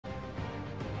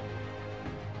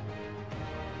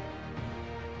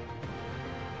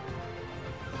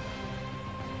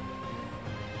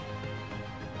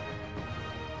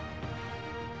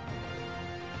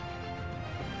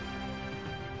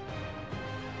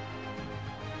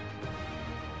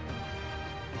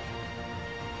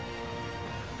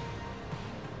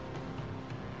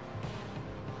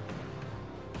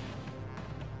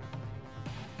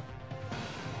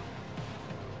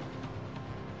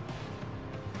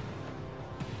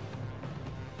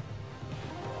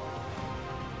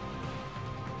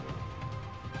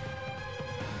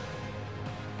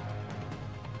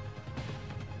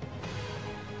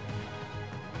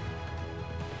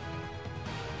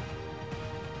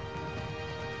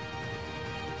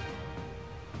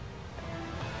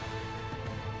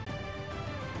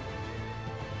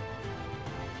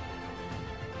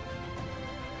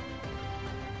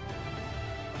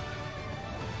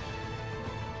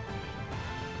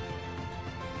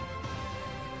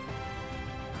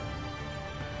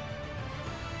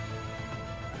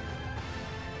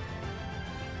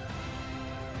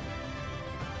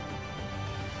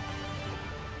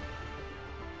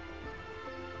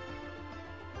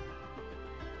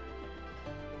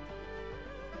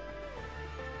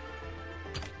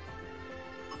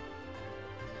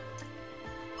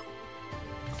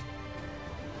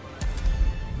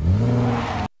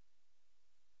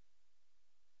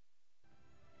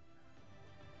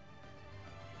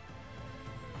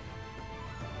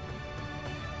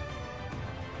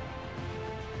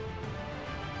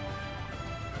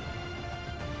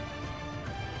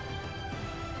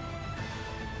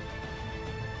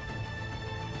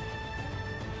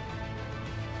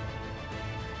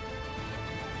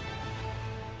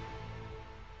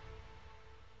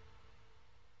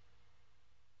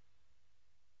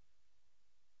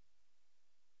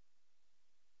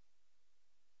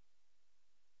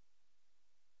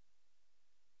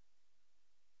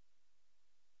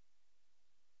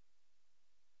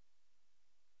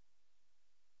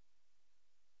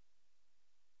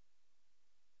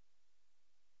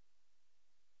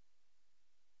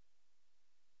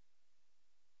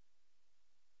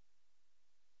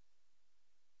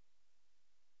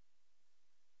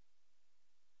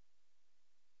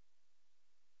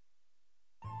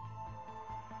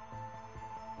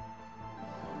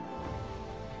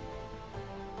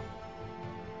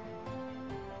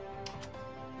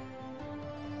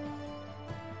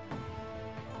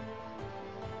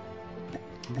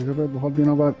Zero पे बहुत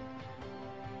दिनों बाद।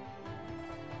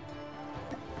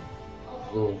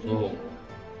 जोजो।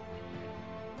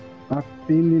 हाँ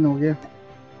 3 दिन हो गया।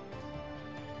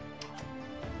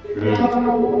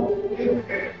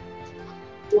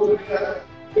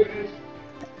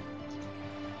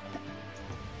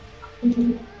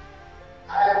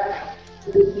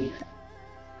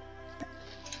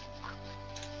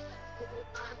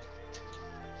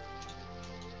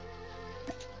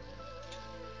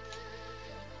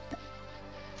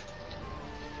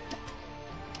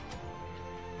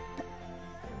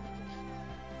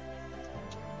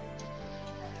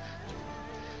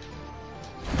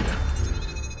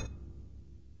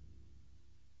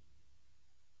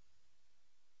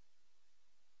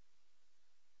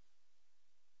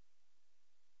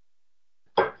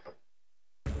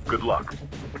 Good luck.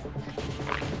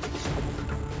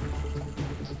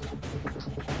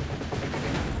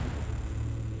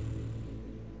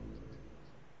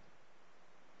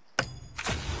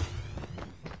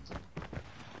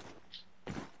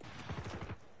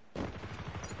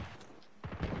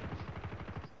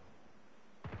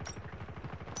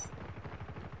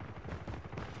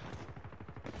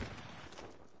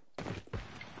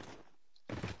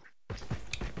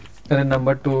 अरे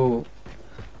नंबर 2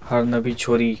 हर नबी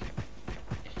छोरी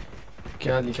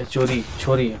क्या लिखा? चोरी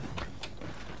छोरी है।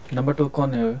 नंबर 2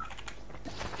 कौन है?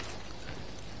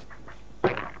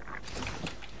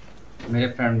 मेरे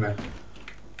फ्रेंड में।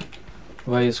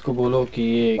 भाई इसको बोलो कि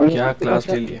ये क्या क्लास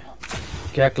ले लिया,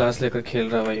 क्या क्लास लेकर खेल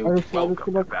रहा है भाई वो। और उसके Welcome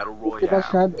to Battle बाद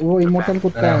Royale. शायद वो इमोटल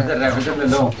कुत्ता है। रेवेंजर ले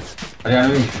लो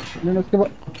हरियाणवी। नहीं उसके बाद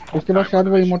Time for शायद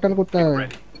the वो mission. इमोटल कुत्ता Get है।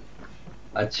 ready.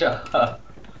 अच्छा।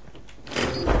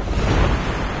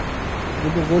 वो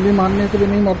जो गोली मारने से भी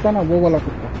नहीं मरता ना, वो वाला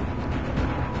कुत्ता।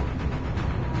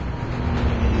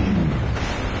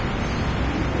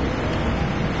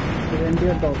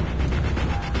 Reindeer dog.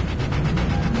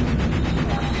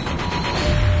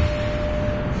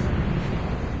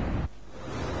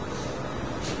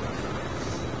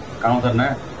 कहाँ उतरना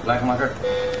है? Black market.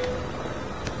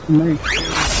 नहीं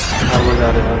वो जा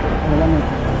रहे हैं। वाला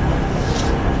नहीं।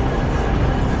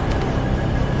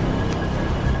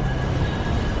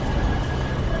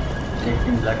 एक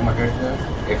टीम ब्लैक मार्केट है,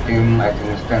 एक team I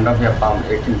think stand up या पाम,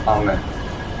 एक टीम पाम में।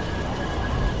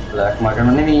 ब्लैक मार्केट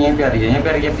में नहीं, यहीं पे आ रही है, यहीं पे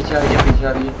आ रही है, पीछे आ रही है, पीछे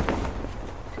आ रही है।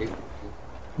 ठीक।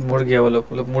 मुड़ गया वो लोग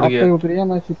मुड़ आप गया। पे उतरिए,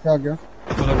 मैं सीट पे आ गया।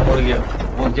 वो लोग मुड़ गया।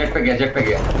 वो जेट पे गया, जेट पे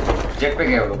गया, जेट पे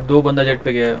गया वो लोग। 2 बंदा जेट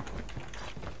पे गया है।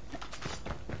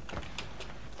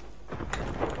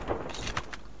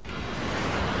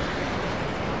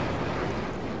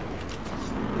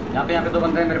 यहाँ पे 2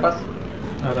 बंदे हैं मेरे पास।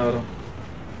 आ रहा।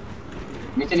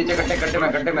 नीचे नीचे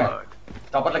गड्ढे में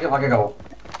चॉपर लेके भागेगा वो।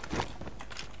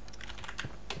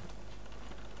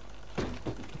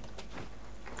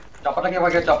 चॉपर लेके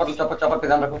भागेगा, चॉपर पे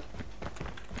ध्यान रखो।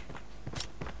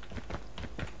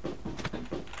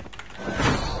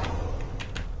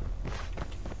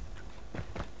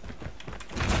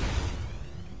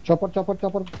 चॉपर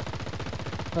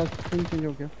स्क्रीन चेंज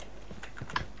हो गया।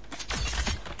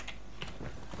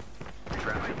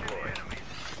 Traffic deployed.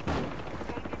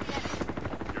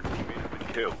 Your teammate has been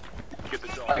killed. Get the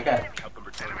dog. Okay. Help them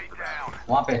return to the battle.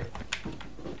 वहाँ पे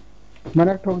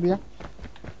मैंने ठोक दिया।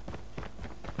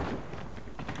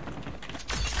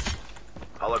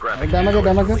 Holographic Damage है, decoys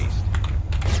damage है। released.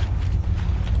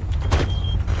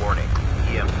 Warning.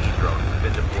 EMP drone has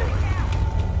been deployed.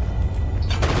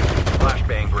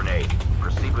 Flashbang grenade.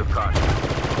 Proceed with caution.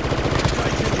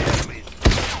 Sighted enemies.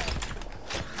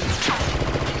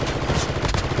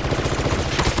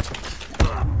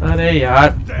 अरे यार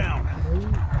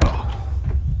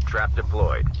Trap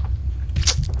deployed.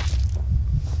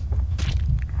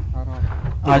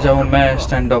 आ जाओ, मैं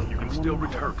stand up. You can still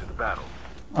return to the battle.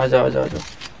 आ जाओ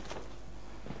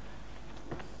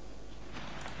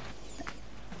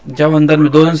जाओ अंदर में।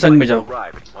 2 जन संग में जाओ,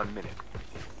 Arrive in 1 minute.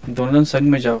 2 जन संग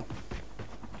में जाओ।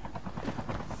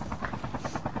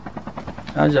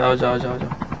 आ जाओ।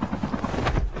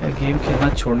 यार गेम खेलना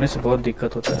छोड़ने से बहुत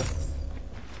दिक्कत होता है।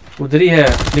 उधर ही है,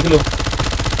 निकलो।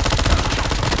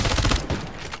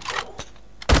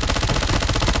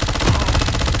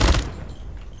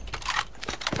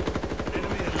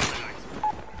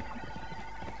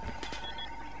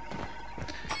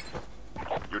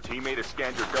 Your teammate has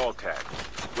scanned your dog tag.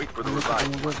 Wait for the revive.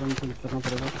 करना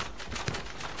पड़ेगा।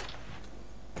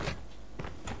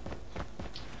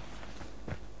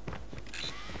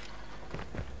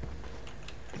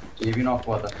 ये भी नॉक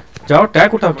हुआ था। जाओ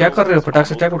टैग उठाओ, क्या कर रहे हो? फटाक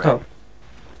से टैग उठाओ।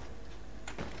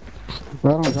 जा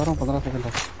रहा हूँ 15 सेकंड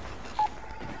तक।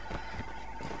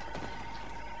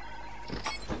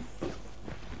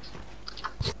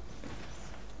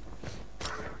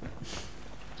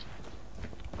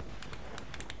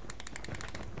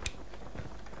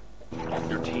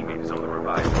 Your teammate is on the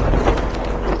revive flight.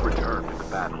 You'll return to the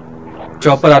battle.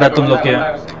 Chopper आ रहा है तुम लोग के यहाँ,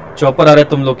 चॉपर आ रहा है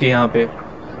तुम लोग के यहाँ पे।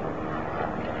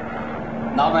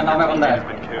 नाम है बंदा है,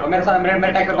 और मेरे साथ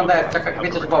मेरे टैग पे बंदा है, चक्कर के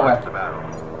पीछे छुपा हुआ है।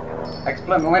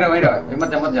 एक्सप्लोर मेरा मत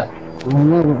जा।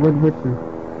 वेट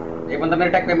एक बंदा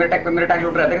मेरे टैग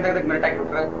लूट रहा है, देख मेरे टैग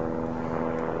लूट रहा है।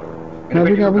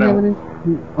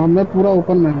 मैं पूरा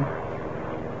ओपन में हूँ।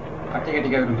 ठीक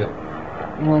है रुक जा।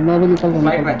 मैं भी निकल रहा हूँ।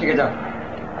 फ्लाइट में ठीक है जा।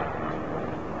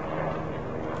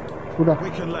 पूरा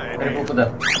मेरे को उधर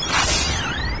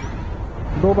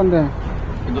 2 बंदे हैं।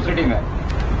 ये दूसरी टीम है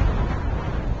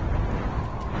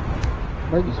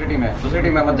भाई, दूसरी टीम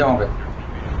है, मत जाओ पे।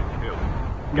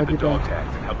 Get the dog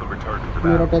tags and help them return to the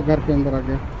मेरा battle. टैग घर के अंदर आ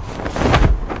गया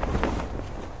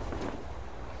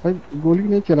भाई। गोली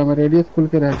नहीं चला, मैं रेडियस खुल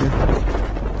के रह गया।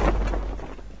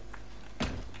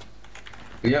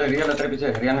 रियल तेरे पीछे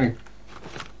Haryanvi.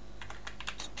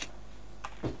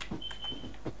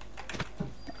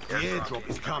 The airdrop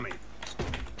is coming.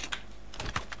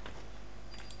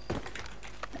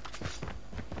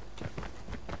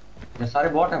 ये सारे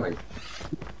बॉट हैं भाई,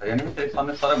 हरियाणवी तेरे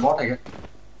सामने सारे बॉट है क्या?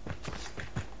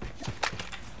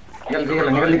 निकल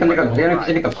हरियाणवी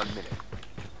पीछे निकल।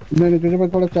 नहीं तुझे बस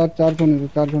थोड़ा चार्ज होने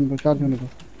दो।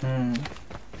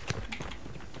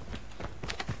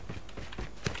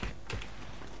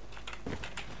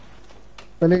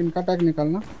 पहले इनका टैग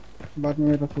निकालना, बाद में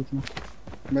मेरा सोचना।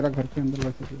 मेरा घर के अंदर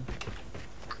वैसे भी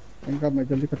इनका मैं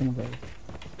जल्दी खत्म हो जाएगा।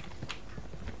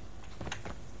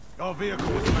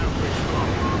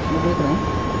 मैं देख रहा हूँ,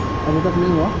 अभी तक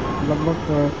नहीं हुआ, लगभग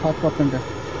 7% है।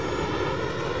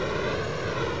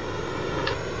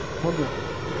 हो गया,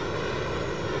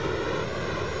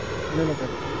 ले लो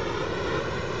tag.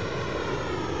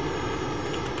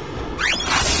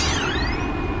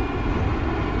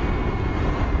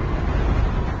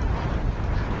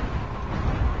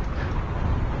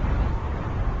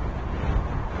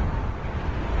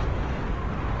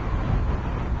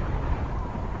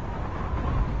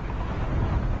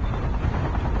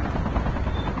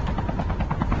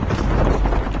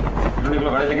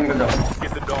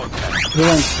 Get the dog tags.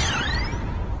 Rewind.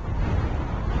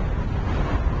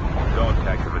 Dog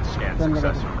tags have been scanned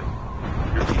successfully.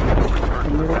 Your teammate will return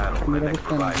to the battle when the next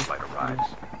revive flight arrives.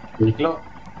 निकलो।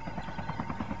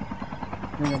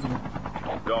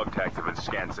 Dog tags have been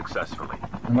scanned successfully.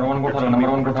 Number 1 को Your उठाओ, teammate number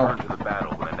 1 will को उठाओ। return to the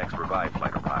battle when the next revive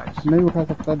flight arrives. नहीं उठा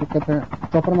सकता, दिक्कत है।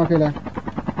 चॉपर में अकेला है।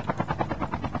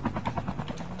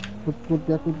 कूद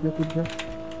गया।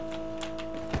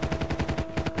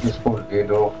 इसको दे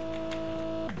दो।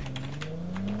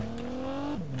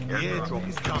 The airdrop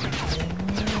is coming.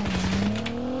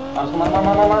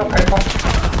 मार फाइट कर।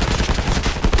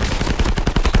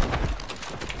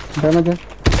 डैमेज है।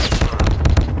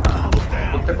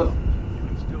 कुत्ते को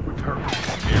Still return.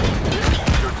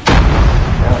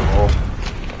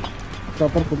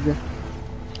 चॉपर कूद गया।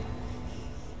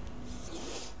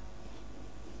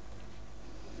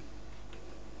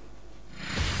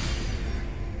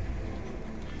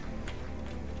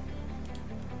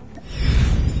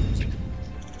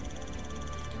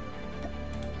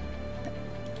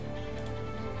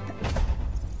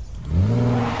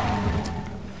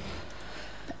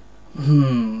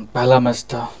 पहला मैच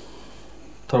था,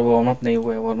 थोड़ा वार्म अप नहीं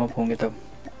हुआ है, वार्म अप होंगे तब।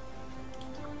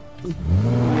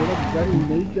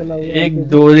 नहीं चला हुआ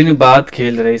 1-2 दिन बाद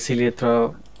खेल रहे, इसीलिए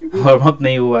थोड़ा वार्म अप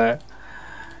नहीं हुआ है,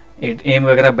 एम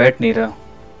वगैरह बैठ नहीं रहा।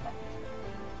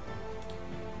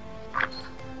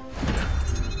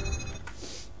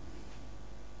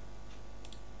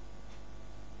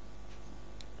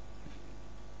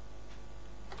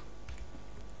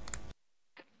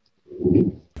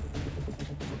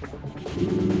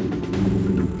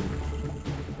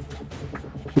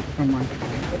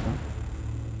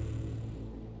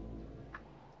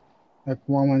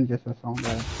 एक्वामैन जैसा साउंड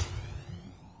है।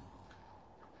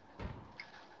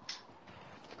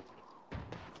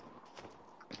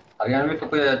 हरियाणवी तो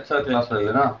कोई अच्छा क्लास ले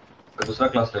लेना, कोई दूसरा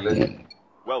क्लास ले ले।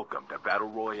 Welcome to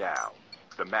Battle Royale.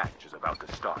 The match is about to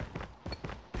start.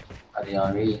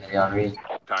 Haryanvi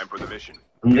Time for the mission.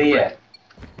 सुन रही है?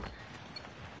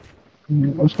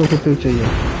 उसको कुछ चाहिए।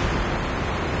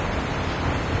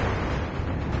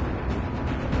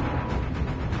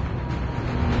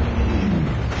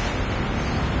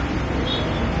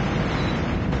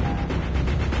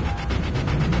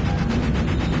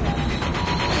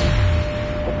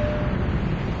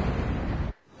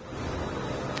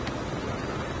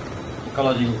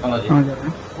 कलो जी आ जा रहे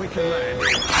हैं।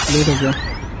 लेट हो गया।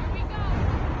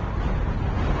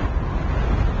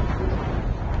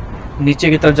 नीचे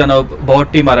की तरफ जाना,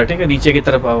 बहुत टीम आ रहा है, ठीक है, नीचे की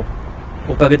तरफ आओ।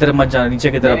 ऊपर की तरफ मत जाना,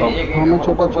 नीचे की तरफ आओ। हाँ, मैं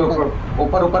छोटा छोटा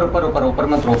ऊपर ऊपर ऊपर ऊपर ऊपर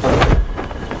मत रो, ऊपर।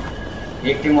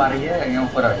 एक टीम आ रही है यहाँ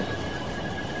ऊपर आ रही है।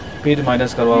 फिर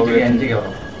माइनस करवाओगे तुम। नीचे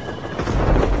करो।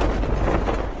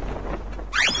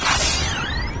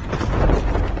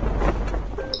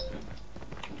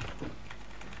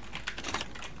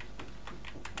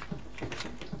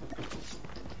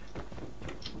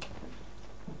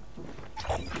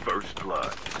 First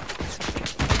blood.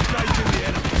 Sniping the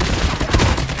enemy.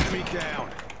 Enemy down.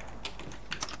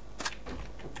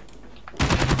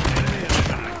 Enemy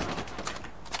eliminated.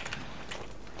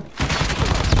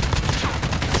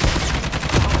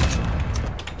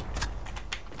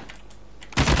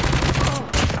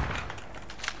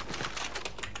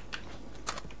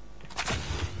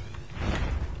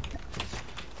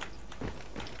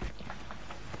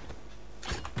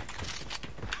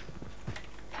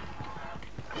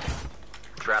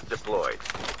 Trap deployed.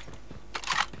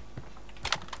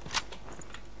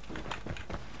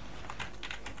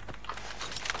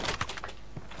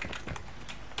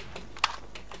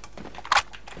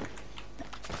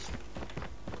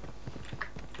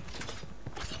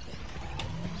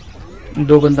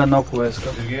 दो बंदा नॉक हुआ है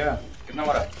इसका। गिर गया। कितना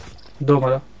मारा? 2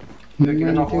 मारा। मैं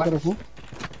कितना नॉक नीचे हुआ? की तरफ हूँ।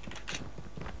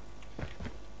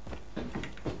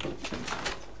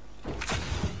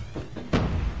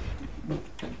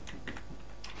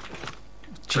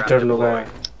 चीटर लोग आए।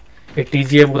 ये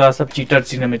टीजीए पूरा सब चीटर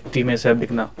टीम में से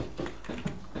दिखना,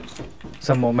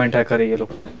 सब मोमेंट है करे ये लोग।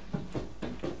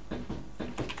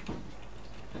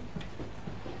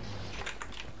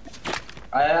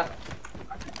 आया।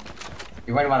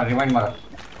 रिवाइंड मारा, रिवाइंड मारा।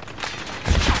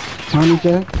 हाँ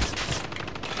नीचे है।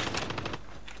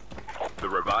 The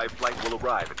revived flight will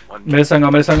arrive in 1 मेरे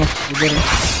संग इधर है।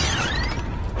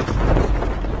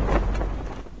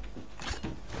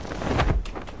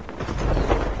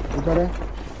 इधर है।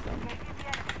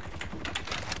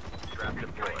 Trap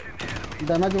deployed.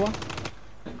 डैमेज हुआ।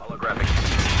 Holographic.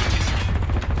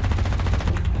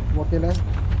 वो अकेला है।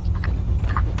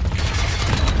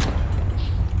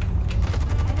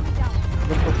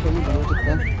 इधर पक्ष में दबा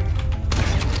सकता है।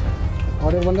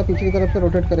 और एक बंदा पीछे की तरफ से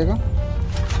रोटेट करेगा।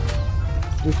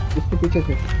 इसके पीछे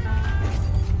से।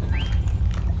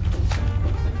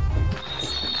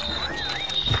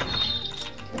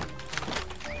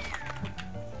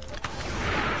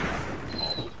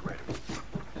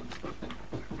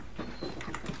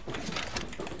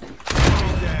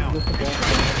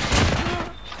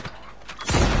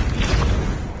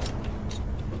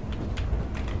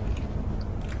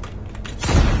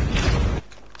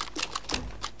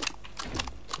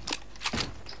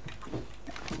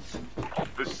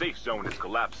 The safe zone is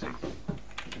collapsing.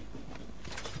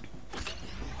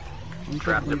 उनका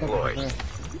Trap बंदा deployed. है।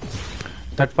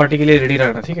 थर्ड पार्टी के लिए रेडी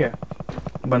रहना, ठीक है।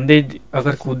 बंदे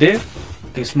अगर कूदे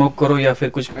तो स्मोक करो या फिर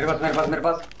कुछ। मेरे पास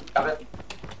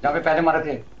जहाँ पे पहले मारे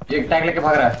थे, ये टैग लेके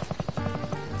भाग रहा है।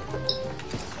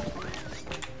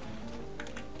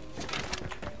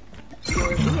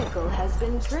 Your vehicle has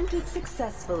been printed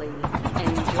successfully.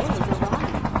 Enjoy the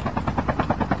ride.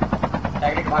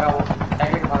 Tag लेके भागा वो,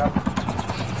 टैग लेके भागा।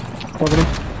 पकड़ो।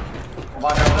 वो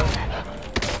भाग रहा है उधर।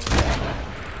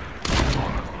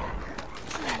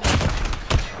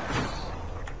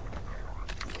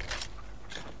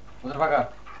 उधर भागा।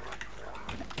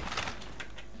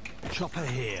 Chopper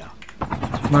here.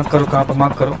 मार्क करो कहाँ पर,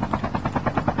 मार्क करो,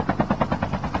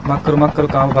 मार्क करो, मार्क करो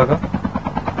कहाँ पर भागा।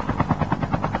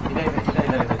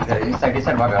 इस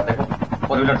साइड भागा। देखो,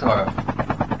 4 व्हीलर से भागा।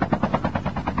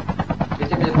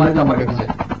 पीछे पीछे तुम्हारे कमर के पीछे।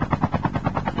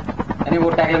 यानी वो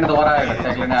टैग लेने दोबारा आएगा,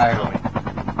 टैग लेने आएगा।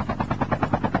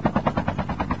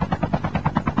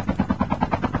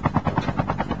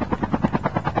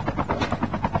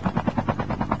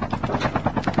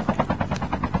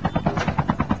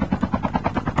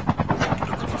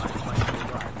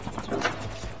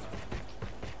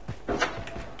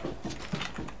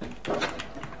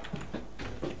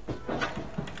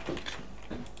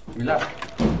 मिला?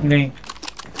 नहीं,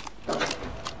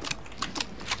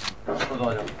 तो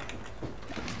आ जाओ।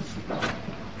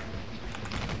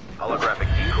 Holographic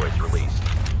decoys released.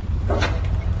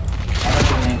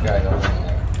 नहीं क्या आएगा, नहीं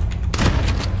आएगा।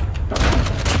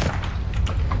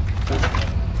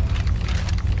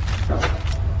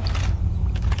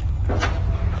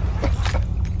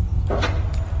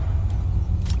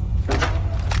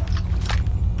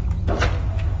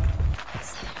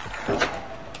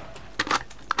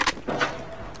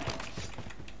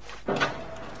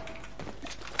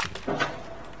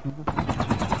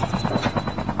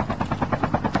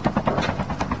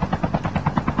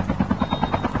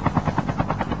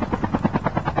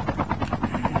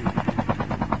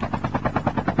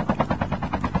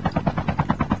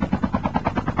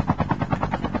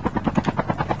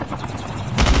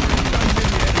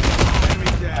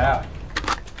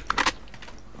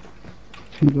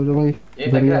 जो भाई ये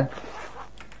लग बढ़िया। रहा है।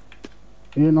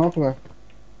 ये नॉक हुआ।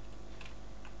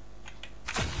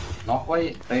 नॉक हुआ,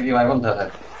 ये सही रिवाइवल था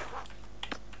sir.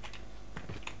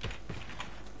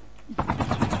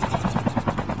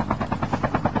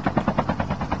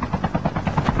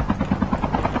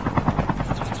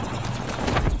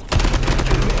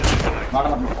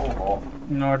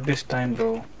 Not this time, bro.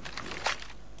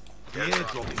 The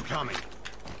airdrop is coming.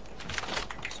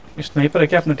 Sniper है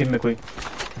क्या अपने टीम में कोई?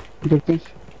 जगदीश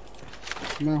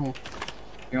मैं हूँ।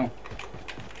 क्यों?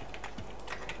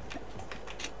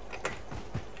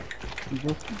 जो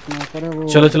स्नाइपर है वो।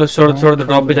 चलो चलो छोड़ छोड़ दो,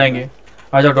 ड्रॉप पे जाएंगे।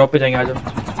 आ जाओ ड्रॉप पे जाएंगे, आ जाओ।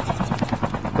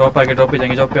 ड्रॉप पे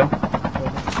जाएंगे, ड्रॉप पे आओ।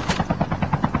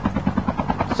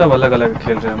 सब अलग अलग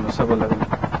खेल रहे हैं हम, सब अलग अलग।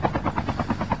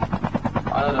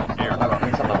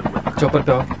 चॉपर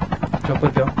पे आओ, चॉपर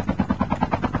पे आओ।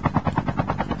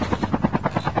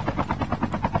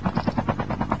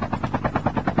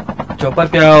 चॉपर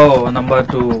पे आओ नंबर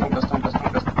 2।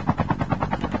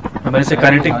 मेरे से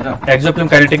काइनेटिक एक्सोप्लम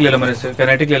काइनेटिक ले लो, मेरे से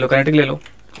काइनेटिक ले लो, काइनेटिक ले लो,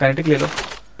 काइनेटिक ले लो।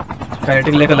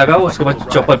 काइनेटिक लेकर लगाओ, उसके बाद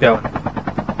चॉपर पे आओ।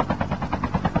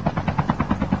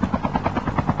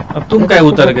 अब तुम क्या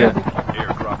उतर गए यार?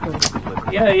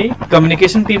 ये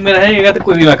कम्युनिकेशन टीम में रहेगा तो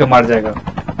कोई भी आकर मार जाएगा।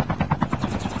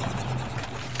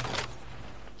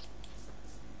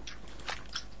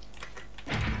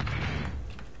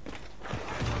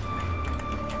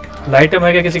 लाइट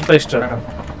है क्या किसी के पास?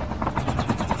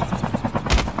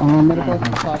 हाँ मेरे पास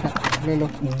 60 है, ले लो।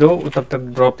 दो, तब तक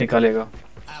ड्रॉप निकालेगा।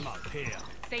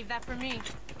 Save that for me.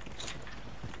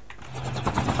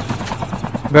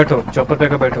 बैठो चॉपर पे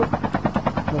का बैठो।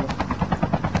 चलो।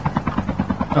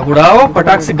 अब उड़ाओ,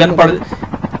 पटाख से गन पड़,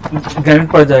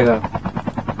 ग्रेनेड पड़ जाएगा।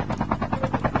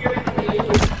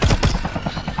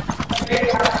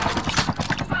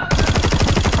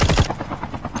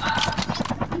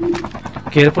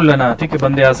 केयरफुल रहना, ठीक है?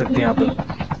 बंदे आ सकते हैं यहाँ पर।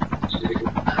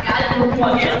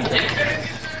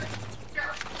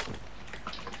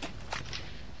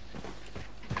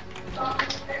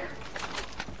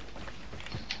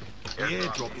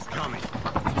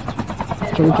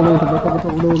 चलो चलो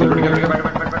उड़ो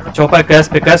उड़ो। चौपर क्रैश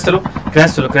पे, क्रैश चलो,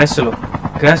 क्रैश चलो, क्रैश चलो,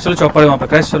 क्रैश चलो। चौपर वहाँ पे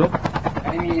क्रैश चलो।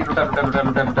 एनिमी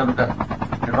लूटा।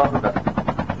 ड्रॉप लूटा।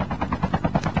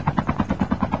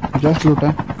 जस्ट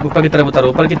लूटा। ऊपर की तरफ उतारो,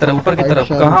 ऊपर की तरफ।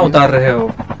 कहाँ उतार रहे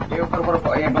हो? ये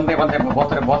ऊपर ये बंदे बहुत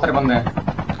सारे बंदे हैं।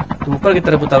 तो ऊपर की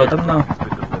तरफ उतारो तब ना।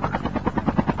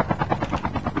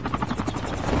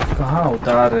 कहाँ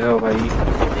उतार रहे हो भाई?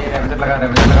 ये रेवेंजर लगा।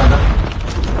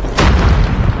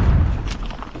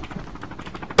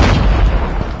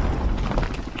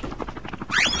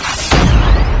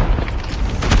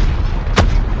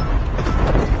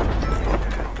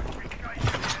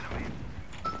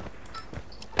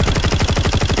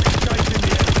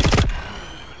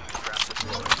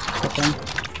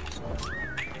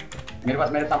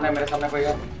 मेरे सामने कोई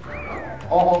है।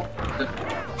 ओहो।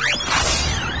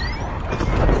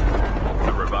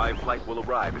 The revived flight will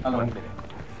arrive in 1 minute.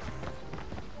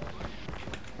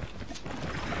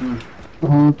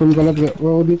 हाँ तुम गलत गए,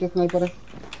 वो नीचे स्नाइपर है।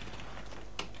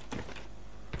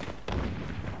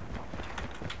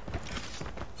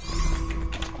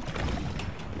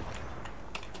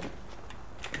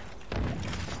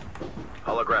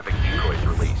 Holographic decoys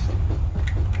released.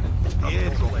 The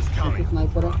airdrop is coming.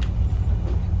 Sniper है।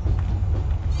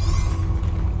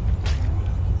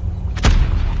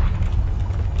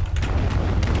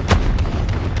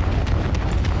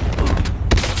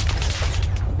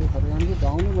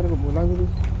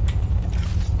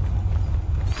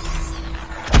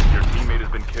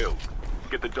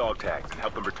 Get the dog tags and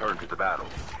help them return to the battle.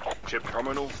 Chip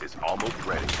terminal is almost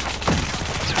ready.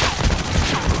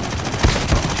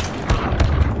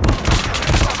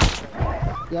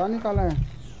 क्या निकाला है?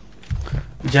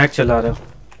 जैक चला रहा।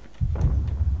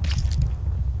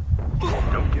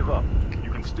 Don't give up.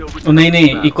 You can still return.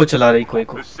 नहीं eco चला रहा, eco.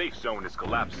 The safe zone is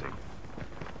collapsing.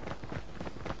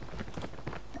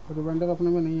 Rewinder अपने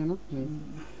में नहीं है ना?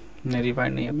 नहीं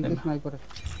रिवाइंड नहीं अपने में। स्नाइपर है।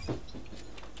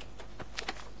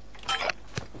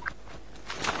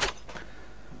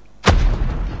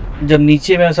 जब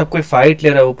नीचे में सब कोई फाइट ले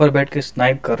रहा है, ऊपर बैठ के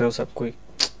स्नाइप कर रहे हो सब कोई।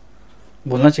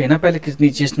 बोलना चाहिए ना पहले कि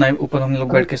नीचे स्नाइप, ऊपर हम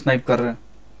लोग बैठ के स्नाइप कर रहे हैं।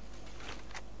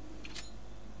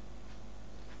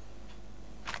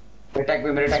 मेरे टैग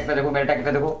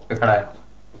पे देखो, पे खड़ा है।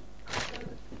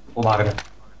 वो भाग रहा है।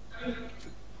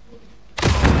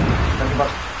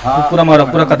 हाँ, पूरा मारो,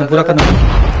 पूरा खत्म। एक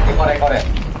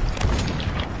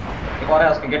और है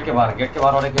उसके गेट के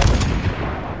बाहर और एक है।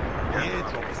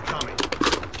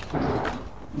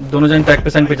 दोनों जन टैग पे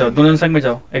संग पे जाओ, दोनों संग में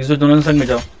जाओ, एग्जॉस्ट दोनों संग में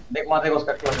जाओ। देख मार,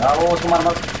 उसका वो उसको मार।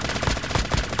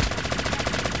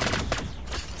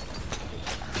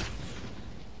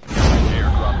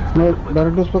 मैं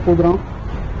डायरेक्ट उस पर कूद रहा हूँ।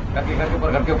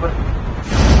 घर के ऊपर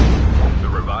The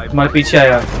revived तुम्हारे पीछे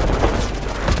आया।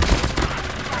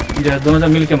 ये दोनों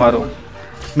जन मिल के मारो,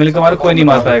 कोई नहीं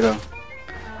मार पाएगा।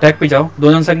 टैग पे जाओ,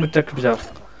 दोनों साइड में टैग पे जाओ,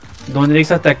 दोनों एक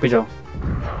साथ टैग पे जाओ।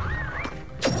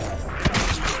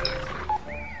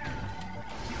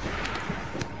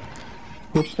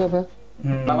 फुटस्टेप है।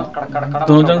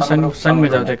 दोनों जन संग में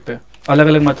जाओ, देखते अलग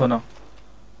अलग मत होना,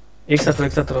 एक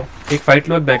साथ रहो। एक फाइट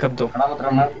लो, एक बैकअप दो। खड़ा मत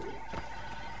रहना।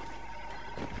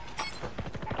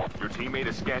 Your teammate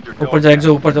has scanned your ऊपर dog जाओ, tag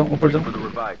ऊपर जाओ for the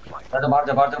revived flight.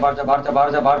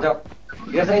 बाहर जा।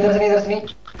 इधर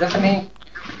से नहीं।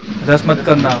 रस मत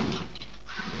करना,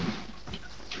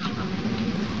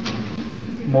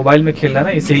 मोबाइल में खेलना ना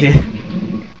इसीलिए।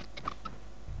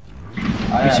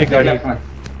 पीछे गाड़ी,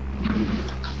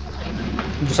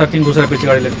 दूसरा पीछे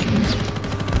गाड़ी लगी।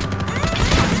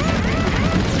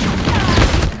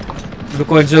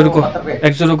 रुको, एक्सो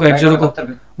रुको।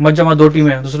 मत जमा, 2 टीम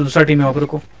है, दूसरा टीम है वहाँ पर।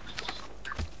 रुको,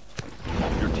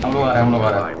 हम लोग आ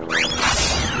रहे हैं।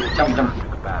 चम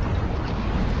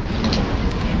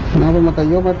यहाँ पे मत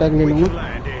आइयो, मैं टैग ले लूँगा।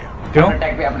 क्यों?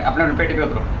 टैग पे अपने पेटी पे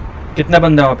उतरो। कितना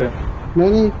बंदा है वहाँ पे?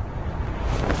 नहीं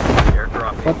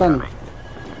Airdrop पता नहीं।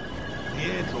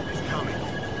 incoming.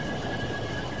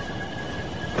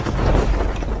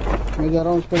 मैं जा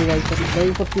रहा हूँ उस पर रिवाइव करने। भाई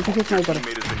ऊपर पीछे से स्नाइपर है।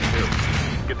 Teammate has been killed.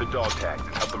 Get the dog tags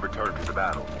and help them return to the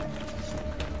battle.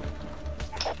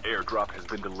 Airdrop has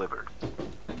been delivered.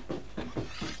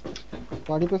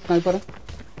 गाड़ी पे स्नाइपर है।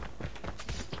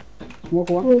 स्मोक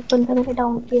हुआ। वो बंदा मैंने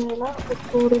डाउन किया है ना,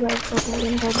 उसको रिवाइव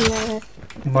करने का दिया है।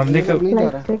 मरने नहीं जा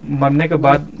रहा है। के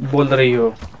बाद बोल रही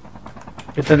हो,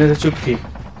 इतने से चुप थी।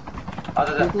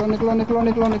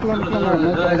 निकलो।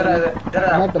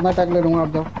 मैं टैग ले लूँगा, आप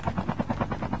जाओ।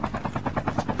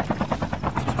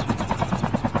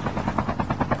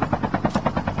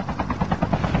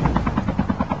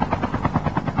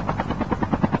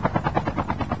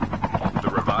 The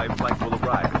revived flight will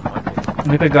arrive in 1 minute.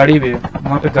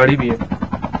 वहाँ पे गाड़ी भी है,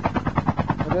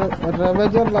 अरे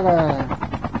रेवेजर लगाया है।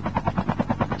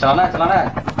 चलाना है।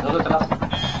 चला।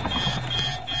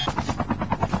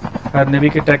 हर नेवी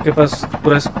के टैग के पास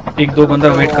पूरा 1-2 बंदा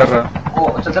वेट कर रहा। ओ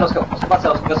चल उसके पास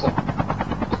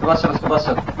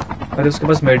चल। अरे उसके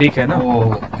पास मेडिक है ना।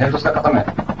 ओ हेल्थ उसका खत्म है।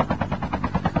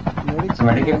 मेडिकल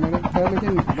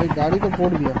लेकिन भाई गाड़ी को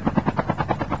फोड़ दिया।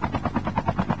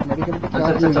 मेडिकल पे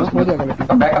चार्ज नहीं हो जाएगा,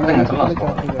 लेकिन बैकअप देंगे। चलो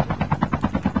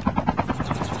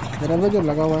रेवेजर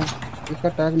लगा हुआ है, इसका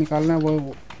टैग निकालना है। वो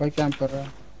भाई कैंप कर रहा है।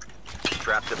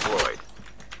 Trap deployed.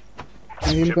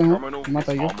 मैं हिल Ship पे हूँ, terminal मत is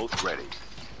आइए। almost ready.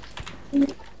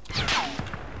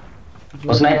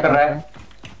 वो स्नाइप कर रहा है।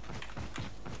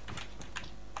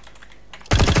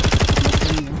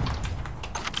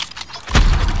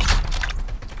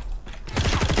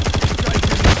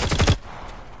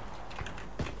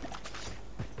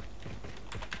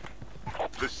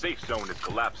 The safe zone is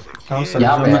collapsing. हाँ सर,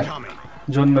 यहाँ पे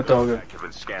जोन में तो हो गया। Have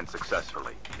been scanned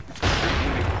successfully. Your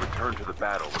teammate will return to the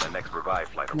battle when the next revived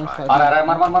flight मैं arrives. आ रहा है।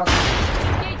 मार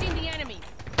Engaging the enemy.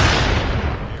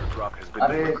 Airdrop has been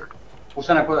अरे delivered.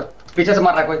 उसने ना कोई पीछे से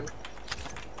मार रहा है कोई।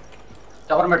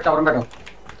 चावर में बैठो।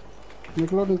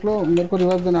 निकलो। मेरे को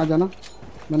रिवाइव देने आ जाना,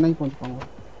 मैं नहीं पहुंच पाऊंगा।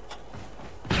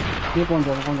 ये पहुंच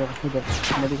जाएगा इधर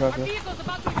मेडिकल पे। Vehicle's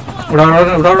about to explode. उड़ाओ।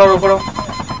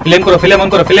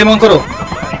 फ्लेम ऑन करो।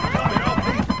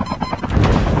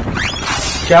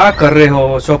 क्या कर रहे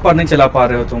हो? चॉपर नहीं चला पा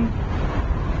रहे हो तुम।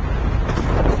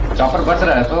 चॉपर बच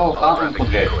रहा है तो कहाँ पे कूद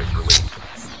गए?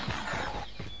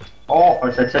 ओह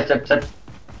अच्छा।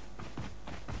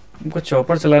 उनको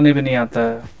चॉपर चलाने भी नहीं आता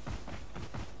है।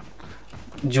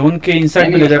 जोन के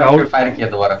इनसाइड में ले जाकर आउट फायर किया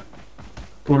दोबारा।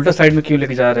 तो उल्टा साइड में क्यों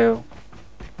लेके जा रहे हो?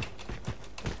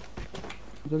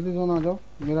 जल्दी जोन आ जाओ,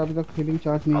 मेरा अभी तक फीलिंग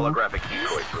चार्ज नहीं हुआ। Holographic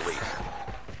decoys released.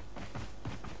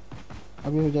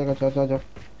 अभी हो जाएगा चार्ज। आ जाओ।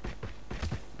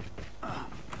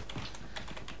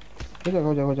 हो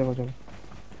जाएगा।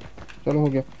 चलो हो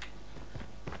गया।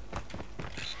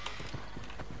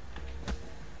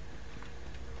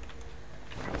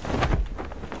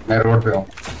 मैं रोड पे हूँ।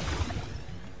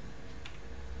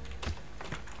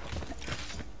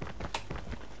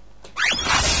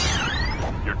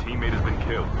 Your teammate has been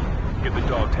killed. Get the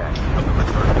dog tag. Help them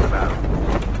return to the battle.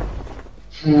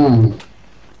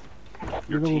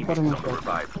 Your ये teammate ऊपर is है on the उसका।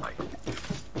 revived flight.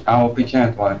 हाँ वो पीछे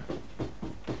है तुम्हारे।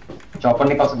 चॉपर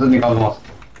निकाल सकते तो निकाल दो।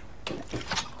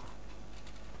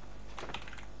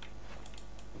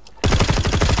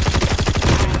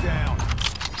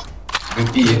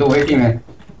 ये तो वही टीम है।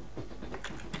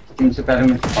 टीम से पहले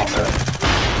मैं काम कर रहा है।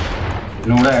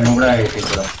 नोड़ा है ये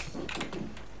पूरा।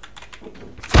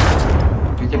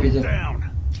 पीछे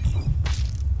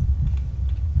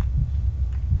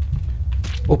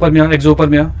ऊपर में आ, एक्सो ऊपर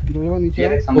में आ, दो नीचे ये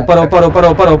आ। सामने ऊपर ऊपर ऊपर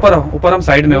ऊपर ऊपर ऊपर, हम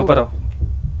साइड में ऊपर आओ।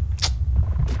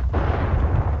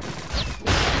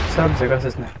 सब जगह से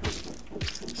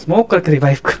स्मोक करके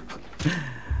रिवाइव कर।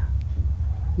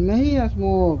 नहीं है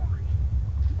स्मोक।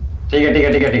 ठीक है ठीक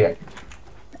है ठीक है ठीक है।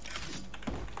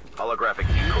 Holographic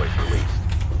decoys released.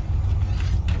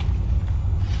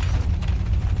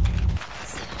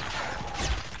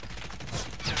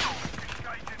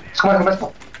 मार बस।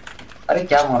 अरे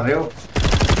क्या मार रहे हो?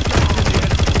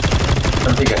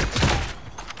 चल ठीक है।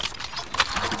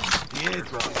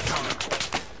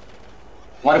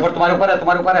 तुम्हारे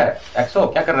ऊपर है एक्सो,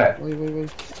 क्या कर रहा है? वही वही वही।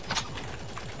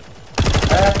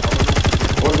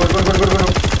 Good good good good good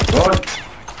good.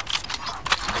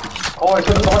 ओ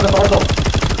इसको तो कवर दो।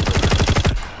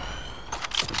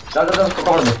 चल उसको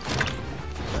कवर दो।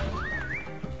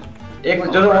 एक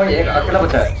जो वही एक अकेला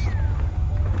बचा है।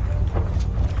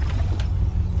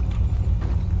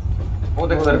 वो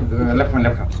देखो उधर लेफ्ट में।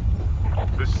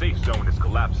 The safe zone is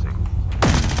collapsing.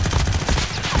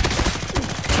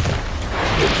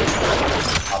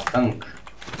 आतंक।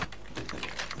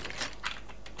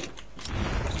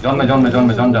 जोन जाओ।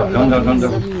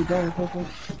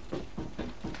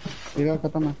 तेरा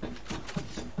खत्म है।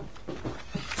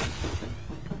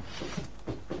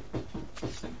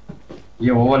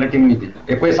 ये वो वाली टीम नहीं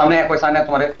थी। कोई सामने है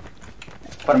तुम्हारे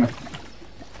ऊपर में।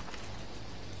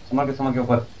 समझ के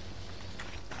ऊपर।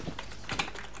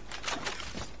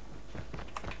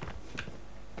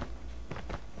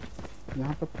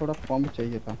 यहाँ पर थोड़ा पंप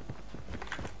चाहिए था।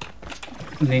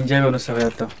 निंजा भी उनसे गया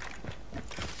था।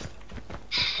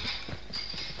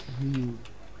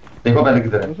 देखो पहले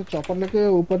किधर है। वैसे चॉपर लेके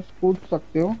ऊपर कूद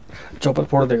सकते हो। चॉपर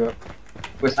फोड़ देगा।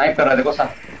 कोई स्नाइप कर रहा है, देखो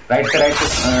राइट से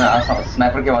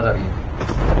स्नाइपर की आवाज आ रही है।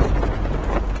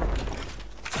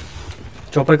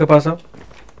 चॉपर के पास आओ।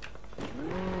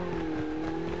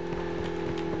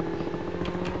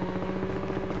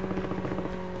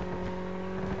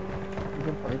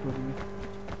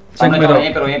 संग में रहो,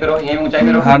 यहीं पे रहो, ऊंचाई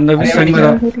में रहो। हार ने भी संग में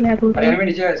रहो। अरे एनिमी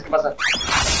नीचे है, इसके पास है।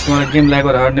 तुम्हारा गेम लैग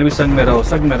और हार ने भी संग में रहो।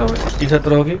 इसकी छत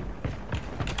रहोगी।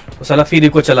 वो साला फिर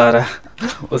इको चला रहा है।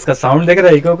 उसका साउंड देख रहा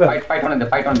है इको का। फाइट होने दे।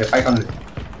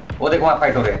 वो देखो वहां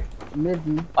फाइट हो रहे हैं।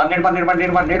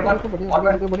 नेट मार।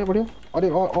 बढ़िया। अरे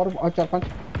और 4-5।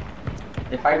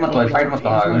 ये फाइट मत लो,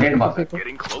 नेट मार।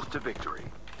 Getting close to victory.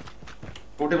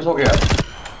 Two teams हो गया।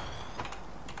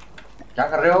 क्या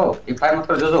कर रहे हो? ये फाइट मत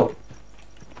करो जोजो।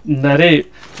 नरे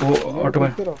वो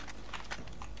automatic.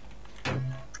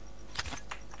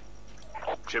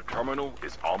 Chip terminal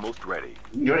is almost ready.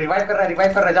 जो रिवाइव कर रहा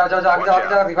है, जाओ आगे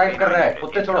जाओ, रिवाइव कर रहा है।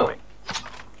 कुत्ते छोड़ो,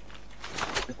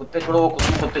 वो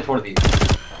कुत्ते छोड़ दिए।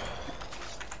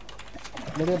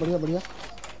 बढ़िया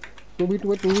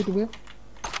 2v2 है।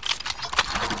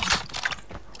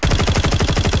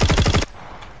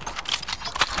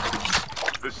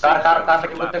 कार से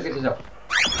कुत्ते किसी जाओ।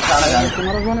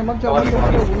 तुम्हारा जोन है, मत जाओ।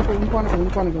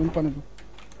 उनको आने दो।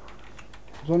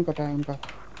 जोन कटा है उनका।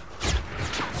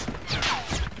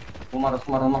 वो मारो।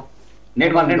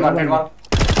 नेट मार। अरे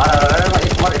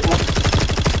एक मार।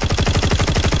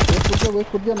 एक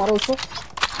खुद गया, मारो उसको।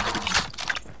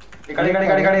 गाड़ी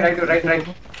राइट।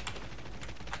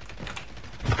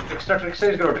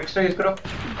 ट्रिक्स्टर यूज करो।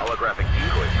 Holographic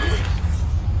decoys released.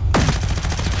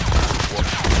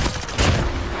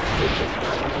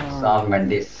 साम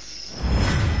Mendis.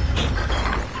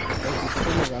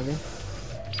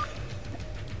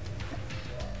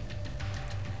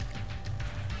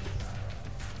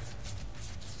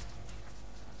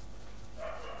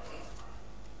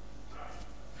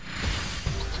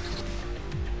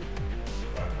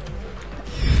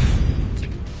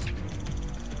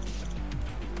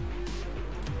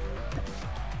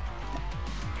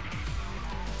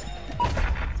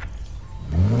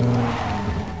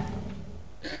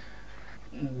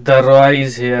 The Roy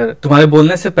is here. तुम्हारे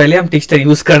बोलने से पहले हम टेक्सचर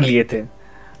यूज कर लिए थे।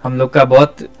 हम लोग का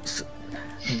बहुत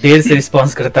देर से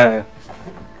रिस्पांस करता है।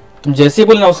 तुम जैसे ही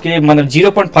बोलना उसके मतलब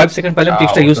 0.5 सेकंड पहले हम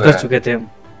टेक्सचर यूज कर चुके थे।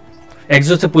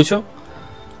 एक्सो से पूछो,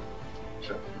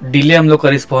 डिले हम लोग का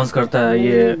रिस्पांस करता है।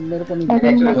 ये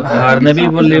हारने भी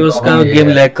बोल रहे उसका गेम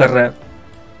लैग कर रहा है।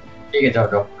 ठीक है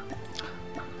जाओ।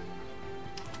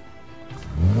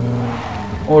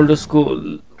 Old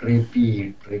school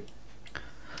repeat.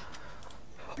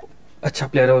 अच्छा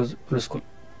प्लेयर है ओल्ड स्कूल।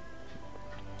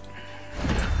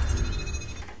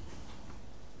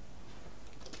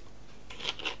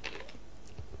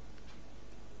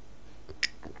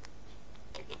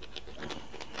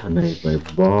 नहीं भाई,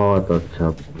 बहुत अच्छा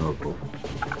लोगो।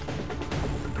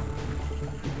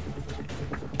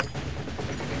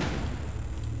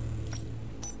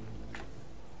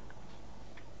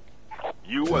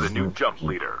 You are the new jump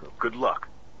leader. Good luck.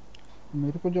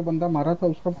 मेरे को जो बंदा मारा था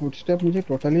उसका फुटस्टेप मुझे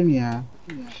टोटली नहीं आया,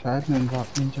 शायद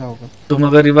निंजा होगा। तुम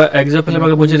अगर एग्जो फिल्म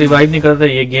अगर मुझे रिवाइव नहीं करता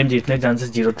ये गेम जीतने के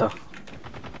चांसेस 0 था।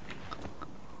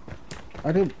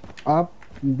 अरे आप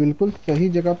बिल्कुल सही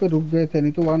जगह पे रुक गए थे,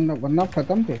 नहीं तो वरना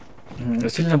खत्म थे।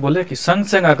 इसलिए बोले कि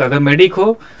संग आकर अगर मेडिक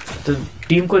हो तो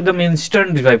टीम को एकदम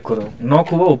इंस्टेंट रिवाइव करो। नॉक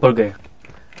हुआ ऊपर गए,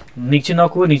 नीचे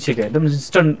नॉक हुआ नीचे गए, एकदम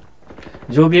इंस्टेंट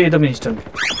जो भी है एकदम इंस्टेंट।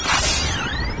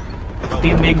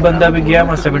 टीम में एक बंदा भी गया,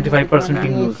 75%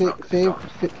 टीम लूज।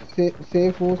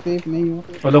 सेफ हो सेफ नहीं हो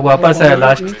वो लोग वापस आए,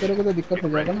 लास्ट करोगे तो दिक्कत हो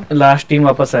जाएगा ना। लास्ट टीम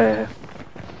वापस आया है।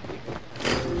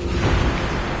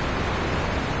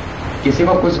 किसी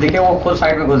को कुछ दिखे वो खुद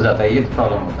साइड में घुस जाता है, ये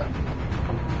प्रॉब्लम होता है।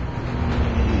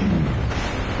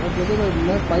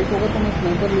 मैं फाइट होगा तो मैं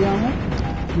स्नाइपर लिया हूँ,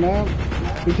 मैं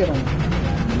पीछे रहूँगा।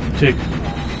 ठीक।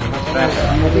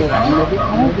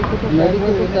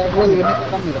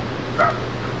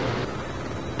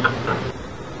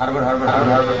 हार्बर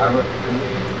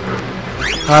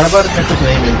में कुछ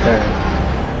नहीं मिलता है,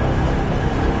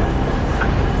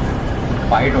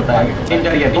 फाइट होता है। तीन जा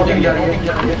रही है।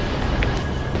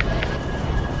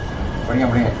 बढ़िया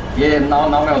बढ़िया, ये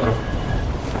नाव में उतरो।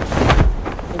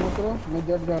 मैं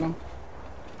जट जा रहा हूँ।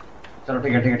 चलो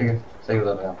ठीक है सही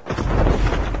उतर रहे आप।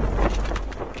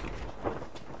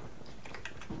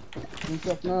 क्योंकि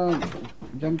अपना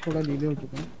जंप थोड़ा डिले हो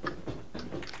चुका है।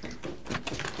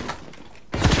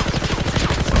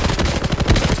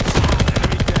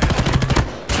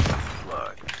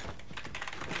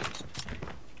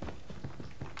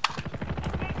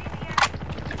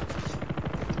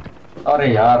 अरे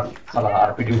यार साला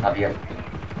आरपीडी उठा दिया।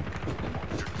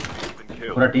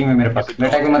 पूरा टीम है मेरे पास,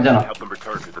 मेरे टैग में मत जाना,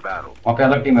 वहाँ पे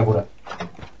अलग टीम है पूरा।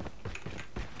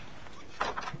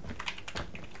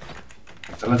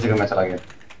 गलत जगह मैं चला गया।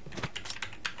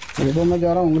 तो मैं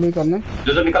जा रहा हूँ उंगली करने।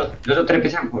 जो निकल, जो तेरे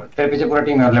पीछे पूरा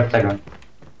टीम है लेफ्ट साइड में।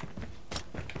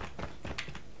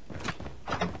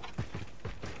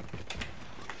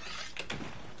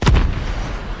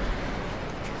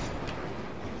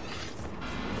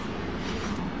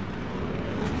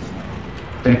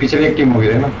 तेरे पीछे भी एक टीम होगी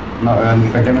ना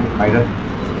निकलने में इधर।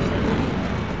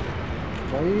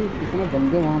 भाई कितने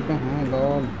बंदे वहाँ पे हैं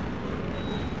लॉल।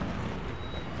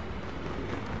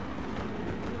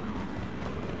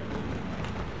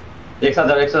 एक साथ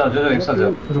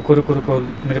जाओ। रुको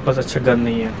मेरे पास अच्छा गन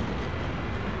नहीं है।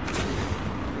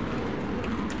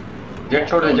 जेट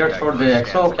छोड़ दे।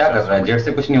 एक्सो क्या कर रहा है? जेट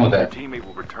से कुछ नहीं होता है। नहीं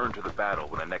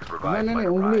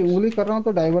उंगली कर रहा हूँ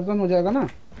तो डाइवर्जन हो जाएगा ना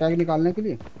टैग निकालने के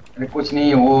लिए। अरे कुछ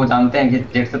नहीं, वो जानते हैं कि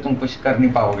जेट से तुम कुछ कर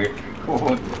नहीं पाओगे,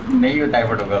 वो नहीं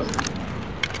डाइवर्ट होगा।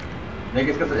 देख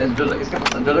इसके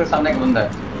जो सामने एक बंदा है।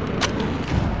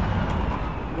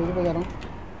 जा रहा हूँ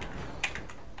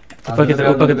ऊपर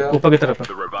की तरफ।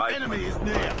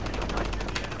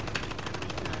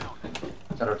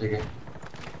 चलो ठीक है।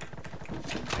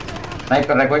 स्नाइप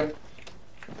कर रहा है कोई,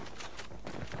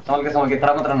 संभल के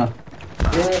खड़ा मत रहना।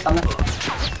 ये सामने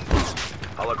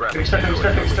ट्रिक्स्टर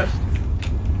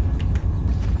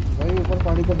भाई ऊपर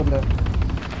पहाड़ी पे बंदा है।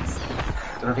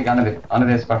 चलो ठीक है, आने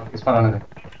दे इस पर आने दे।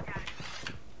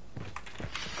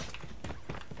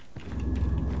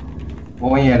 वो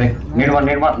वही है देख, नीड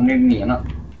नहीं है ना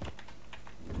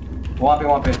वहाँ पे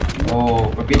वो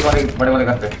पीछे वाले बड़े वाले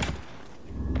घर पे।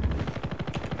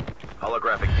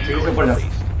 ऊपर जा।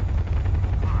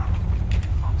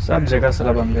 सब जगह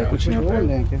साला बंद है, कुछ नहीं होता है।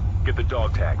 Get the dog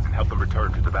tags and help them return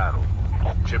to the battle.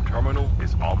 Chip terminal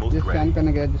is almost जिस ready. स्कैन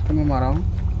करने गया जिसको मैं मारा हूँ।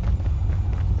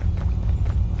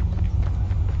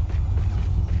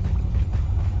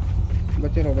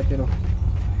 बचे रहो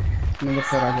नंबर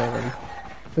 4 आ जाएगा।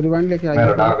 तो रिवाइंड लेके आइए।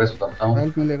 मैं डार्क वेस्ट करता हूँ।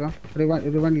 हेल्प मिलेगा।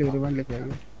 रिवाइंड लेके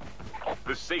आइए।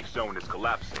 The safe zone is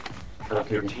collapsing.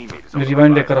 Your teammate is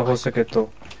rewind लेकर हो सके तो।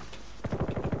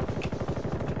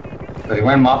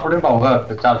 रिवाइंड माफ हो पाऊंगा,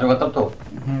 चार्ज होगा तब तो।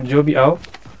 जो भी आओ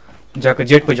जाकर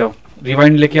जेट पे जाओ,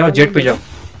 रिवाइंड लेके आओ, जेट पे जाओ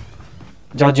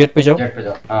जेट पे जाओ।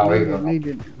 हाँ वही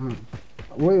नहीं हाँ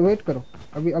वही वेट करो।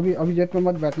 अभी जेट पे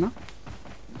मत बैठना,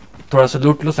 थोड़ा सा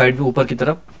लूट लो साइड में ऊपर की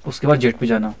तरफ, उसके बाद जेट पे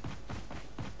जाना।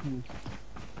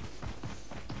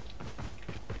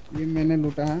 ये मैंने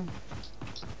लूटा है।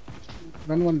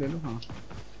 गन वन ले लो। हाँ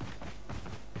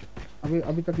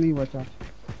अभी तक नहीं हुआ चार्ज।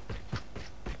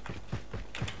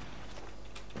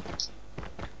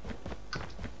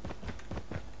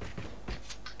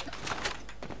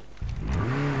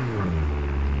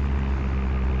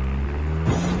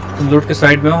 तुम लूट के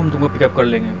साइड में हो, हम तुमको पिकअप कर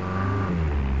लेंगे।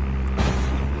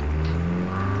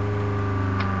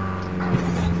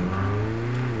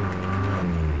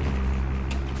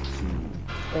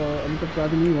 अभी तक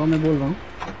चार्ज नहीं हुआ, मैं बोल रहा हूँ।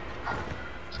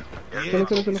 चलो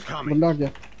चलो चलो बंदा आ गया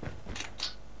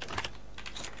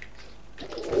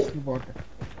बॉट है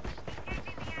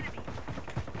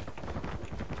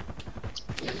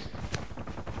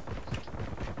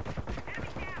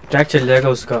टैग चल जाएगा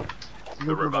उसका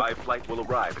The revived flight will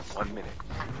arrive in 1 minute.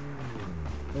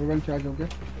 रिवन charge हो गया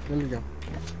जल्दी जाओ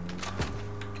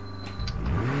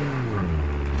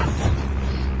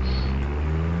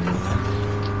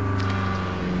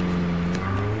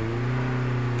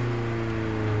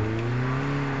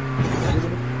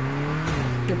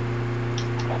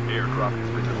Airdrop has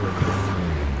been delivered.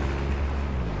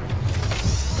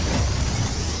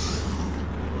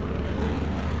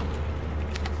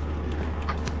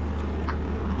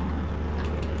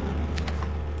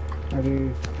 अरे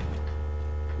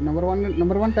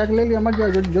नंबर वन टैग ले लिया मत जाओ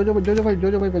जो भाई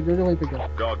पे जाओ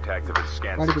Dog tags have been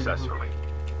scanned गाड़ी पे जाओ। successfully.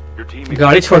 Your team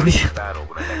गाड़ी छोड़ दी battle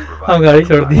with the next हम revived. गाड़ी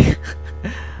छोड़ दी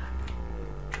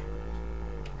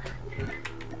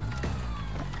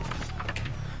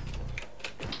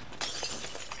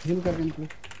जिम कर निकलो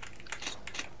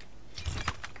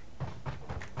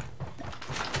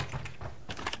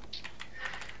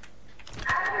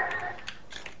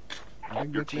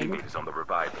Your teammate is on the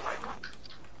revived flight.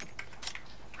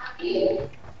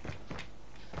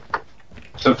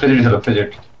 So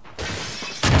fidget.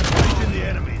 In the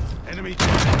enemies. Enemy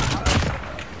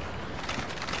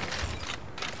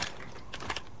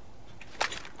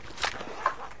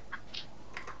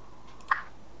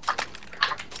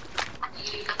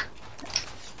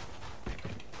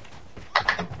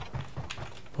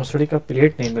भोसड़ी का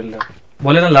प्लेट नहीं मिल रहा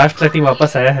बोले ना लास्ट टीम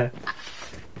वापस आया है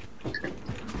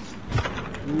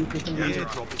The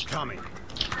airdrop is coming.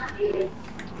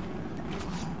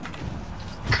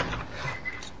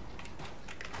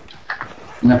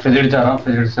 मैं फिजिट जा रहा हूँ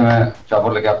फिजिट से मैं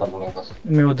चॉपर लेके आता हूँ लोगों पास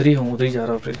मैं उधर ही हूँ उधर ही जा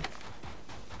रहा हूँ फिर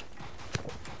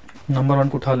नंबर 1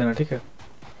 को उठा लेना ठीक है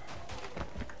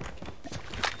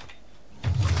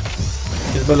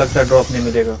इस बार लगता है ड्रॉप नहीं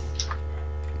मिलेगा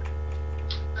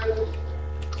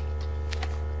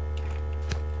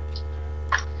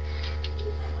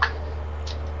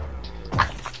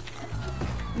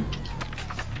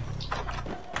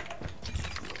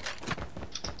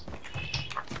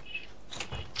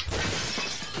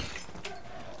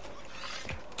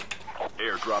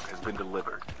Airdrop has been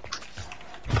delivered.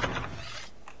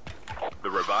 The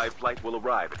revived flight will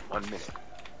arrive in 1 minute.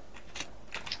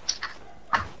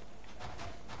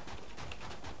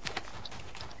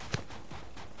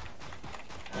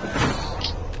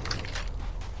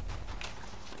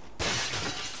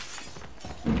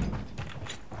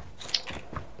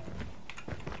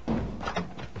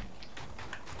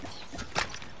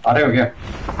 आ रहे हो क्या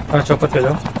हाँ चौपट पे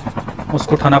जाओ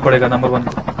उसको उठाना पड़ेगा नंबर 1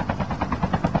 को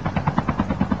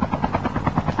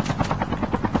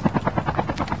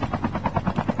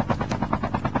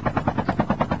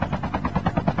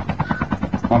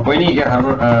कोई नहीं क्या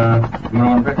हार्बर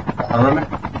नंबर 1 पे हार्बर में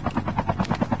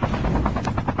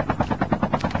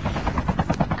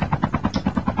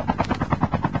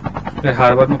फिर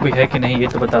हार्बर में कोई है कि नहीं ये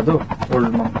तो बता दो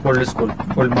ओल्ड स्कूल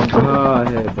ओल्ड माउंट हाँ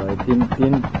है भाई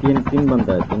तीन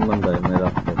बंदा है मेरा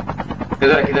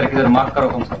किधर मार्क करो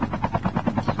कौन सा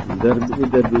इधर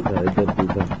भी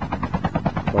था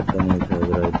पता नहीं था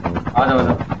इधर आ जाओ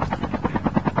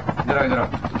इधर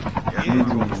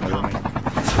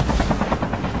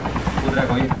कूद रहा है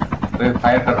कोई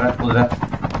फायर कर रहा है कूद रहा है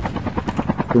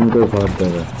तुमको फायर कर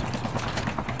रहा है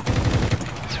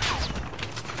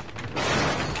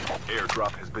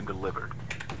Airdrop has been delivered.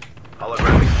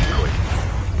 Holographic decoy.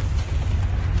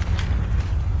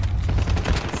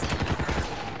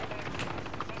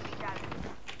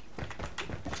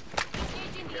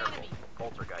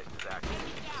 Poltergeist is active.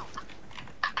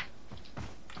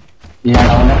 ये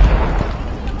डाउन है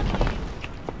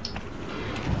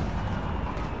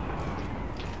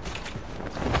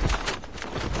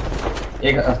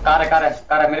एक कार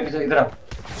है मेरे पीछे इधर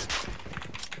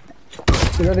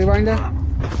इधर रिवाइंड है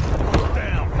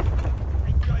Down.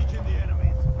 Engaging the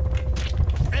enemies.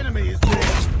 Enemy is dead.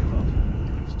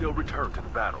 Still return to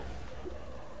the battle.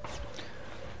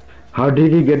 How did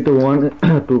he get the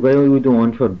two guy with the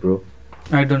one shot, bro?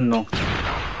 I don't know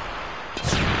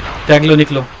tag लो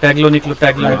निकलो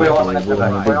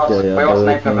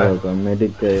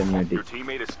medic Your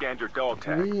teammate has scanned your dog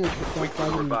tag. नहीं है Wait for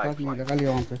the revived नहीं flight. लगा लिया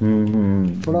वहाँ पे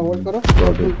थोड़ा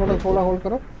थोड़ा होल्ड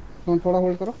करो थोड़ा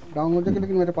होल्ड करो डाउन हो जाएगा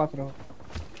लेकिन मेरे पास रहो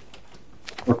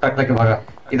टक लेके भागा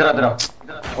इधर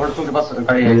और तुम के पास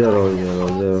गाड़ी है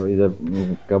इधर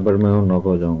कबर में हूँ नॉक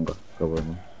हो जाऊंगा कबर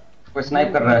में कोई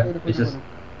स्नाइप कर रहा है पीछे से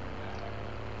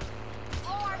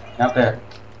यहाँ पे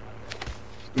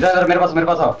इधर मेरे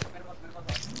पास आओ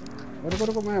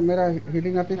रुको मैं मेरा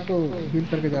हीलिंग आती है तो हील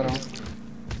करके जा रहा हूँ।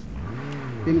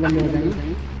 3 बंदे हो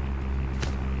जाएंगे।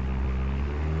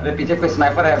 अरे पीछे कोई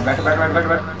स्नाइपर है, बैठ।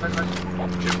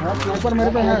 हाँ स्नाइपर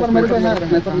मेरे पे है, स्नाइपर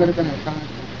मेरे पे है। कहाँ?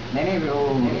 नहीं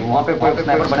वहाँ पे कोई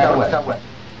स्नाइपर बचा हुआ है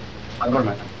अंदर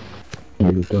में।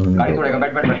 गाड़ी छोड़ेगा,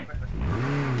 बैठ।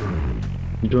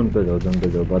 जोन पे जाओ,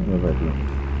 बाद में बैठ लो।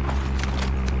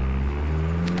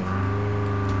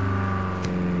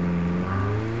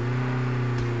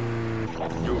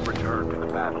 You have returned to the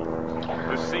battle.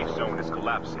 The safe zone is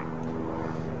collapsing.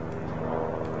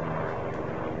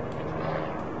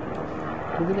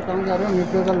 मुझे तो कहाँ जा रहे हो?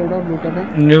 न्यूट्रो का लोड आउट लूटा है।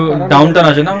 न्यू डाउनटाउन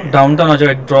आ जाओ ना, डाउनटाउन आ जाओ।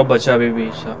 एक ड्रॉप बचा अभी भी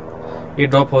सा, ये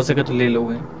ड्रॉप हो सके तो ले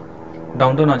लोगे।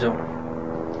 डाउनटाउन आ जाओ।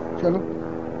 चलो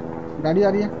गाड़ी आ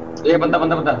रही है। ये बंदा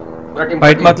पूरा टीम।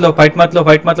 फाइट मत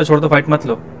लो, छोड़ दो, फाइट मत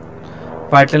लो।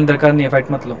 फाइट लेने दरकार नहीं है,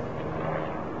 फाइट मत लो।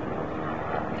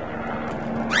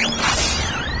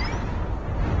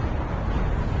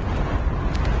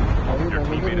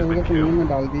 में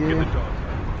डाल दिए।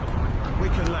 We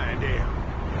can land here.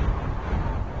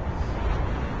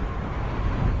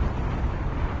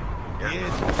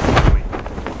 Yes.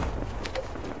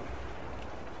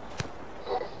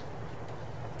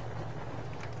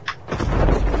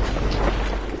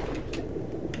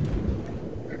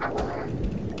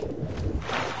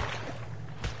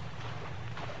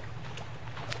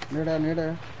 नेड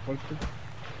है।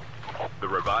 The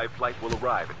revived flight will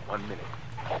arrive in 1 minute.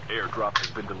 Airdrop has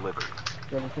been delivered.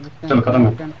 चलो खत्म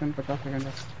है। स्कैन 50 सेकंड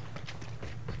है।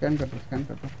 स्कैन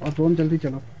कर दो और जोन जल्दी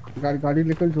चलो। गाड़ी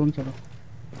लेकर जोन चलो।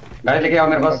 गाड़ी लेके आओ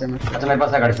मेरे पास। अच्छा मेरे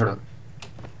पास है गाड़ी, छोड़ो।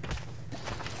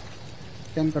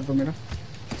 स्कैन कर दो मेरा।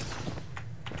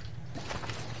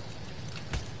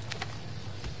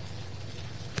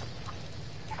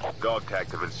 Dog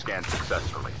tags have been scanned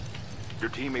successfully.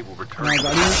 Your teammate will return हाँ, to the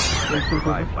गाड़ी battle when the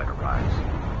revived flight arrives.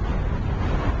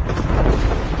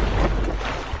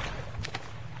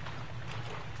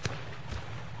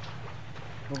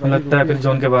 लगता है फिर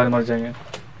जोन के बाहर मर जाएंगे।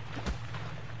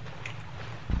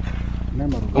 मैं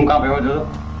मरूँ। तुम कहाँ पे हो जो?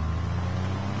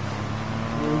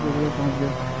 पहुँच गया।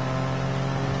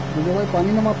 मुझे भाई पानी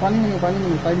में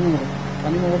साइड में मरो।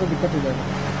 पानी में तो दिक्कत हो जाएगा।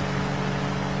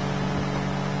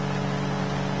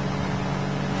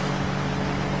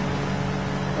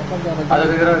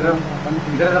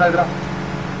 इधर।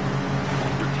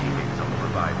 Your teammates on the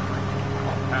revived flight.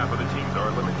 Half of the teams are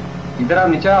eliminated. इधर आओ,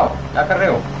 नीचे आओ। क्या कर रहे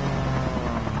हो?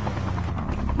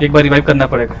 एक बार रिवाइव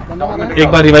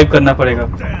करना पड़ेगा।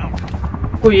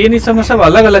 कोई ये नहीं समझ, सब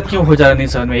अलग अलग क्यों हो जा रहा नहीं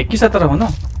समझ में। एक ही साथ रहो ना।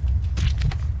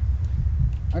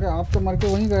 अरे आप तो मर के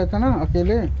वहीं गए थे ना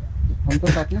अकेले, हम तो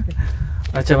साथ में थे।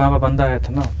 अच्छा वहाँ पर बंदा आया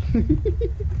था ना।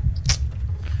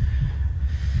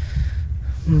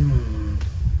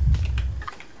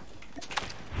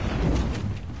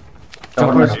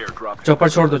 चॉपर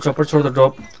छोड़ दो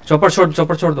ड्रॉप। चॉपर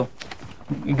छोड़ दो।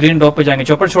 ग्रीन ड्रॉप पे जाएंगे।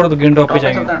 चॉपर छोड़ दो, ग्रीन ड्रॉप पे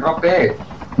जाएंगे।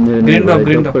 ग्रीन ड्रॉप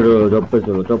ड्रॉप पे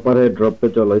चलो। चॉपर है, ड्रॉप पे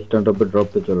चलो। स्टैंड पे ड्रॉप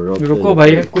पे चलो। रुको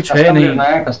भाई, कुछ है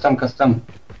नहीं।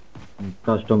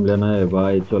 कस्टम लेना है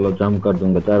भाई। चलो जम कर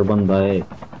दूंगा। 4 बंदा है।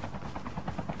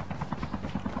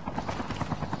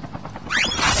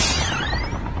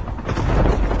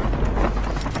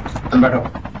 बैठो।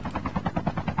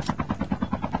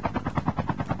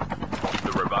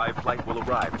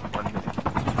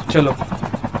 चलो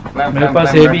मेरे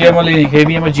पास हेवी एमो नहीं,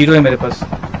 हेवी एमो 0 है मेरे पास।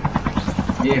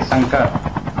 ये शंकर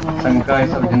है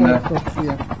सब जिंदा।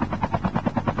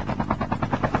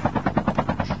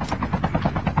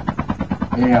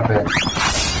 ये यहाँ पे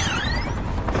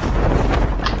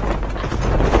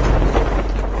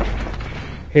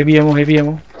हेवी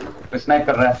एमो। कोई स्नाइप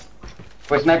कर रहा है।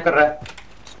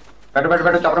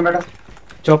 बैठो चॉपर में बैठो।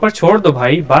 चॉपर छोड़ दो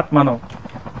भाई, बात मानो।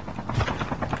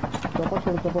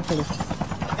 चॉपर छोड़ो।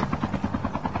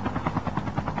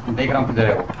 देख रहा हूँ किधर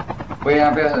है वो। कोई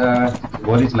यहाँ पे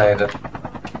गोली चलाया इधर।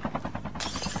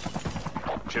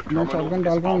 मैं शॉटगन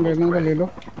डाल रहा हूँ, लेना तो ले लो।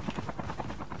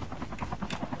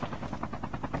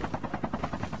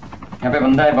 यहाँ पे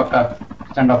बंदा है पक्का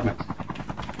स्टैंड ऑफ में।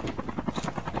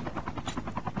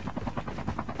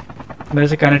 मेरे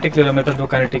से काइनेटिक ले लो। मेरे पास 2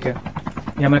 काइनेटिक है।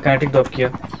 यहाँ मैंने काइनेटिक ड्रॉप किया।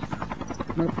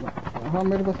 हाँ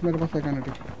मेरे पास है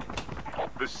kinetic.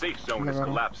 The safe zone is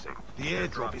collapsing. The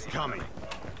airdrop is coming.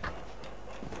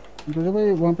 जोजो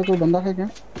भाई वहाँ पे कोई बंदा है क्या?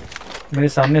 मेरे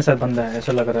सामने शायद बंदा है,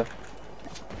 ऐसा लग रहा है।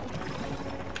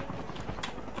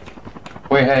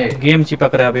 कोई है। गेम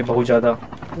चिपक रहा है अभी बहुत ज्यादा।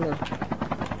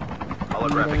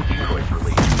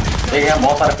 एक यहाँ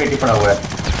बहुत सारा पेटी पड़ा हुआ है।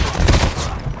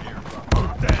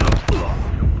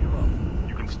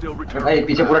 भाई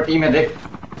पीछे पूरा टीम है, देख।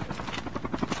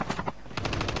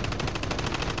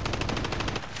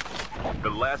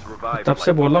 The last revive तब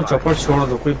से बोल रहा हूँ चौपट छोड़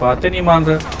दो, कोई बातें नहीं मान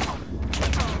रहा।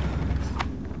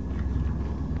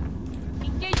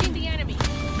 Engaging the enemy.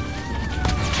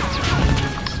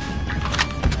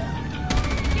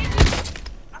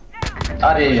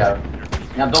 अरे यार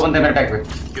यहाँ दो बंदे मेरे टैग पे।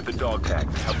 Get the dog tag.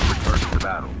 Help you return to the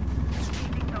battle.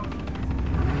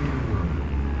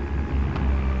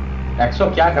 एक्सो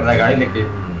क्या कर रहा है गाड़ी लेके?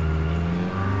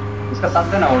 इसका साथ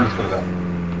देना ओल्ड स्कूल का।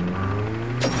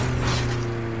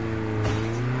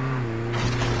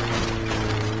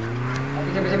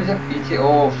 पीछे पीछे पीछे पीछे।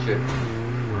 Oh shit.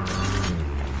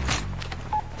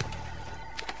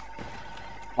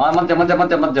 वहाँ मत जा मत जा मत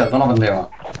जा मत जा, दोनों बंदे हैं वहाँ।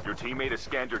 Your teammate has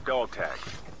scanned your dog tag.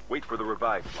 Wait for the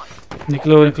revive flight.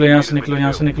 निकलो निकलो यहाँ से, निकलो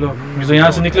यहाँ से, निकलो मिजो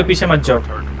यहाँ से, निकलो पीछे मत जाओ।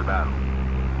 Return to the battle.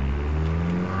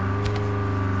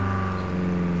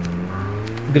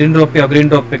 Green drop पे आओ, ग्रीन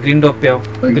ड्रॉप पे, ग्रीन ड्रॉप पे आओ,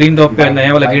 ग्रीन ड्रॉप पे,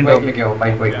 नया वाला ग्रीन ड्रॉप। लेके आओ,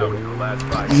 bike bike Down to the last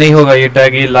five. नहीं होगा ये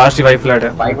टैग, ये लास्ट रिवाइव फ्लैट है।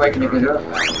 बाइक बाइक लेके जाओ।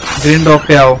 ग्रीन ड्रॉप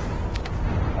पे आओ।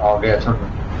 आ गया छोड़।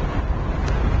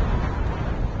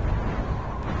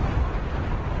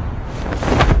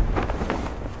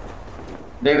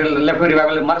 देख लेफ्ट में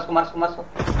रिवाइवल, मार उसको मार उसको मार उसको।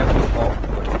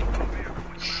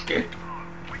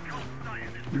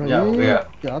 क्या हो गया?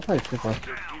 क्या था इसके पास?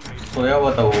 सोया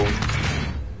हुआ था वो।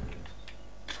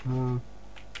 हाँ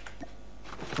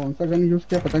कौन सा गन यूज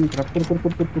किया पता नहीं, पुर पुर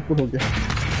पुर पुर पुर हो गया।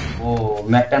 वो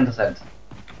मैक 10 था शायद।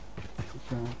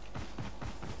 अच्छा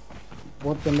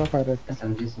बहुत गंदा फायर है इसका।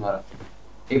 एसएमजी से मारा।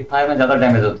 एक फायर में ज्यादा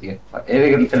डैमेज होती है।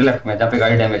 एक तेरे लेफ्ट में जहाँ पे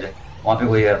गाड़ी डैमेज है वहाँ पे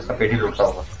कोई है, उसका पेटी लूटता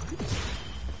होगा।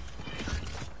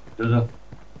 जोजो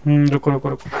रुको रुको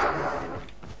रुको।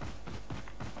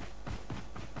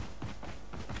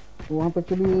 वहाँ पे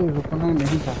एक्चुअली रुकना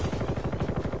नहीं था,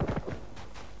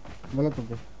 गलत हो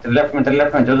गया। तेरे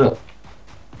लेफ्ट में जोजो।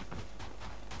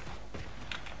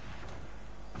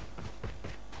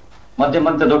 मध्य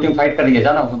मध्य दो टीम फाइट कर रही है,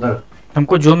 जाना उधर।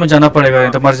 हमको जोन में जाना पड़ेगा,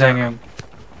 नहीं तो मर जाएंगे हम।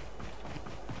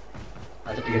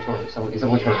 अच्छा ठीक है छोड़, सब इसे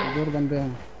वो छोड़। दो बंदे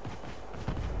हैं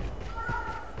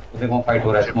उधर कौन फाइट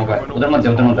हो रहा है, स्मोक है। उधर मत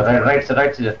जा, उधर मत जा, राइट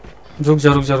से जा। रुक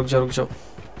जाओ रुक जाओ रुक जाओ रुक जाओ।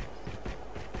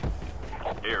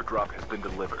 Airdrop has been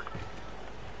delivered.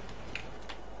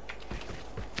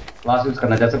 Class use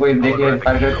करना, जैसे कोई देखे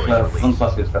टारगेट कौन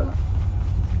क्लास यूज करना।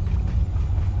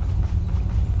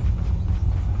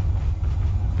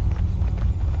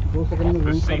 दो सेकंड में The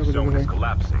रूम सारे safe को zone जगह is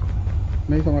collapsing.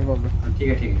 नहीं समझ पाओगे। ठीक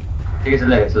है चल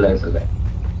जाएगा।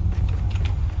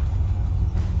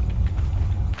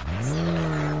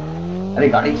 अरे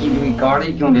गाड़ी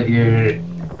क्यों दे दी है?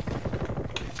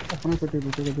 अपना पेटी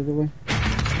लूटेगा दे भाई।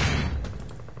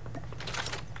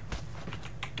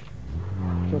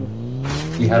 चलो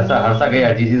कि हर्षा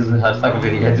गया, जीजीस हर्षा को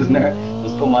गई है, जिसने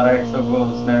उसको मारा 100 को,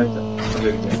 उसने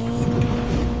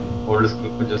ओल्ड स्कूल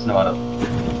को जिसने मारा।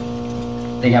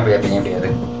 देख यहाँ पे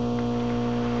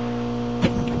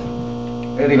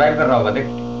देख रिवाइव कर रहा होगा, देख।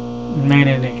 नहीं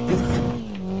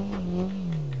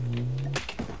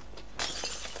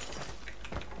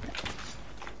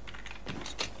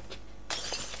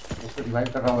उसको रिवाइव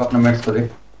कर रहा होगा अपने मेट्स को,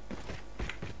 देख।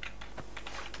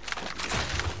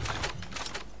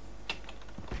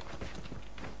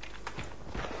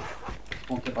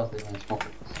 स्मोक के पास देखना, स्मोक के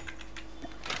पास।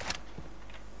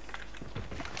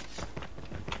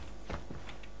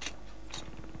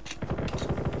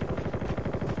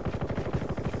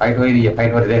 फाइट हो रही है,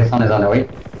 देख सामने जाना भाई,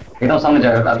 एकदम सामने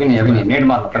जाएगा। अभी नहीं नेट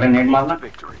मारना, पहले नेट मारना।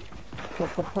 Victory. तो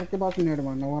पत्थर के पास नेट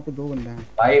मारना, वहाँ पे दो बंदे हैं।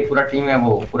 भाई पूरा टीम है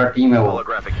वो।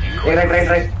 Holographic decoy.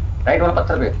 राइट वाला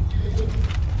पत्थर पे।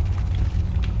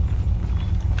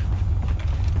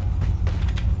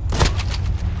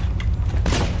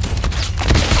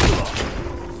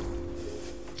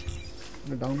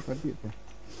 डाउन कर दिए थे।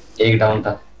 एक डाउन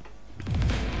था।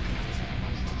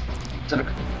 चल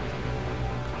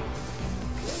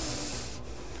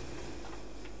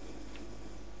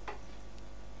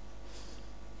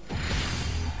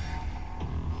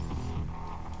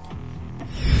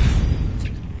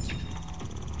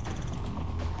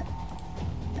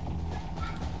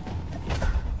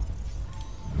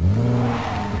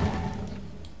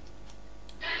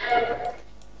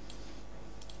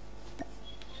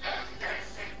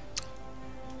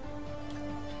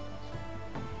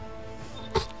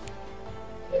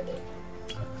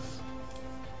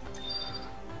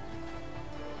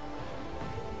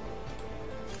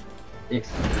एक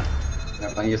सेकंड, मैं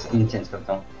अपना ये स्क्रीन चेंज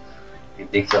करता हूँ, ये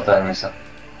देख जाता है हमेशा।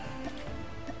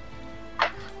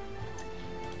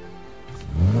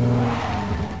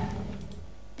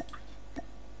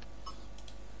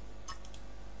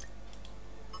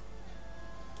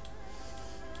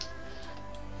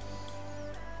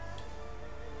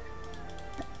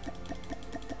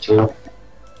 चलो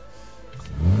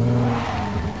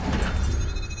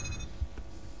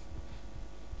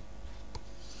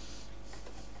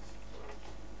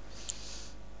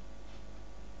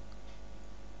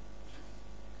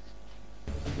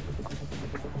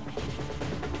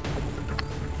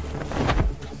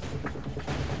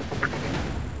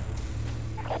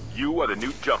You are the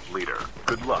new jump leader.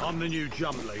 Good luck. I'm the new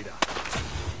jump leader.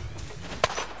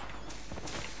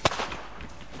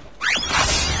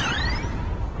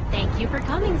 Thank you for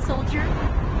coming, soldier.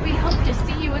 We hope to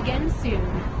see you again soon.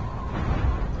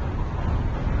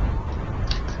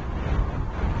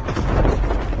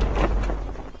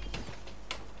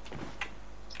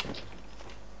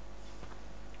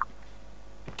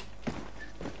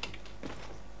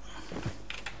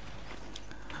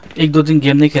 एक दो दिन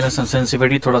गेम नहीं खेलना,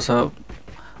 सेंसिटिविटी थोड़ा सा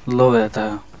लो रहता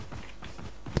है।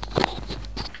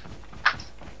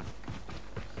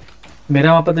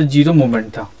 मेरा वहाँ पर तो 0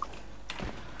 मूवमेंट था।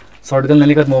 शॉटगन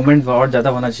लेने का मूवमेंट और ज़्यादा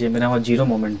होना चाहिए, मेरा वहाँ 0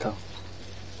 मूवमेंट था।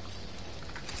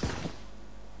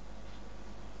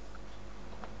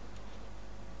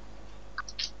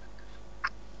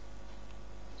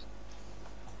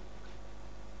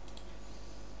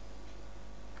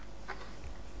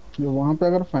 जो वहाँ पे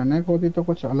अगर फैनेक होती तो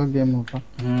कुछ अलग गेम होता।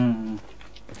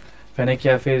 फैनेक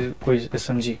या फिर कोई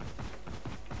एसएमजी।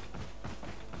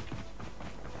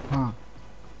 हाँ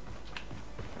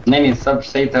नहीं सब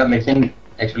सही था, लेकिन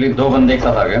एक्चुअली 2 बंदे एक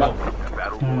साथ आ गए ना।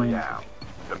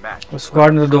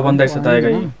 स्क्वाड में तो 2 बंदा एक साथ आएगा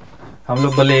ही। हम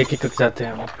लोग भले एक एक जाते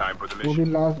हैं। वो भी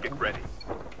लास्ट।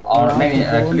 और नहीं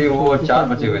एक्चुअली वो 4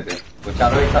 बचे हुए थे, वो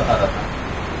चारों एक साथ आ रहा था।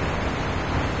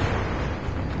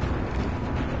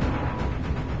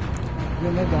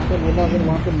 मैंने जहाँ पे बोला अगर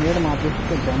वहाँ पे नेड मारते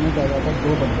तो डैमेज आ जाता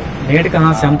 2 बंदे। नेड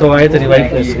कहाँ से, हम तो आए थे रिवाइव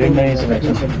करने। नहीं तो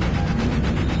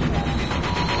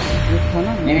था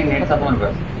ना। नहीं नेट था तुम्हारे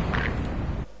पास।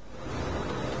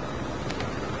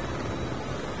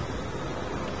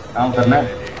 काम करना है।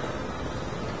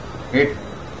 हिट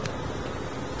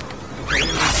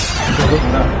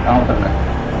काम करना है।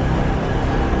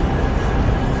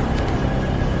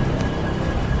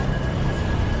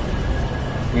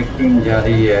 एक टीम जा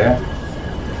रही है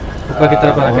ऊपर की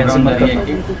तरफ, फेंसिंग मत कर।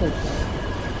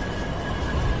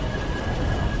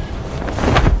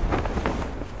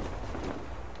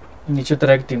 नीचे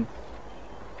तरह एक टीम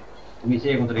नीचे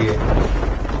एक उतरी है।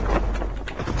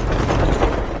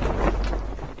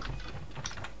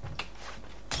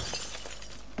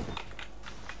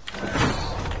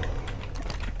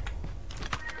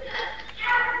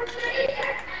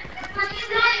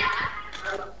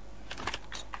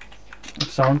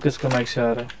 साउंड किसका माइक से आ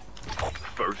रहा है?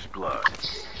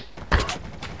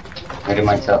 मेरे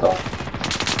माइक से आता है।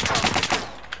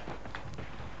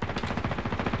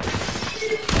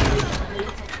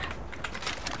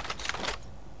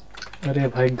 अरे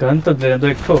भाई गन तो दे दो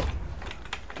एक तो।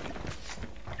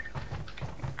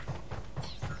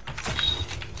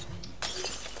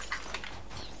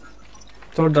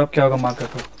 तोड़ दो, क्या होगा मार्कर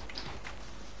को।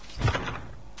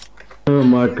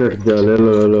 मार्केट जा ले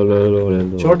लो।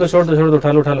 छोड़ दो,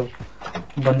 उठा लो।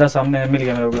 बंदा सामने है, मिल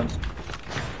गया मेरे को गन।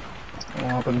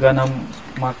 वहाँ पर गन हम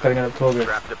मार्क करेंगे तो हो गया।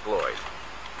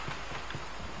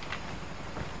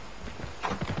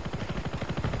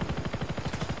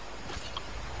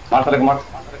 मार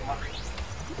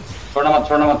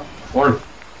छोड़ना मत होल्ड।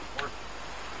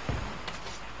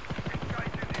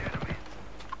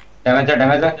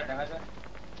 डैमेज है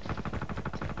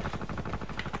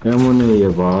एमो नहीं है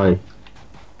भाई।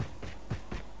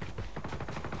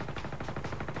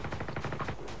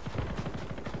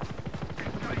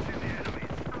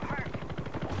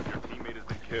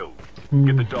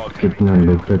 कितना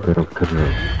लोग पे तरफ कर रहे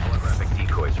हैं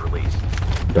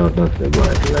दादा से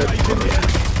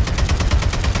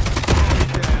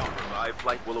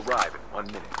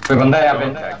कोई बंदा है यहाँ पे।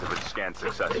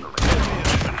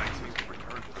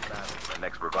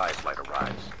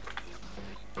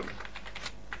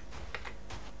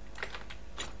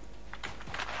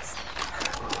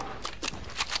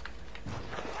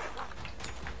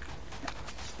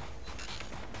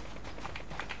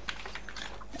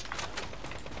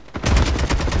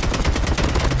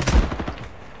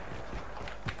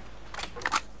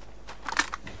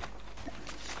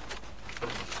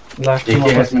 लास्ट टीम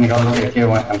वापस निकाल लो।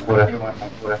 पूरा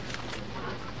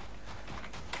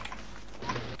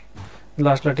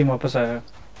लास्ट टीम वापस आया है।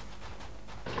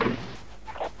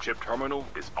 Chip terminal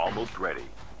is almost ready.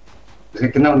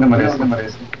 कितना बंदे मरे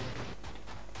इसमें?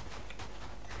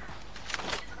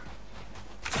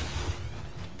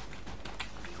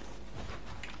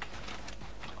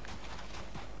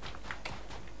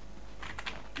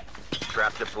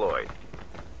 Trap deployed.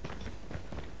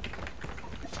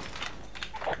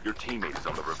 Your teammate is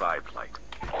on the revived flight.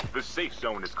 The safe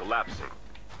zone is collapsing.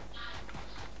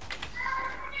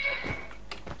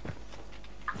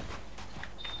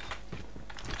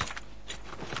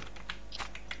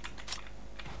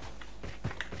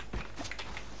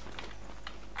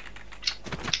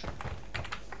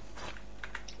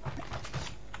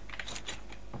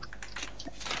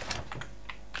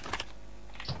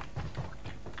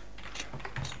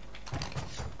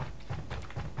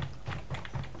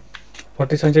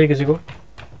 47 चाहिए किसी को?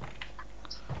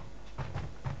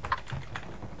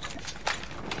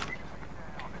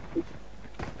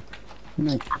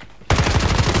 नहीं,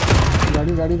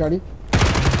 गाड़ी गाड़ी गाड़ी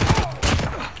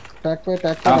टैग पे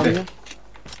गाड़ी है।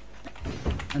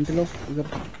 एंटीलोप इधर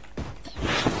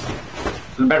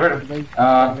बैठ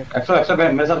एक्सो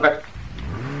बैठ मेरे साथ बैठ।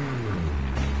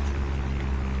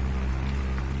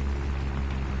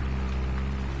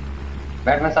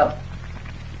 बैठ मेरे साथ।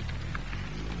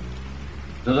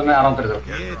 जो मैं आ रहा हूँ तेरे तरफ।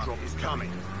 The airdrop is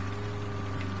coming.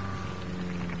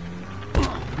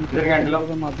 इधर का एंटीलोप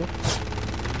मार दो।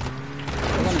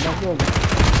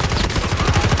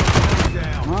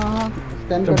 हाँ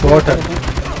स्कैन कर बॉट है।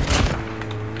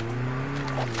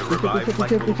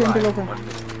 पीछे एंटीलोप है।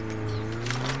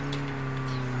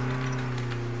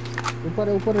 ऊपर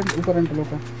एंटीलोप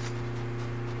है।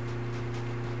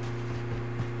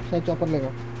 शायद चॉपर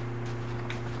लेगा।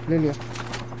 ले लिया।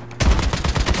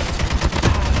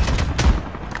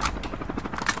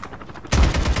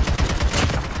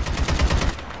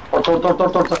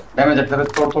 तोड़ डैमेज है तेरे।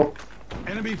 तोड़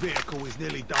Enemy vehicle is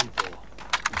nearly done for.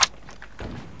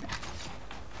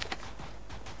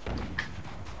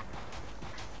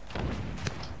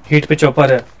 Heat पे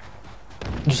चॉपर है।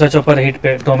 दूसरा चॉपर हीट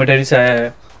पे डॉर्मेटरी से आया है।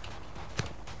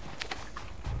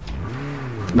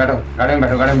 बैठो गाड़ी में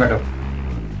बैठो।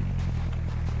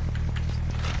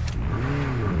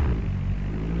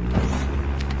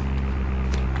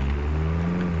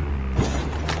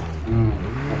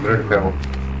 अपग्रेड पे हो।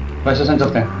 स्टेशन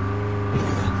चलते हैं।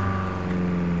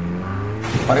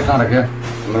 अरे कहाँ रखे?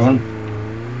 Number 1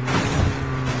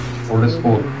 old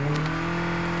school.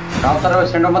 कहाँ उतर रहे हो?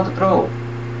 स्टैंड मत उतरो।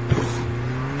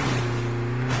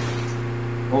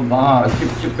 वो वहाँ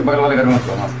चिप के बगल वाले घर में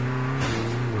उतरो। हाँ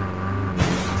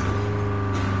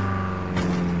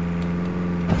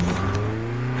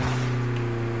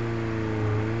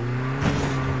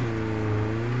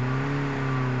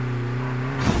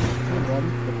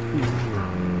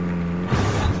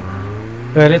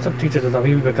पहले सब ठीक चलता था,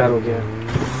 अभी भी बेकार हो गया है।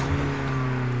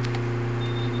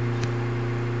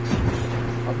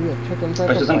 अभी अच्छा चलता है।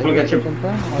 स्टेशन खुल गया। चिप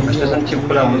स्टेशन चिप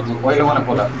खुला। वही लोगों ने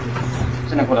खोला।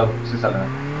 किसने खोला? शीशा लगा।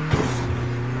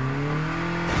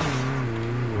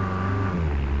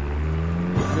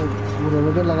 वो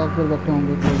रेवोल्वर लगा कर बैठे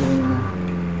होंगे।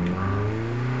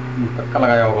 धक्का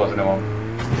लगाया होगा उसने वहाँ।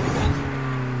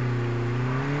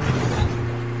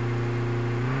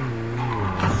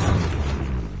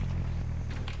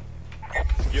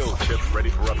 Yo, chips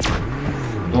ready for upgrade.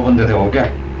 2 बंदे थे वो क्या?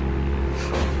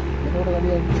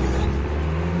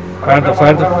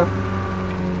 फायर दो।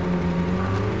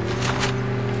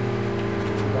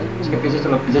 इसके पीछे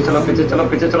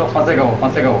चलो। फंसेगा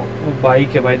वो। वो बाइक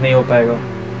है भाई, नहीं हो पाएगा।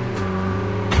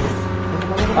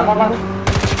 मार।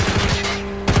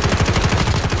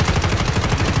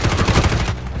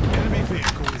 Enemy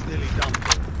vehicle is nearly done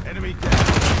for. Enemy down.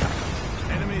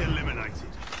 Enemy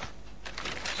eliminated.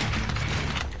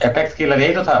 Apex की लगे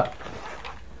ही तो था।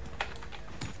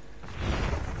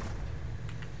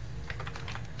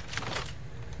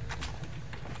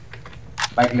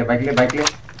 बाइक ले।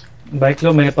 बाइक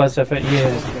लो, मेरे पास ये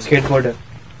है, स्केटबोर्ड है।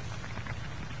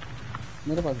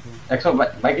 मेरे पास भी एक्सो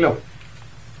बाइक लो।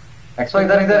 एक्सो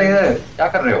इधर क्या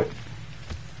कर रहे हो?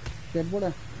 स्केटबोर्ड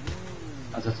है।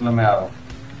 अच्छा चलो मैं आ रहा हूँ।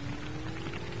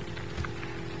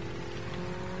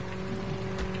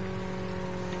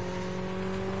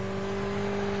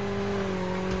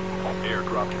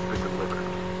 Airdrop has been delivered.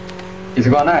 किसी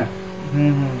को आना है?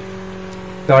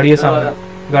 गाड़ी है सामने।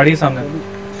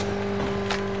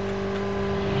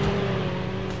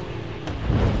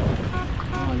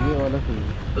 हाँ ये वाला सही है।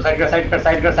 तो साइड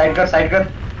कर।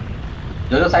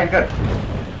 जो साइड कर।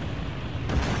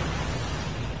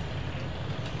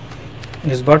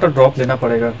 इस बार तो ड्रॉप लेना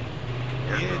पड़ेगा। The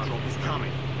airdrop is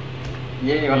coming.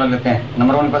 ये वाला लेते हैं।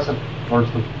 नंबर 1 पास ओल्ड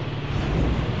स्कूल।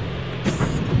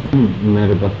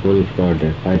 मेरे पास फुल स्क्वाड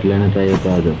है। फाइट लेना चाहिए तो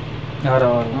आ जाओ। आ रहा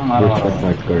मारो।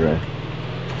 फाइट कर रहा है।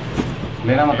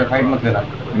 लेना मत, फाइट मत लेना।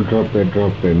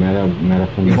 ड्रॉप पे मेरा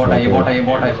फोन। ये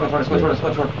बॉट है।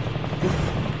 इसको छोड़।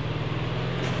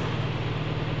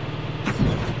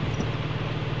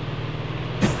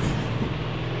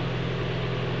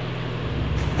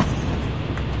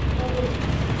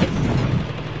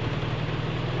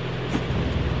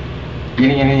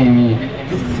 ये नहीं।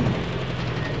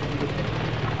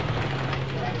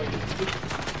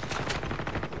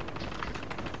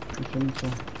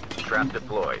 Trap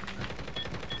deployed.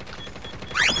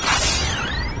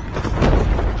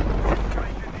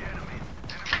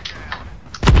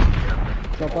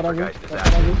 चॉपर आ गई।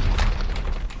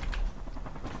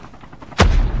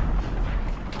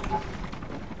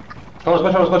 छोड़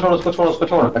उसको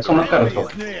छोड़ एक्शन मत कर उसको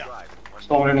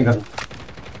स्टॉर्म नहीं करना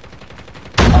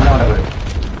सामने वाले को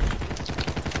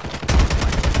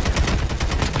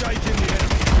Engaging the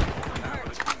enemy.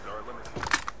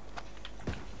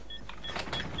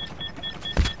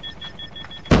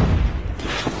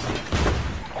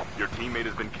 Your teammate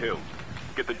has been killed.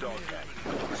 Get the dog tag.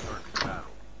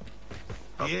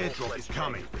 The airdrop is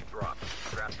coming.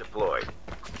 Trap deployed.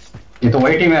 ये तो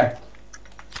वही टीम है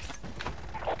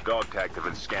Dog tags have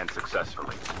been scanned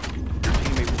successfully. Your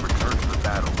teammate will return to the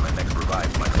battle when the next revive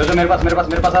flight. जो मेरे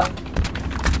पास आ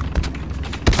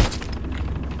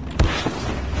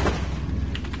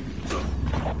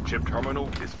Chip terminal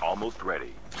is almost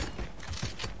ready.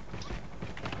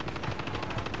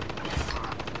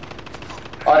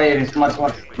 अरे smart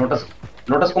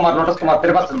lotus Kumar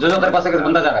तेरे पास जो तेरे पास एक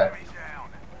बंदा जा रहा है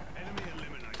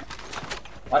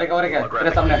और एक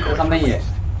तेरे सामने ही है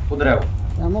कूद रहे हो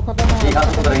एमो खत्म है ये कहां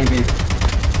से कूद रही है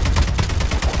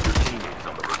Your teammates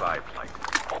on the revive flight.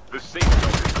 The safe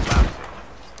zone is collapsing.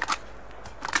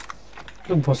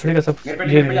 तो भोसड़ी का सब मेरे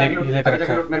ये पेटी लेकर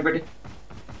रखा है। मेरे पेटी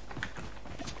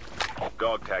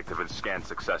Dog tags have been scanned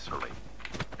successfully.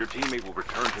 Your teammate will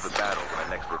return to the battle when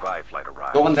the next revive flight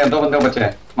arrives. दो बंदे बचे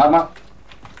हैं मार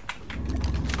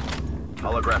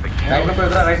Holographic राइट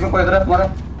में कोई इधर है तुम्हारा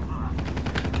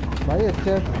भाई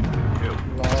अच्छे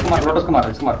लोटस कुमार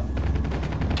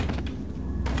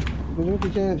मुझे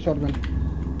पीछे शॉटगन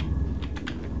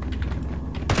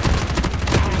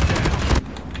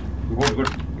गुड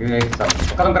ये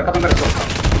खत्म कर इसको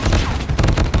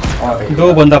दो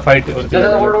बंदा फाइट एक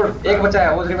बचा है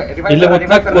वो ये लोग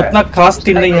उतना खास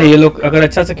टीम नहीं है। ये लोग अगर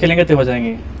अच्छा से खेलेंगे तो हो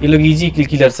जाएंगे। ये लोग इजी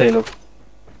किलर्स है ये लोग।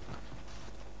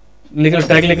 निकलो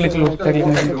टैग लिख लो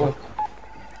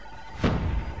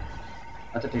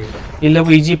अच्छा ठीक है ये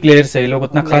लोग इजी प्लेयर्स है। ये लोग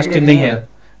उतना खास टीम नहीं है।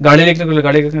 गाड़ी लेके निकलो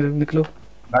गाड़ी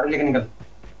लेके निकल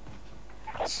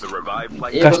The revive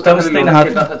flight. कस्टम्स नहीं ना हाथ।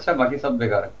 अच्छा बाकी सब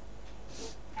बेकार है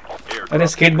अरे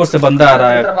स्केटबोर्ड से बंदा आ रहा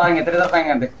है। तेरे तरफ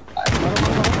आएंगे देख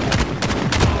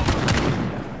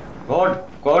गॉड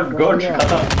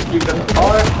खत्म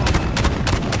और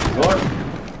गॉड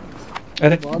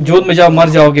अरे जोन में जाओ मर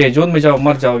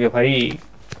जाओगे भाई।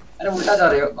 अरे उल्टा जा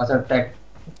रहे हो अच्छा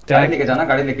टैग लेके जाना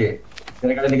गाड़ी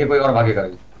लेके कोई और भागेगा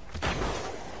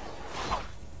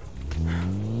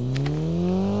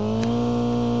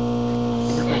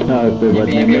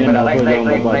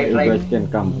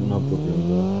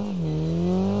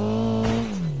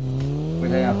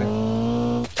यहाँ पे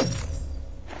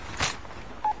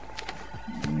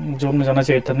जोन में जाना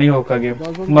चाहिए था। नहीं होगा गेम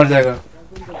मर जाएगा।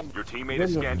 Your teammate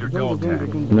has scanned your dog tag.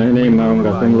 नहीं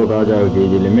मारूंगा तुम लोग आ जाओगे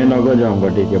इजीली मैं नॉक हो जाऊंगा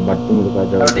ठीक है बट तुम लोग आ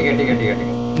जाओ ठीक है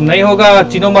नहीं होगा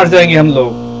तीनों मर जाएंगे हम लोग।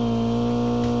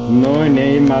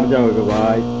 नहीं मार जाओगे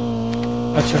भाई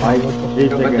अच्छा भाई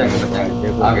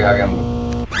आगे हम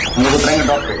लोग उतरेंगे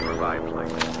डॉग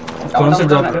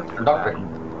पे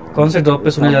कौन से ड्रॉप पे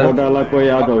सुने जा रहा है? वाला कोई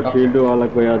आ जाओ शील्ड वाला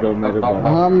कोई आ जाओ मेरे पास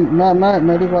हाँ मैं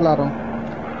मेडिकल आ रहा हूँ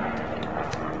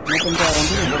मैं तुमको आ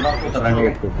रहा हूँ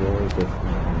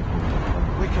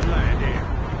We can land here.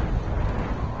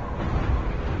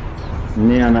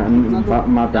 नहीं आना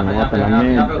मत आना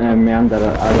मैं अंदर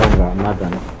आ जाऊंगा मत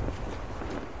आना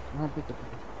हाँ ठीक है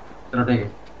चलो ठीक है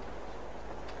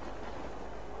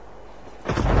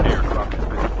Airdrop has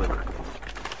been delivered.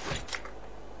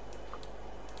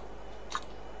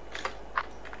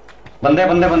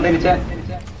 बंदे नीचे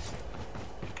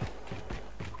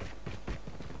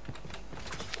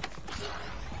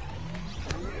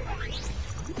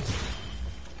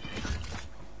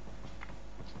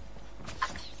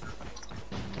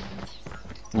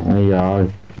यार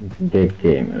देख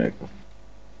के मेरे को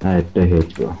ऐसे हिट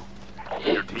को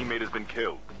Your teammate has been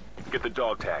killed. Get the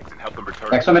dog tags and help them return.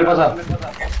 Action मेरे पास आ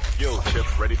Skill chip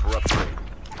ready for upgrade.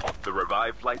 The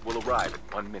revive flight will arrive in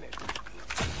 1 minute.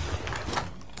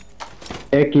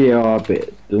 एक ही है वहाँ पे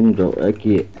तुम तो एक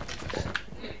ही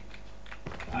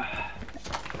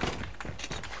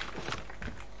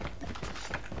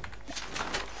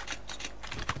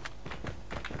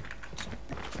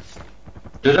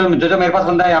जो मेरे पास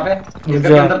बंदा है यहाँ पे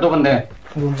इसके अंदर दो बंदे हैं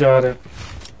रुक जा रहे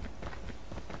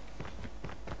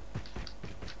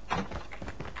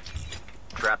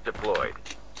Trap deployed.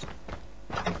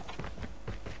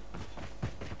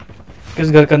 किस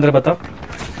घर के अंदर बताओ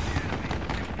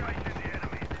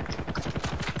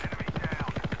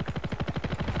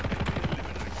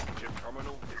Chip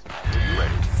terminal is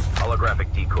Ready. Holographic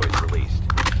decoys released.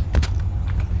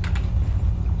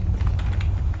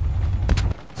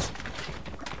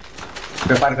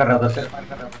 व्यापार कर रहा था सर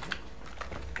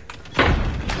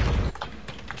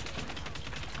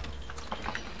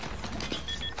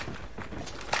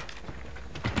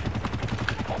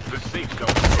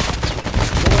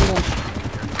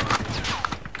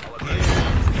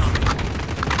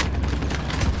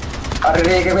अरे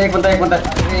रे एक बंदा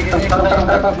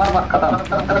मार खत्म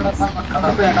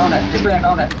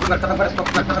डाउन है खत्म कर स्टॉप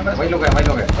वही लोग है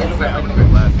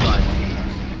Last line.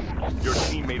 Your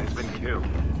teammate has been killed.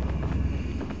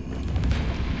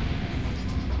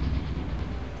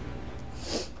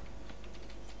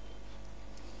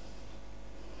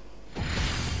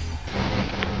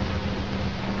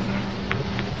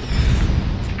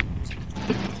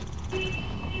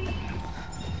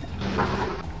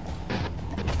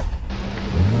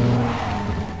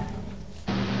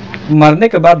 मरने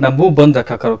के बाद ना मुंह बंद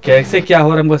रखा करो। कैसे क्या हो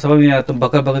रहा है हमको समझ नहीं आ रहा। तुम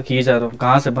बकर बकर किए जा रहे हो,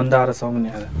 कहाँ से बंदा आ रहा समझ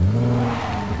नहीं आ रहा।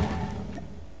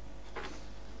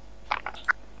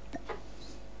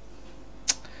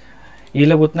 ये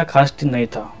लोग उतना खास टीम नहीं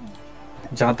था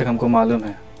जहाँ तक हमको मालूम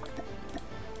है।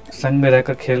 संग में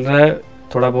रहकर खेल रहा है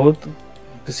थोड़ा बहुत,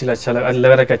 इसलिए अच्छा लग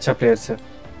रहा है कि अच्छा प्लेयर से।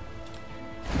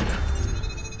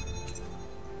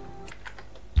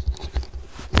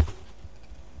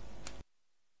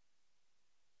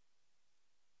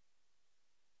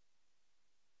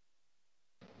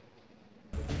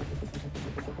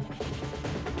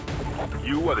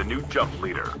 You are the new jump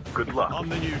leader. Good luck. I'm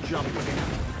the new jump leader.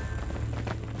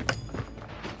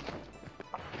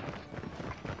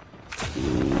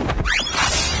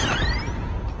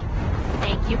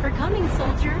 Thank you for coming,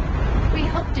 soldier. We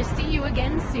hope to see you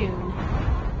again soon.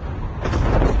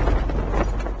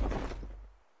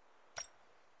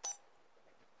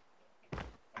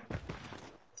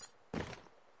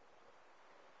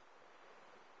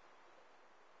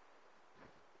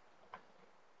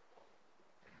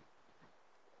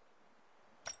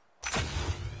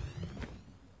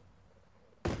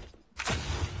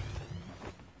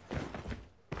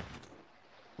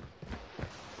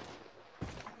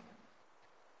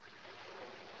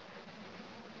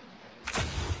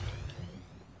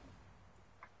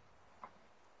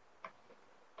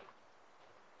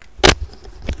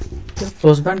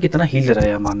 फ्रोस्टबैंड कितना हील रहा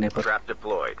है मारने पर। Trap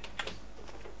deployed.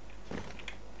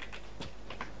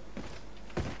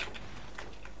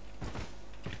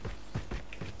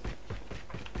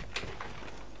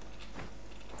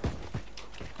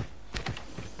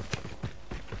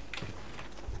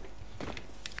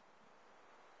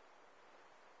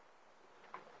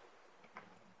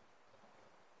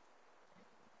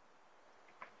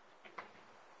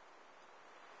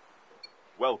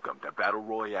 Welcome to Battle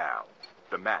Royale.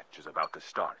 The match is about to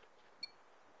start.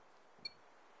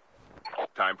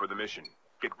 Time for the mission.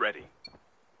 Get ready.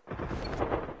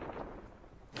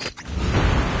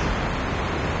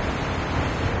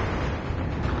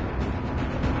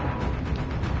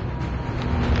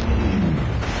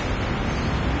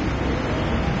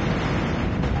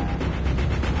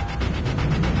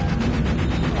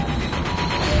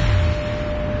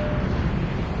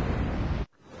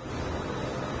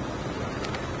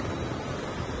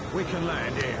 We can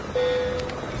land here.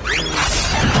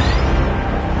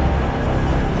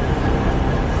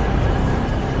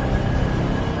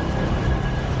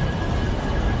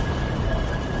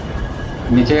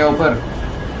 नीचे या ऊपर?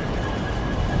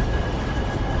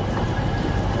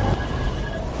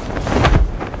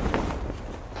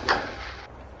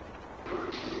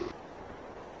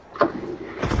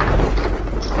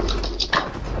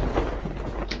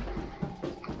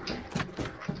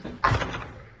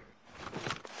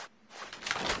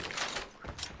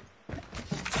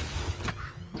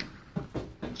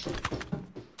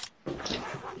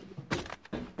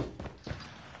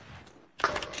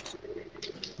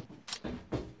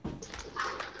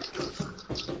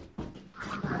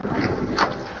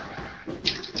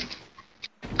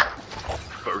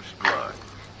 First blood.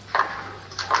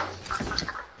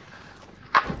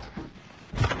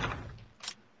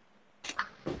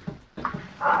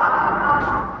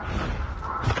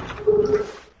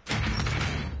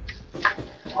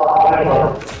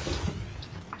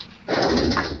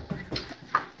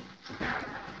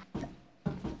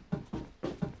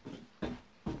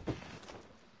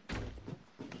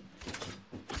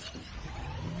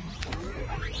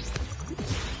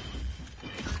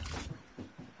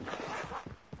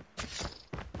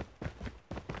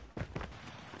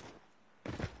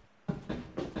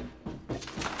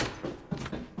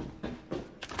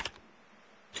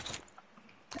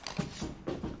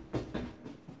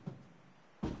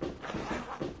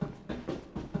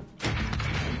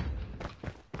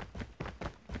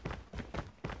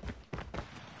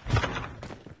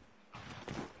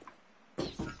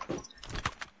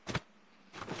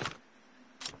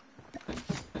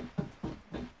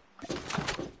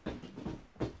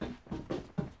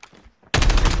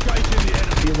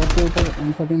 ये बस के ऊपर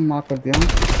उनका टीम मार्क कर दिया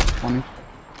पानी।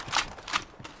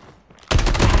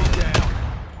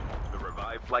 The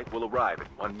revived flight will arrive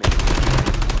in 1 minute.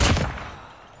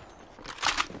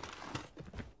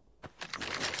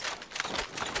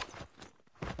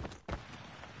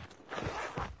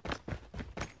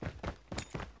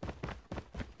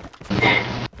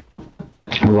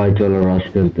 भाई चलो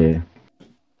रश करते हैं।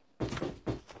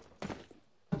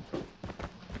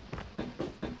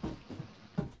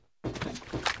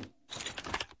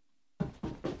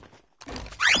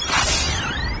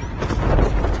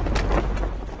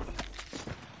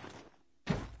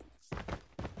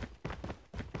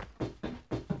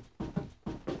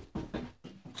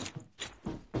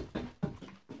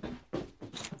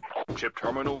 Chip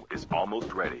terminal is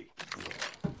almost ready.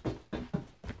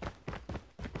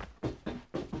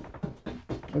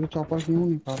 अभी चॉपर क्यों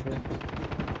नहीं खा रहे?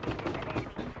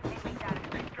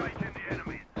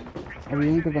 अभी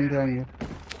यहीं पे बंदे आएंगे।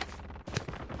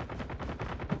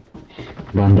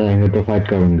 बंदे आएंगे तो फाइट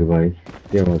करूंगी भाई।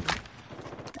 क्या बात?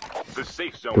 The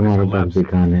safe zone is तुम्हारे पास भी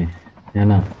collapsing. खाने है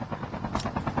ना?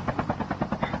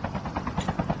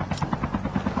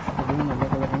 अभी मजा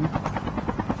कर रहे हैं।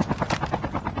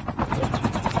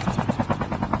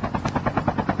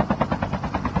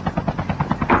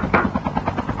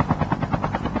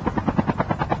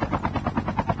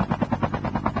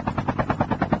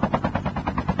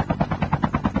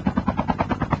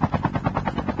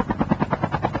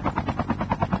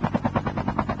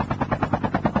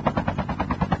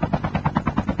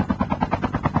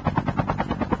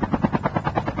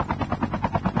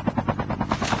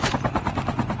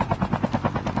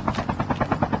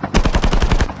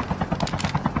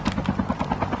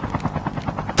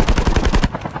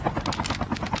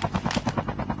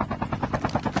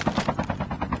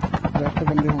 से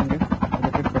बंदे होंगे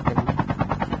रोटेट करते हैं।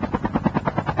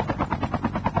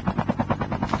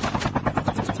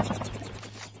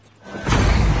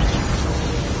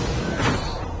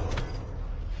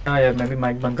 हाँ यार मैं भी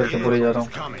माइक बंद करके बोले जा रहा हूँ।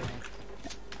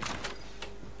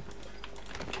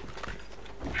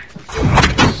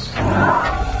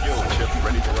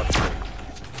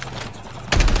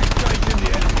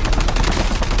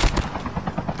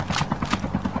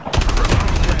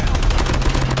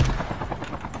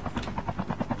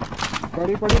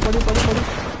 पड़ी पड़ी पड़ी पड़ी पड़ी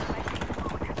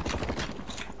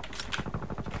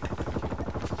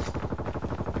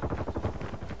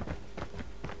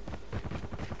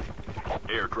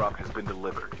Airdrop has been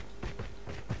delivered.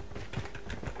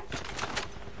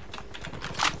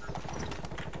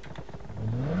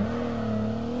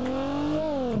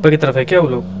 ऊपर की तरफ है क्या वो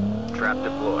लोग? Trap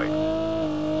deployed.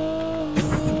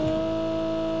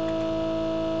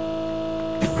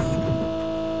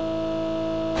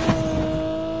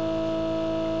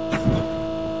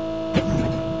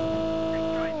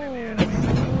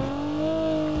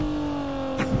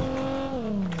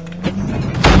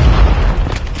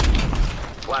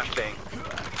 Flashbang.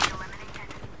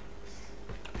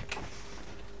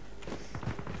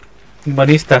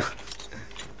 मनीष था।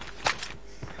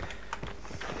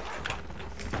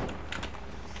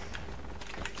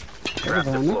 Trap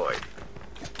deployed.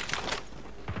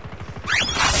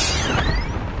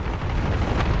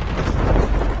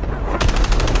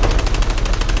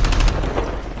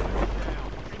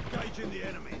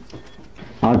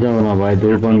 आ जाओ ना भाई,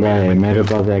 दो बंदा है मेरे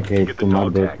पास, एक है तुम्हारे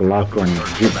दोस्त लास्ट वन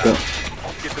जिसका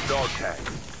Get the dog tag.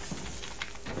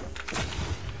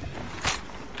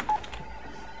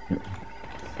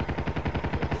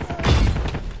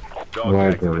 Dog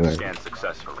Right, tags have been right. scanned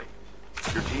successfully.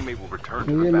 Your teammate will return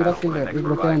to ये the मेरा battle किल when है, the next एक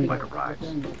बचा revive है flight arrives.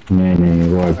 नहीं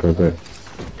वो आकर The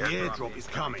airdrop is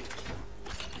coming.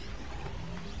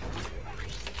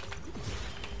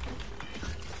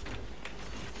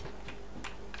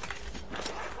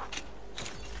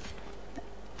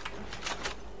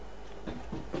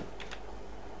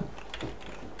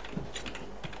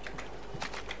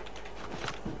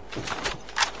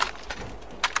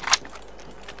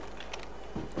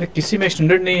 किसी में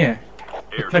स्टैंडर्ड नहीं है,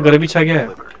 इतना गरीबी छा गया है।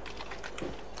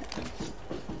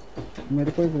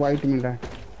 मेरे को एक वाइट मिला है।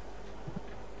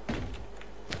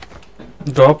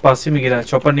 ड्रॉप पास ही में गिरा है,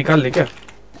 चॉपर निकाल ले क्या?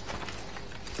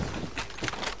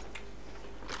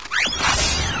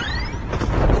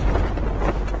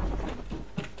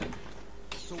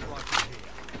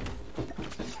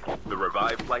 The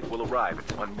revived flight will arrive in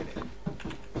 1 minute.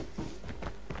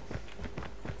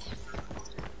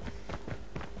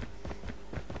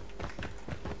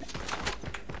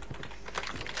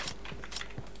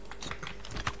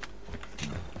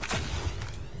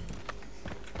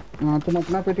 हाँ तुम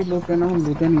अपना पेटी लूट लेना, हम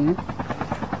लूटे नहीं है।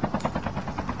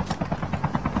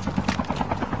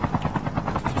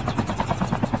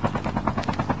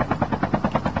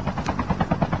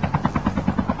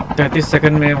 तैंतीस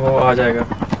सेकंड में वो आ जाएगा।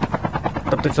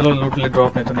 तब तक चलो लूट ले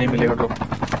ड्रॉप, नहीं तो नहीं मिलेगा ड्रॉप।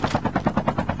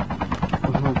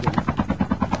 हाँ जी।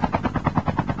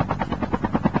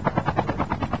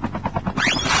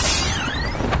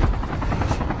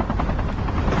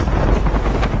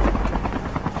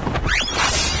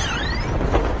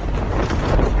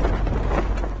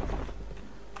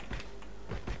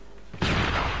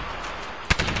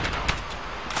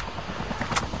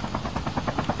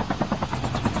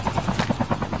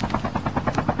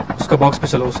 उसका बॉक्स पे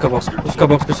चलो, उसका बॉक्स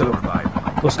पे चलो,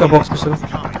 उसका बॉक्स पे चलो,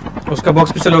 उसका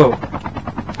बॉक्स पे चलो।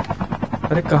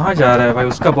 अरे कहाँ जा रहा है भाई?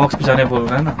 उसका बॉक्स पे जाने बोल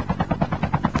रहा है ना,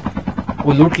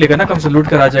 वो लूट लेगा ना, कम से लूट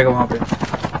कर आ जाएगा वहां पे।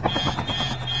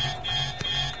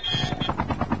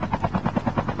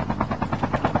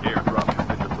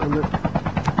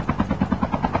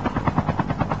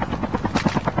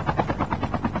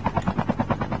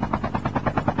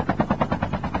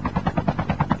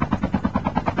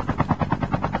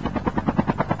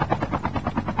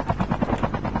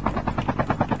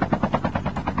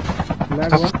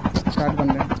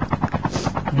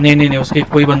 नहीं, उसके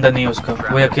कोई बंदा नहीं है उसका,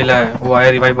 वो अकेला है, वो आया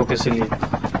रिवाइव होके इसीलिए।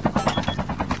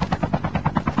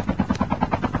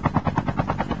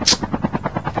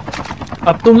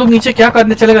 अब तुम लोग नीचे क्या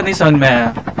करने चलेगा नहीं समझ में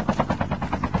आया।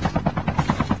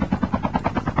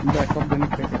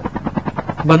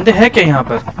 बंदे हैं क्या यहाँ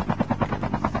पर?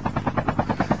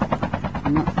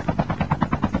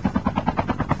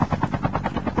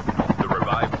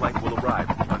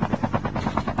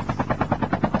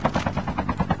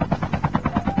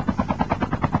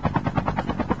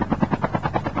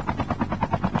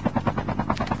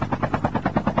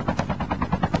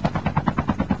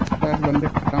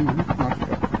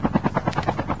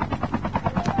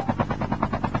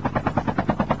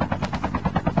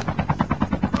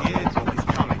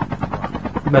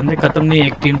 बंदे खत्म नहीं,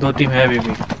 एक टीम 2 टीम है अभी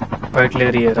भी, फाइट ले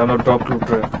रही है, हम लोग ड्रॉप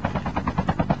लूट रहे हैं।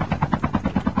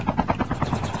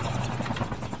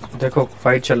 देखो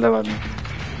फाइट चल रहा है बाद में।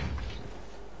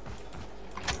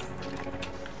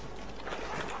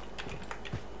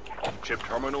 Chip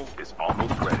terminal is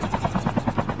almost ready.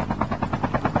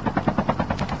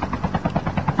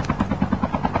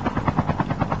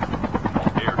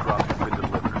 Airdrop has been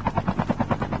delivered.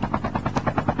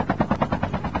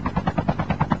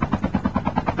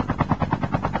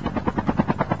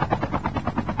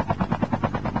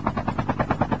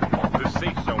 The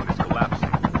safe zone is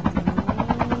collapsing.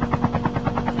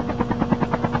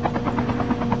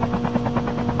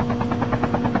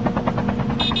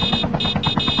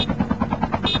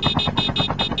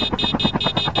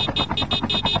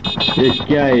 ये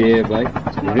क्या है ये भाई?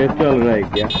 रेड चल रहा है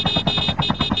क्या?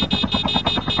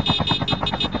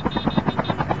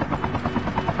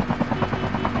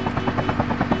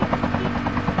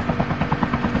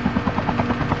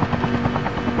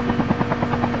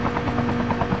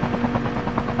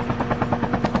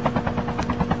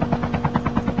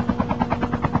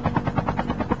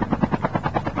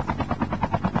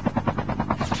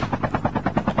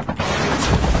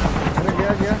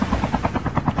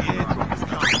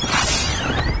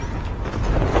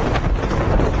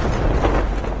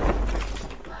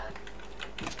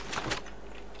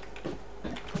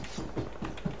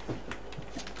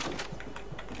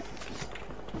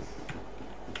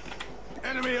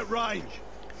 Enemy at range.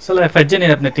 चलो एफएचजे नहीं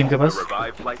है अपने टीम के The pass.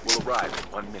 revived flight will arrive in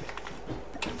 1 minute.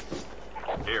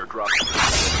 Airdrop.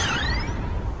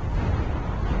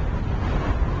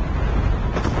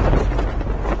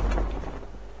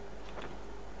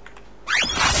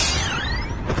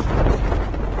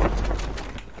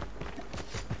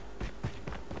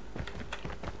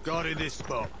 Got in this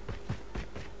spot.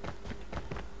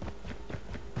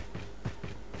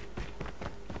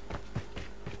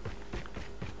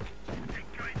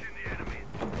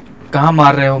 कहाँ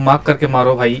मार रहे हो? मार्क करके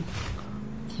मारो भाई,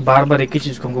 बार बार एक ही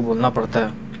चीज को हमको बोलना पड़ता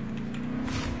है।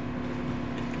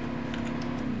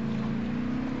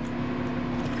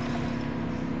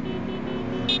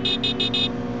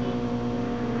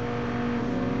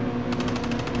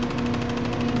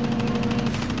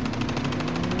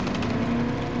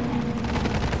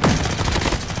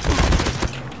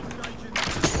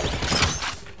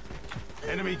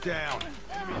 Enemy down.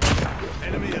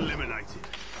 Enemy eliminated.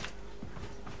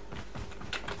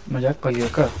 मजाक करिए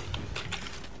का।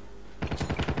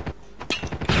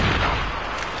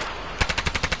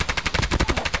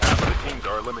 Half of the teams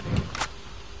are eliminated.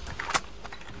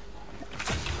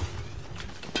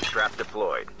 Trap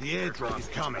deployed. The airdrop is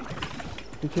coming.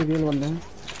 पीछे गेल बंदे हैं।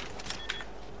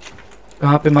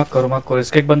 कहाँ पे? मार्क करो।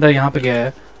 इसका एक बंदा यहाँ पे गया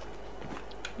है,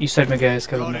 इस साइड में गया है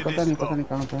इसका बंदा। पता नहीं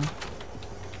कहाँ पे है।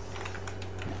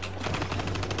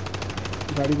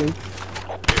 गाड़ी गई।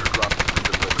 Airdrop has been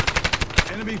delivered.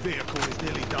 Enemy vehicle is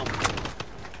nearly done.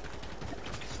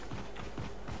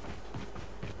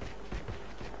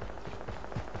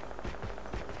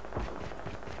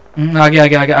 आगे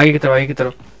आगे आगे आगे की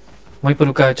तरफ वहीं पर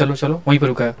रुका है। चलो चलो वहीं पर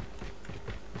रुका है।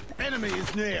 Enemy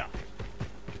is near.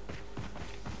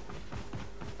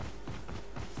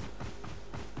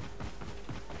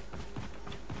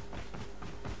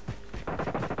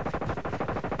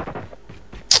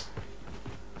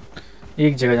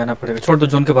 एक जगह जाना पड़ेगा। छोड़ दो,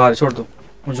 जोन के बाहर छोड़ दो,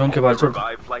 वो जोन के बाहर छोड़ दो।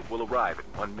 Revived flight will arrive in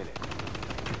 1 minute.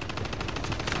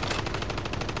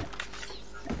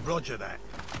 Roger that.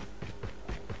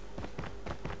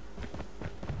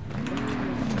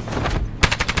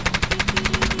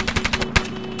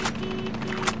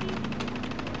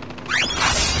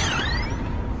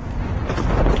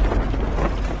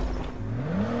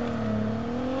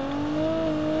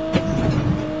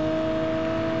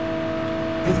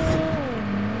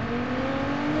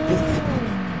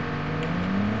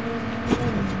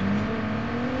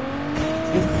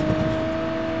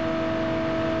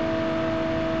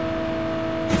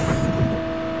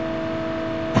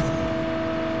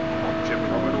 Chip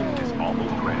terminal is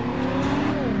almost ready.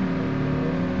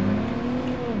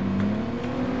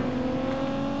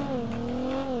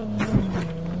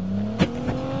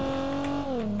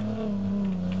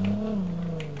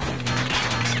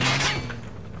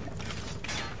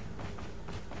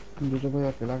 जो भाई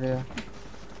अकेला गया।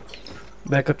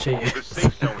 बैकअप चाहिए। The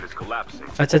safe zone is collapsing.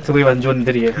 अच्छा तो कोई बात, जोन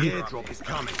इधर ही है। The airdrop is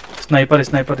coming. Sniper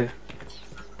sniper है।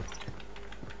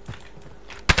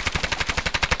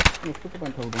 उसको तो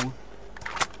मैं छोड़ दूँगा।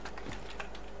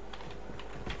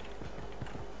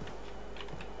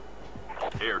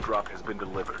 Airdrop has been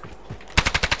delivered.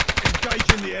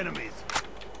 Engaging the enemies.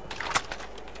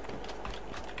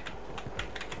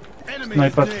 Enemy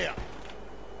Sniper. is near.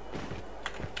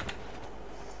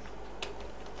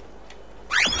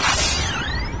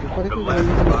 ऊपर The he last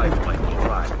revived flight will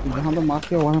arrive. जहाँ तो मार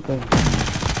किया वहाँ पे।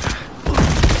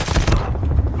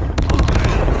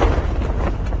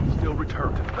 Still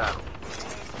return to the battle.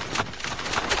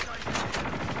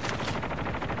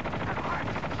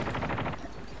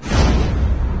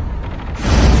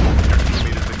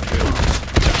 Enemy has been killed.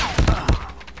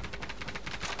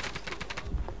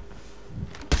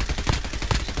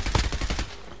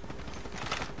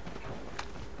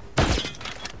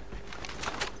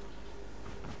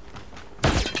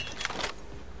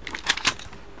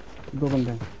 दो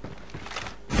बंदे हैं।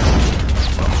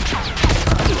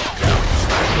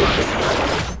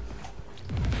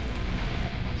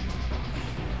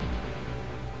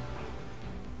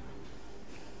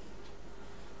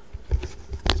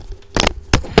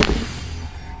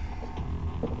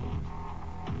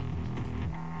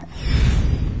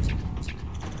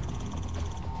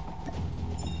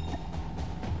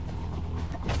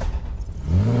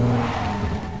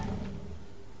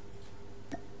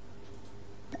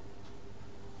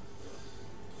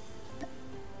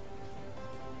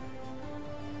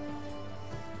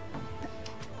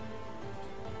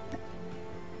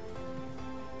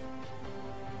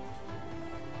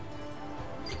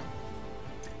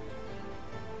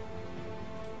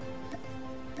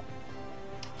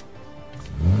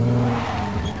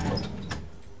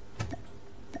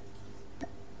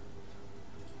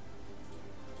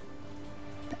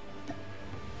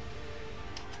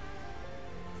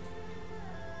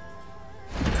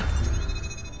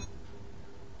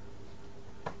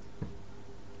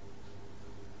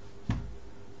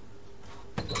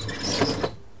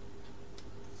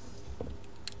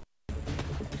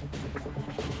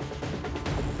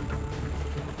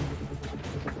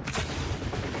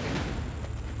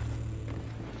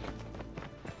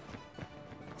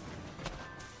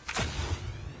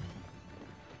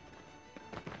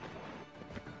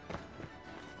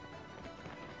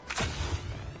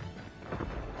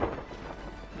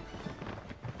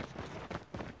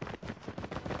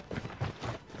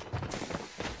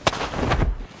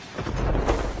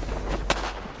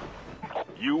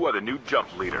 You are the new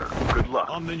jump leader. Good luck.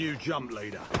 I'm the new jump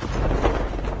leader.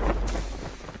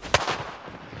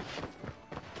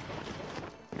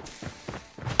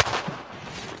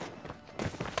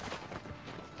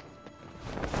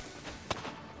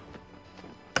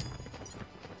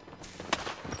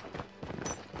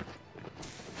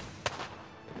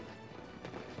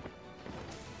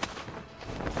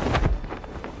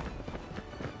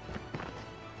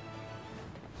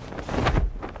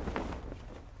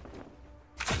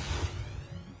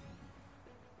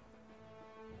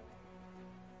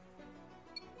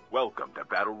 Welcome to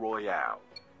Battle Royale.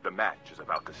 The match is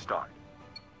about to start.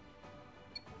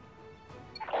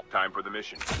 Time for the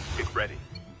mission. Get ready.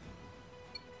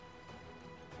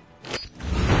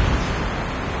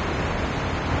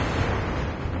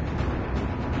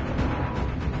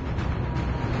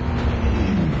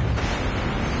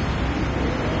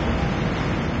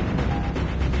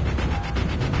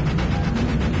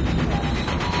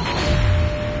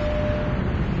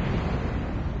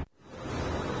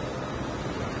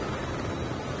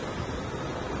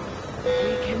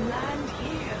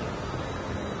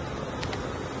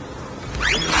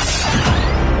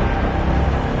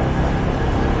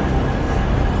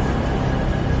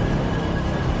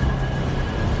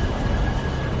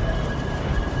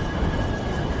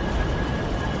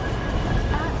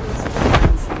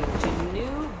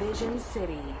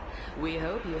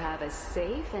 hope you have a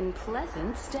safe and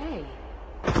pleasant stay.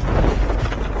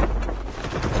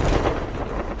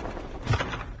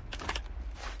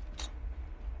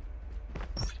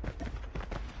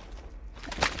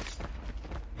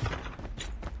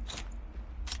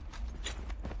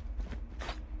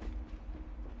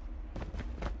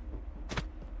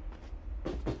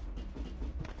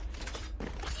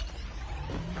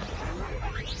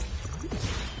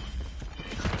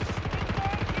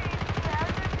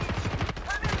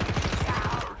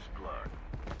 First blood.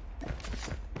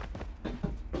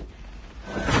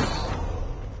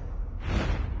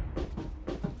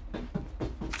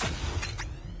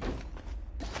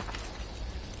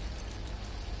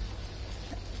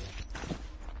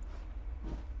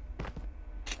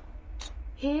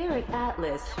 Here at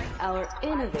Atlas, our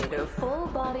innovative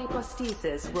full-body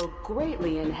prosthesis will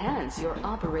greatly enhance your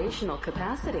operational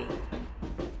capacity.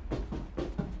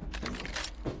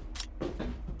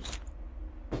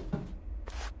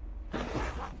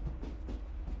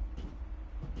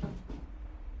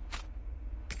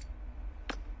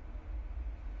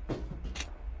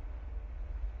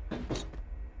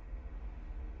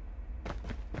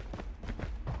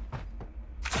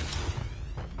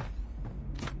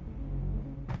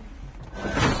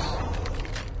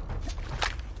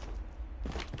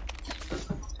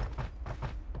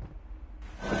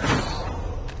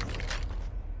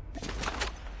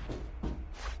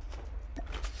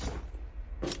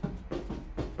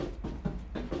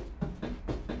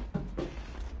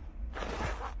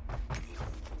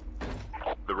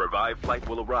 The revived flight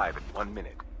will arrive in 1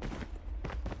 minute.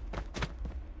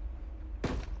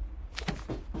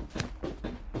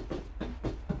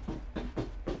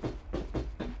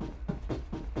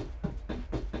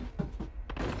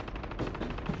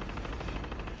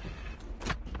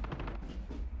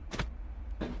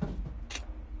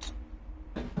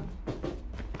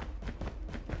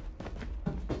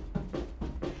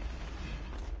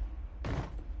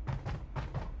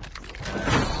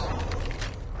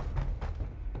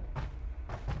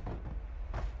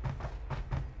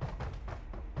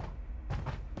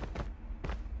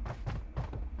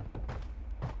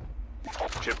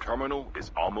 Chip terminal is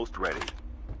almost ready.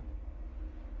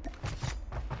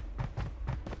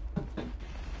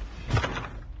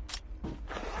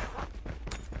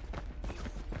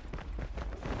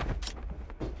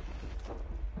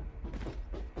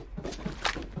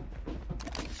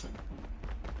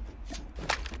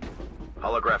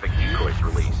 Holographic decoys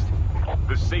released.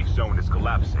 The safe zone is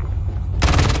collapsing.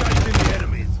 Engage in the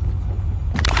enemies.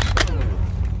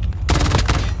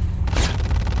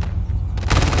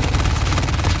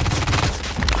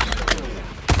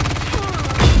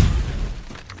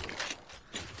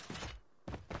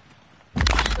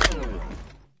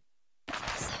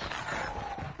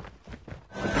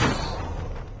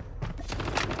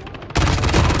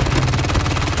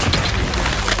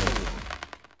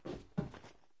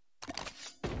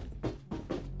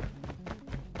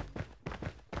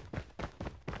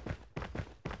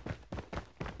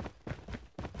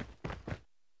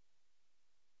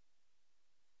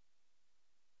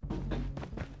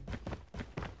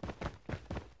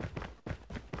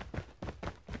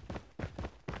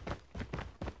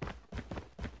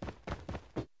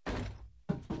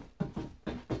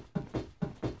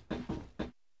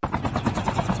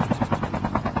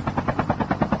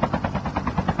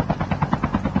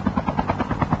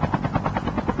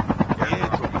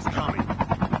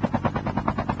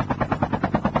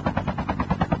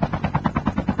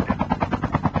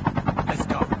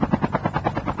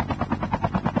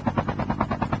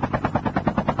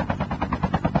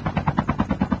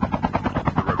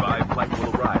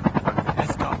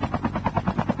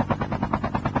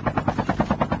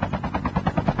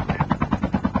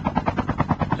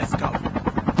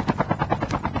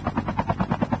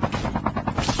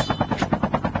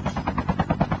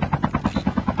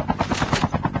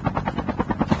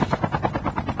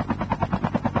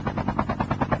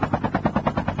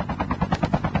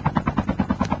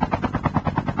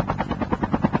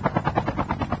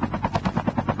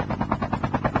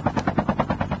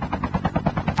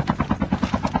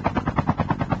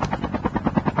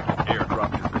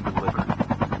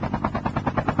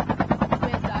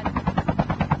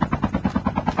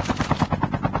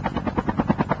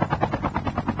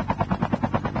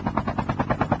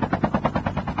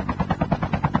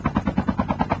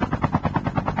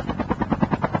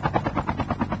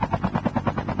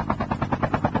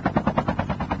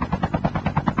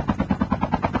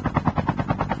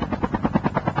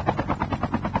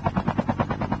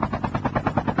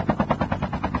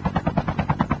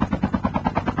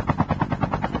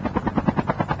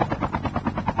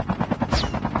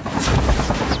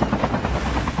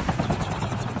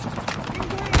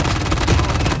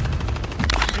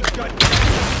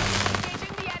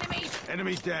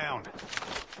 Enemy down.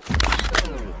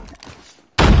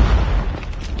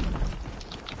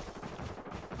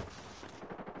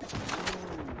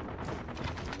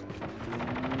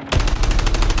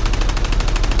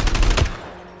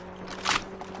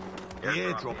 The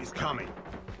airdrop is coming.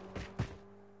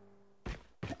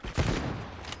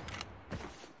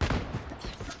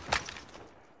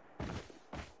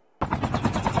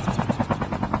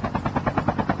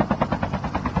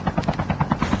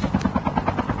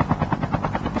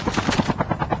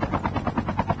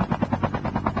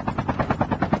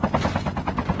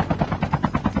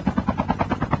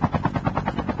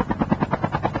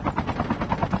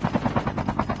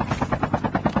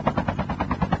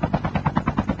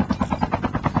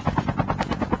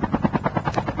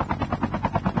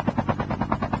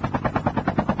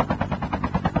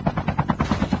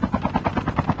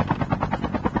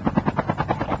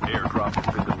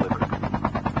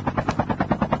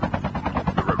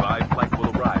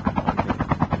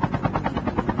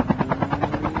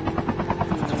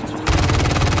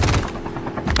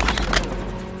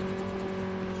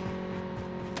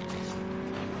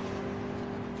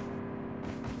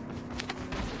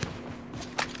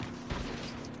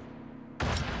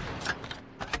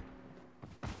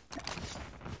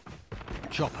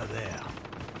 Chopper there.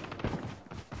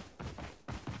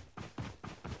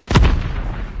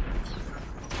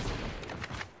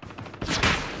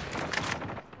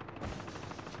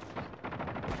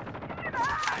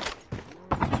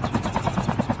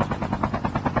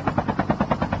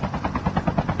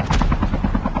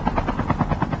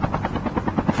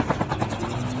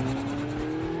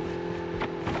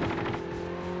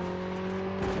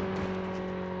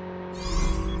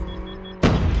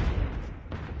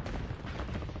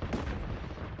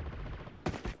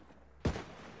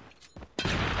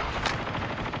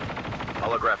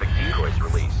 Holographic decoys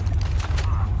released.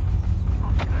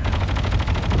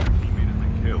 Teammate has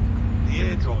been killed. The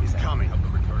airdrop is coming. Help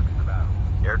them return to the battle.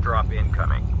 Airdrop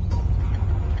incoming.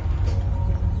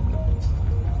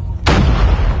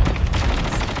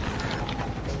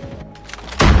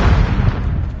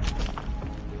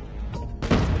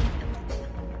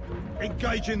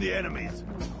 Engaging the enemies.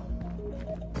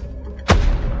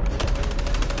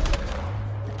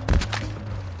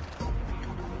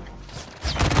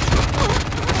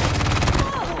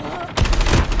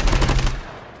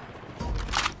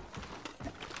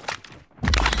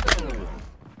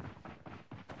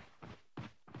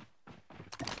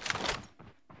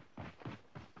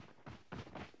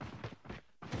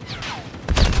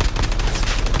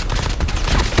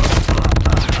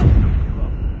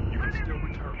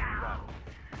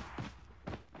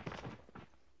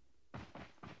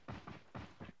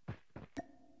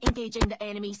 Engaging the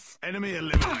enemies. Enemy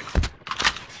eliminated.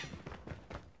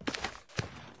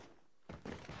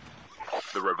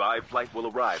 The revived flight will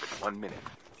arrive in 1 minute.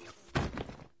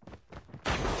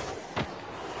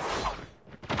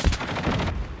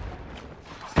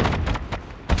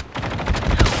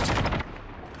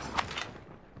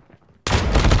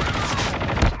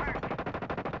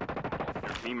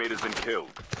 Your teammate has been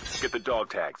killed. Get the dog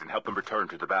tags and help them return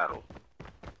to the battle.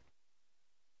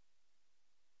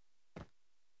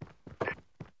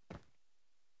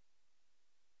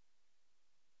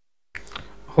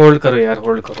 Hold करो यार,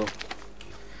 hold करो।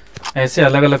 ऐसे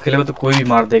अलग अलग खेलेगा तो कोई भी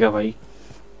मार देगा भाई।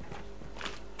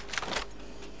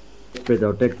 पे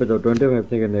जाओ, टेक पे जाओ। 25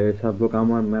 सेकंड है। सब लोग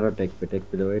काम है मेरा टेक पे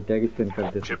जाओ। टैग स्कैन कर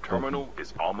दे। Chip terminal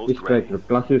is almost इस टैग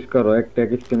क्लास यूज करो। एक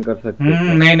टैग स्कैन कर सकते हो।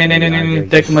 नहीं नहीं नहीं नहीं नहीं,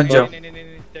 टेक मत जाओ।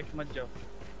 टेक मत जाओ।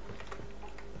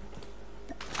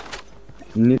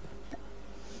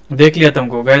 देख लिया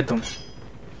तुमको, गए तुम।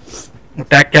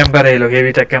 टैग कैंपर है ये लोग, ये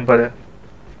भी टैग कैंपर है।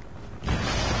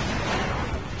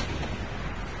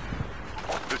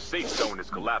 safe zone is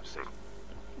collapsing.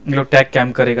 ये लोग टैग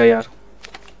कैंप करेगा यार।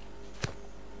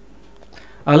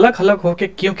 अलग अलग होके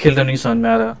क्यों खेल रहे नहीं समझ में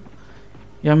आ रहा।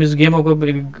 या हम इस गेम को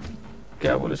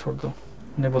क्या बोले, छोड़ दो,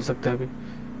 नहीं बोल सकते अभी।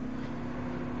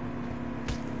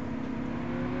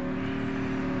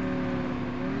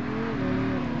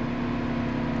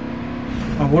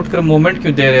 वोट कर मोमेंट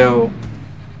क्यों दे रहे हो।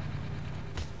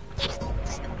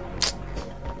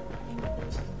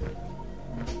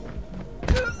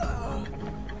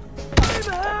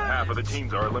 Half of the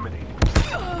teams are eliminated.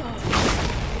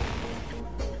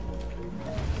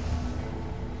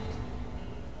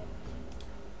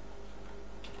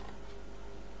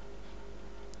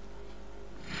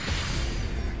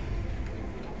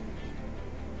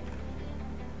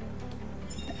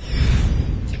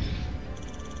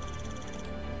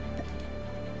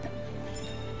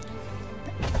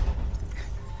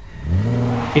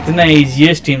 इतना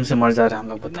इजीएस्ट टीम से मर जा रहे हैं हम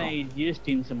लोग, बताओ। इतना इजीएस्ट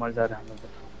टीम से मर जा रहे हैं हम लोग।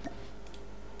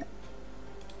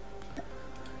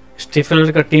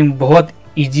 स्टीफलर का टीम बहुत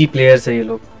इजी प्लेयर्स है, ये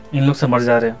लोग इन लोग से मर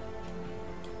जा रहे हैं।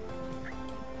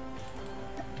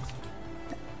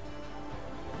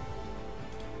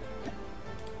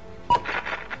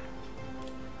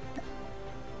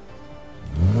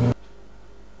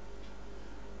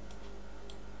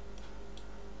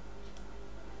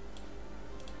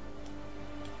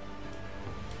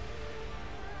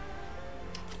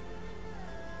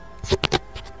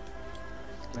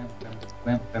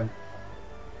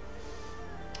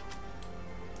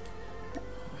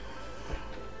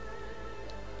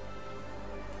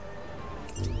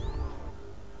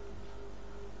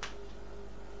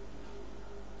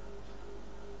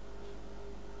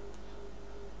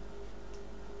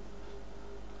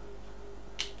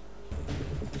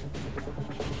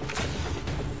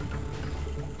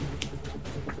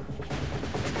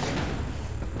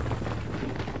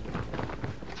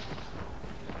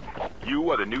 You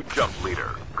are the new jump leader.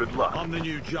 Good luck. I'm the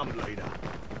new jump leader.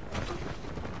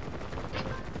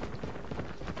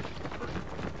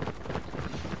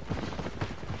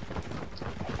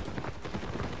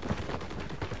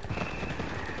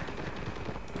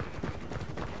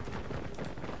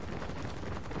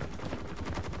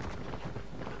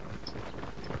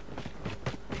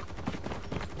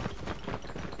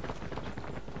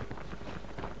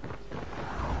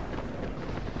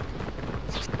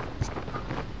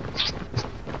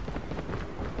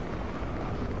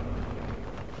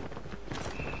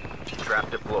 Trap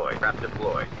deploy. Trap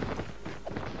deploy.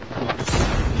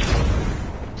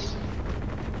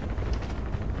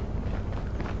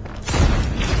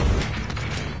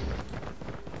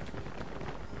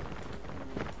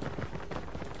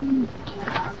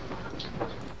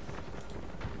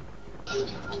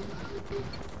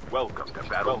 Welcome to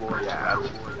Battle Royale.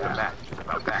 The match is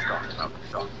about to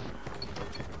start.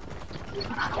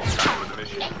 Time for the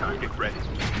mission. Get ready.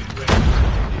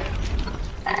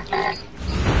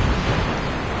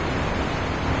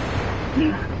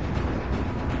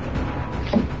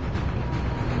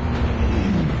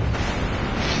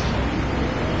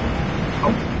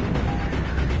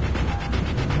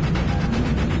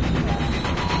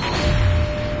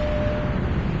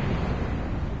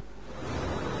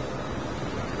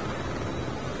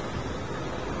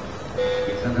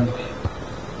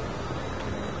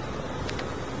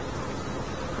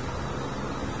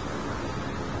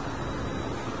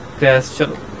 Crash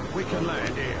चलो। We can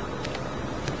land here.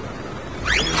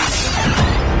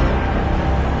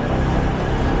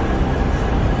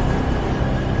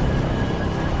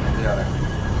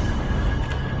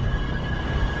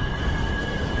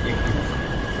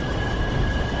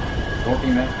 दो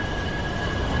team है,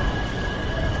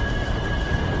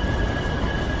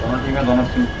 दोनों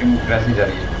team crash ही जा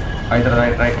रही है। इधर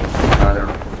right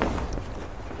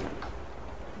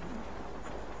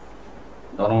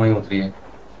दोनों वहीं उतरी है।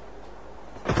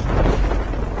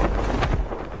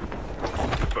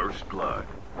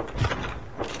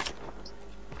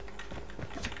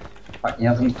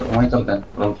 यहाँ से वहीं चलते हैं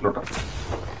तुरंत फ्लोटर।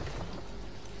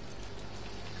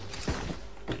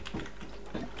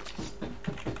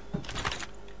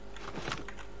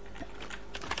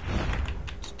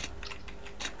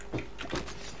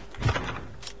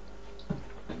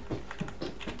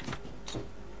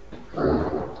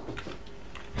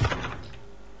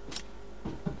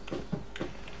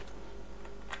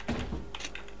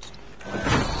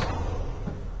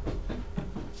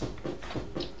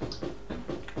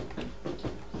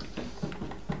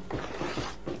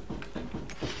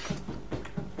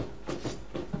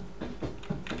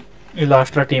 ये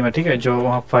लास्ट वाला टीम है, ठीक है, जो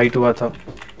वहाँ फाइट हुआ था।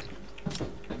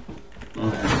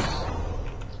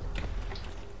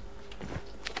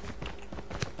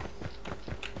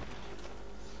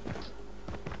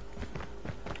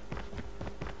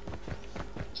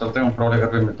 चलते हैं ऊपर वाले घर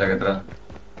पे मिलता है किधर।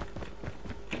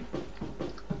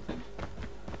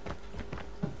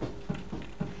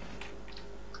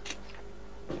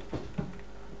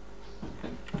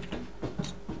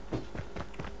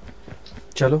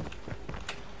 चलो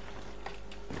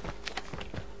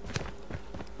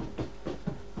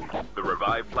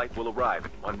Flight will arrive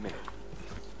in 1 minute.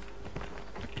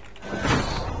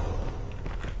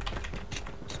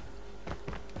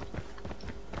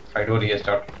 Fight हो रही है,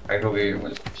 फाइट हो गई,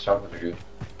 स्टार्ट हो चुकी है।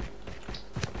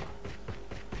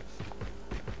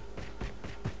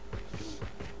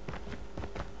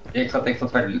 एक साथ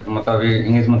फाइट, मतलब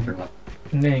इंगेज मत करना।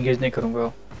 नहीं इंगेज नहीं करूंगा।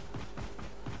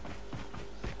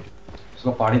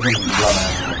 उसको पहाड़ी पे बुलाना है।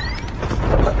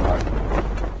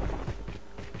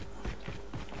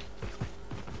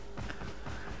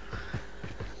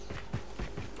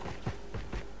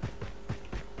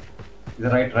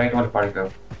 राइट वाले पहाड़ी पे।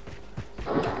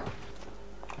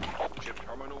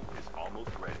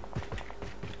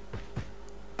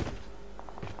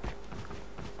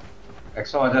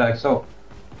 100 आजा 100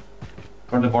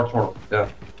 छोड़ दे बॉट छोड़ यार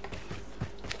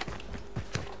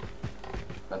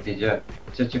नतीजा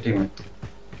अच्छी टीम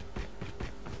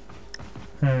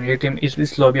है ये टीम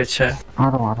इस लॉबी अच्छा है आ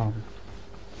रहा हूं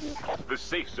The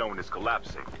safe zone is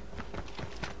collapsing.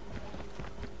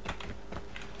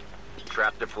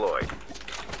 Trap deployed.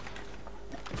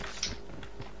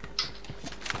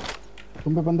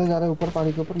 तुम पे बंदे जा रहे हैं ऊपर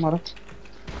पहाड़ी के ऊपर मारो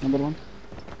नंबर 1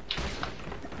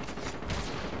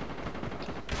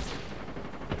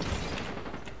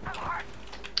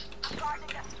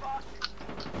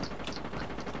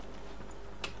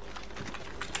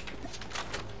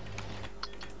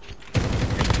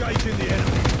 Engaging the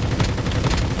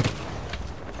enemy.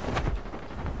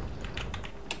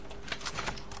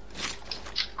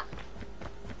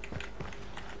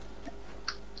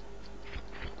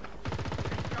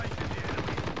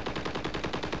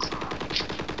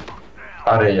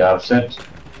 अरे यार set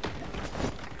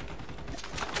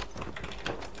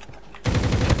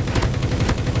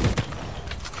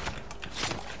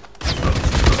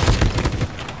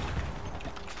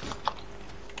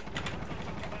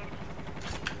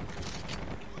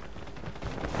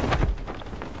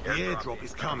The airdrop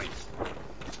is coming.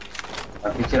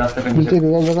 पीछे रास्ते पे नीचे नीचे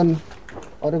रिवाइव वगन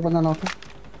और एक बंदा नॉक है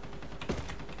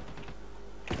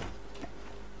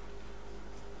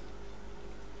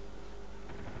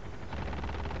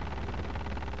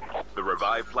The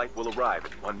revived flight will arrive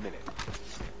in 1 minute.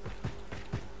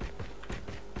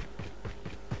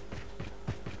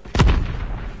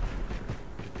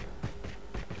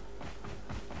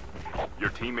 Your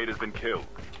teammate has been killed.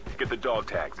 Get the dog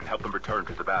tags and help them return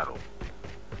to the battle.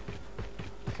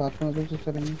 साथ में तो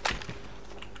चलेंगे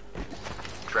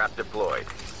Trap deployed.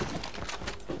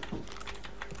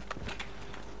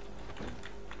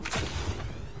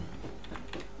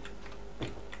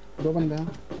 दो बंदे हैं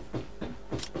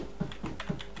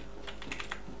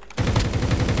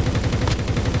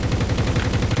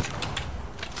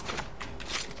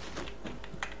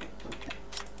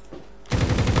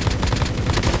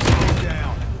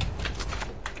Down.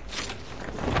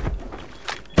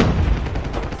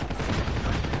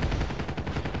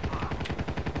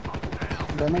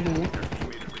 डैमेज है ये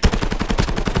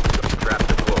Trap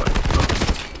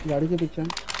deployed. गाड़ी के पीछे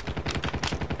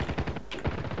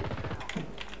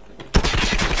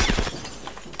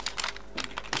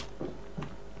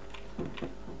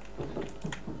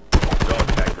Dog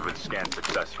tags have been scanned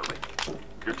successfully.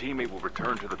 Your teammate will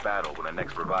return to the battle when the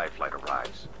next revive flight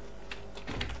arrives.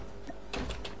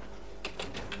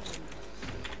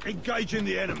 Engaging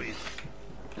the enemies.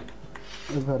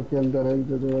 घर के अंदर है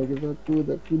जो जो के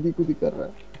साथ कूदी कूदी कर रहा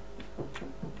है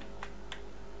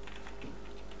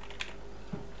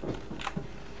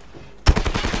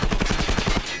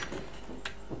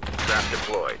Trap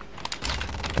deployed.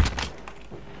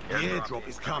 The airdrop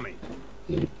is coming.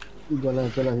 चला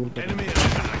चला हिल पे Enemy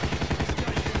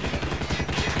eliminated.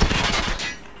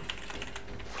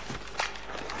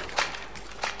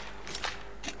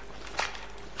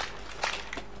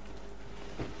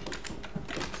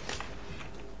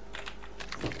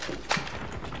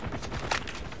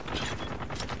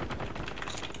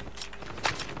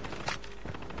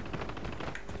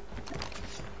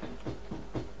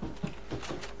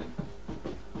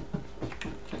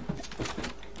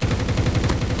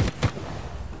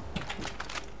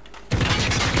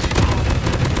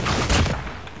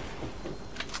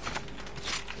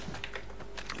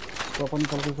 तो अपन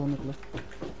निकल के निकलो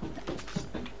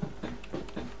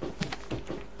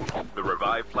The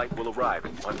revived flight will arrive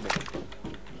in 1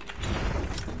 minute.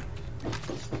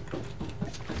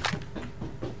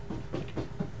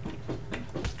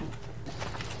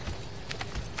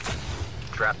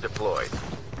 Trap deployed.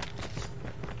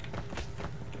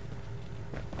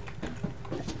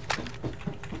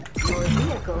 Your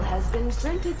vehicle has been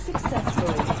printed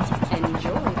successfully.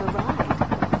 Enjoy the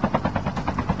ride.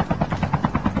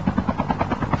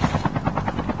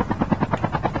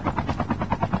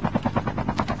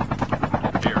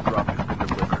 Airdrop has been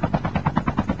delivered.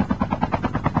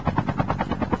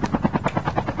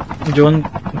 Zone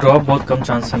drop बहुत कम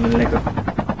chance है मिलने का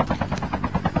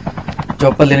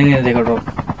जॉब पर लेने नहीं देगा drop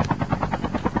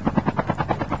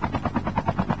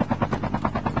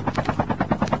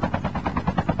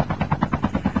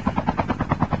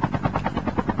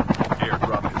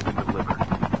Airdrop has been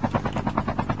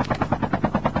delivered.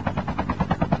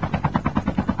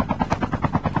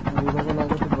 इधर को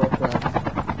लगा तो ड्रॉप पे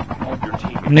Your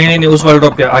teammate नहीं उस वाले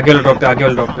ड्रॉप पे आगे वाले ड्रॉप पे आगे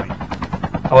वाले ड्रॉप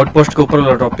पे आउटपोस्ट के ऊपर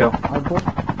वाला ड्रॉप पे आओ आउटपोस्ट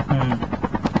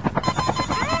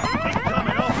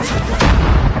Coming off.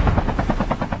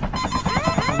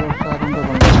 अगर स्टार्टिंग पे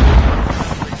बंदा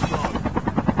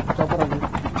चॉपर आ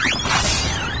गया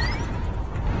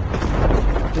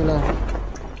अकेला है,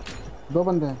 2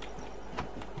 बंदे हैं।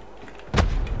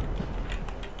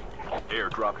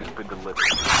 Airdrop has been delivered.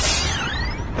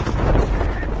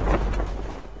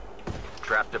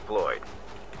 Trap deployed.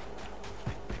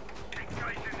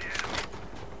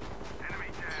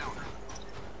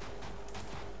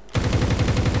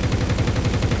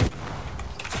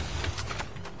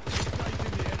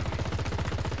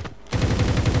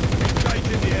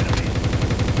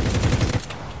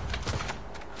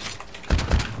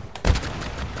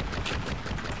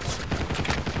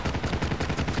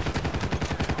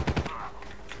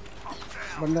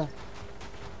 बंदा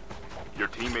Your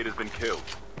teammate has been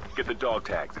killed. Get the dog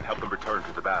tags and help them return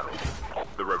to the battle.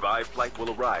 The revived flight will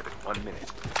arrive in 1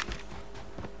 minute.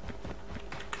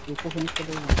 इसको finish कर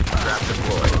देंगे। Trap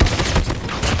deployed.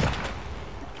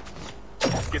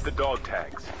 Get the dog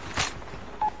tags.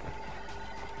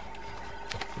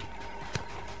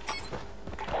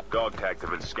 Dog tags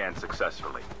have been scanned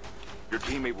successfully. Your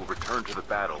teammate will return to the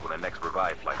battle when the next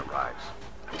revived flight arrives.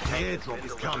 The airdrop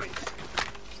is coming.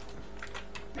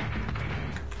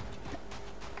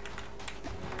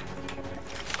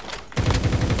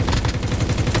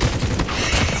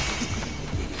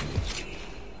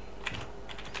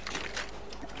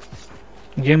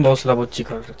 Game बहुत slow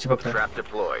चिपक रहा है। Trap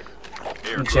deployed.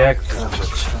 Jack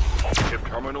Chip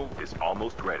terminal is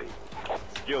almost ready.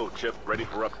 Skill chip ready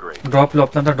for upgrade. Drop लो,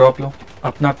 अपना drop लो,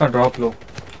 अपना drop लो।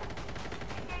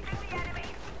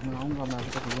 मैं आऊंगा, मैं अभी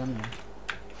तक लिया नहीं है।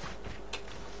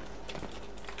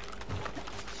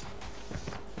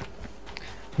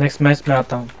 नेक्स्ट मैच में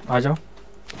आता हूँ, आ जाओ।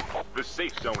 The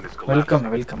safe zone is welcome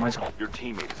collapsing. Welcome, आ जाओ। Your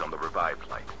teammate is on the revived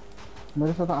flight.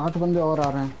 मेरे साथ 8 बंदे और आ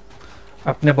रहे हैं।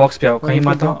 अपने बॉक्स पे आओ, कहीं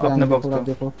मत आओ, अपने बॉक्स पे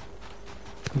देखो,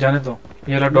 जाने दो।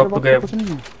 ये वाला ड्रॉप तो गया। कुछ नहीं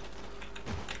है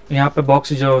यहाँ पे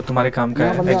बॉक्स जो तुम्हारे काम का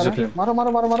है, एक्सोप्लेन। मारो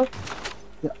मारो मारो मारो।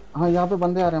 हाँ यहाँ पे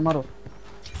बंदे आ रहे हैं, मारो।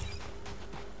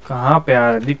 कहाँ पे आ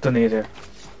रहे, दिख तो नहीं रहे।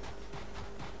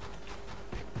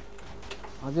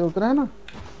 आज उतरे हैं ना।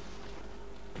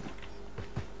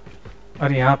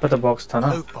 अरे यहाँ पे तो बॉक्स था ना,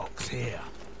 Loot box here.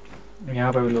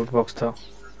 यहाँ पे भी लूट बॉक्स था।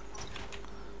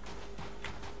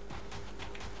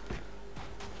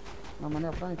 ना मैंने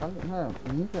अपना निकाल दिया है,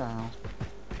 यहीं पे आया हूँ।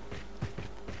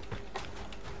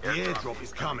 The airdrop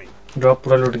is coming. Drop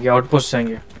पूरा लूट गया, आउटपोस्ट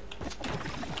जाएंगे।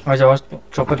 आ जाओ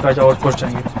चौपर पे आ जाओ, आउटपोस्ट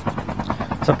जाएंगे।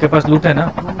 सबके पास लूट है ना?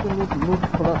 मुझे लूट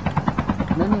थोड़ा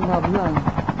नहीं मैं अभी आया हूँ,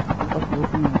 बस लूट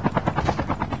नहीं है।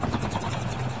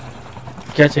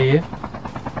 क्या चाहिए?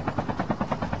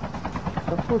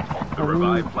 सब कुछ The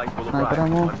revived flight will arrive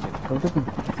in 1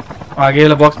 minute. आगे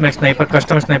वाला बॉक्स में स्नाइपर,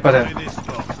 कस्टम स्नाइपर है। In this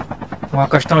box. वहाँ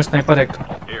कस्टम स्नाइपर है,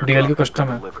 डीएल की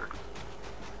कस्टम है।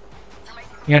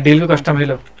 यहाँ डीएल की कस्टम ले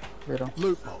लो, Loot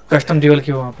box. कस्टम डीएल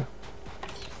की वहाँ पे।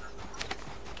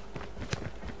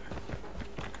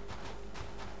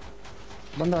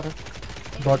 बंदा आ रहा है।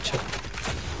 बहुत अच्छा।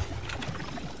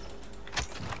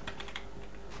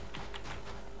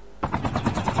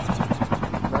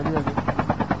 गाड़ी आ गई।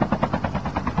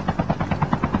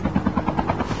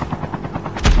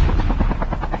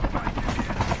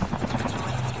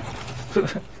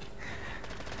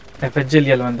 एफएचजे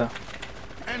लिया बंदा।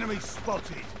 Enemy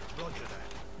spotted. Roger that.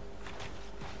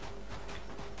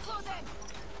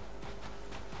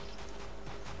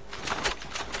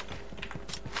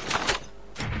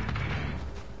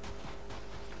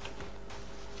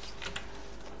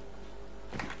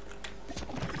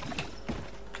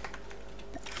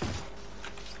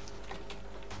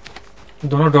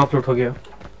 दोनों ड्रॉप लूट हो गया।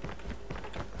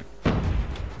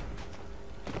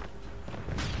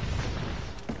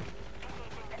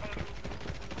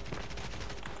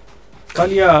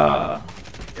 Kaliya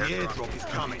The airdrop is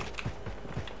coming.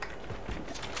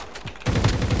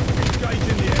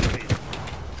 Engaging the enemy.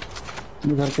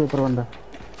 घर के ऊपर बंदा।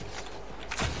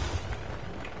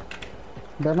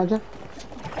 डैमेज है।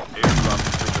 Airdrop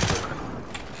has been delivered.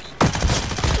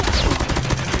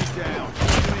 Enemy down.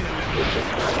 Enemy eliminated.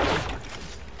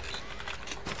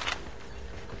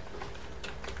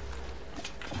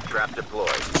 Trap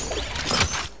deployed.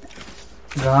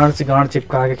 गांड से गांड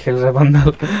चिपका के खेल रहा है बंदा।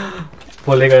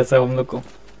 बोलेगा ऐसा हम लोग को।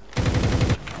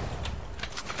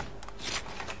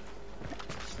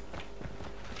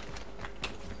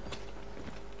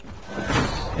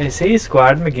 ऐसे ही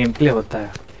स्क्वाड में गेम प्ले होता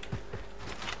है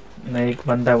ना, एक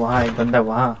बंदा वहाँ एक बंदा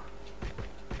वहाँ।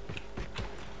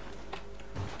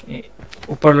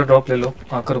 ऊपर वाला ड्रॉप ले लो,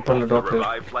 आकर ऊपर वाला The ड्रॉप ले लो।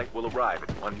 revived flight will arrive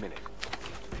in 1 minute.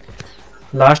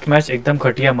 Last match एकदम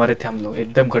घटिया मारे थे हम लोग,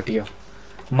 एकदम घटिया।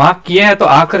 मार्क किए हैं तो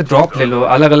आकर ड्रॉप ले लो,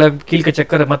 अलग अलग किल के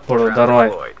चक्कर में मत पड़ो। Trap डरो है।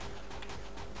 deployed.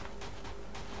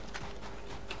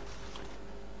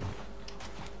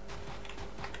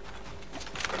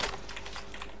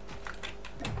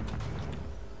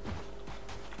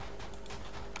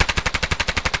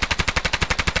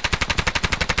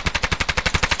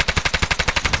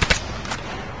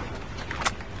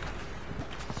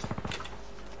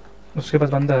 उसके पास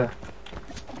बंदा है।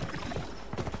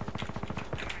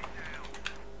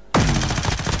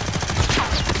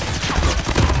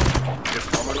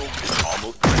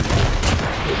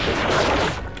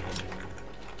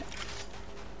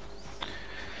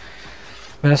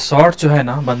 मेरा शॉट जो है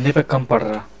ना बंदे पे कम पड़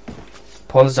रहा,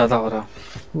 फॉल्स ज्यादा हो रहा,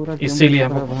 इसीलिए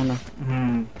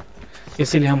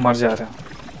हम मर जा रहे हैं।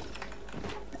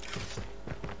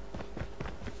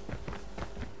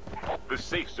 The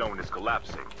safe zone is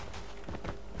collapsing.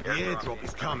 The airdrop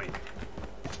is coming.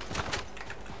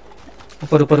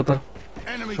 ऊपर ऊपर ऊपर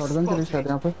Enemy शॉटगन चली शायद spotted.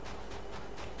 यहाँ पे।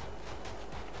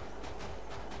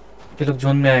 ये लोग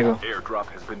जोन में आएगा। Airdrop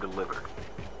has been delivered.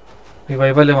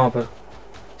 Revival है वहाँ पर,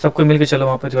 सबको मिलके चलो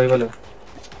वहाँ पर रिवाइवल है।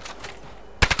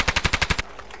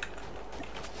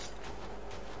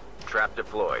 Trap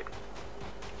deployed.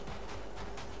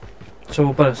 सब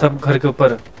ऊपर, सब घर के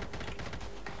ऊपर।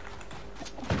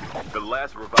 The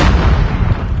last revive.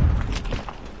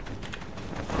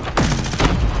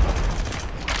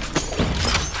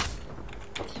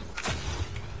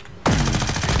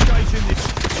 Engaging the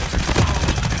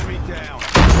enemy down.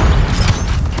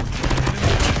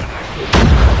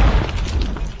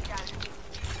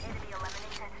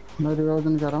 मैं रिवाइव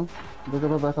देने जा रहा हूँ। दो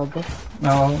जगह बैक आउट दो।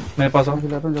 आओ मेरे पास आओ।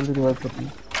 खिलाता हूँ, जल्दी रिवाइव करता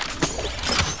हूँ।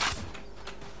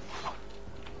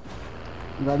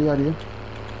 गाड़ी आ रही है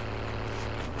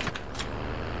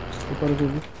ऊपर की।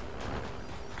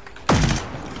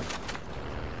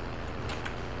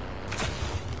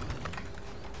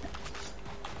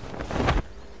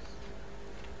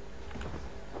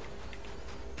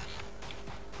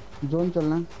 जोन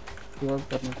चलना है रिवाइव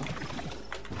करने का।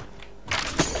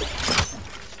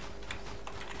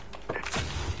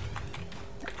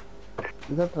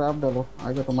 इधर ट्रैप डालो,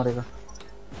 आगे तो मरेगा।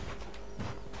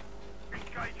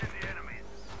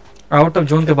 आउट ऑफ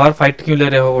जोन के बाहर फाइट क्यों ले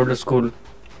रहे हो ओल्ड स्कूल?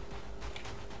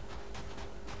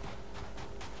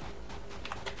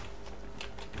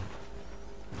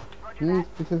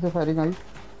 पीछे से फायरिंग आई।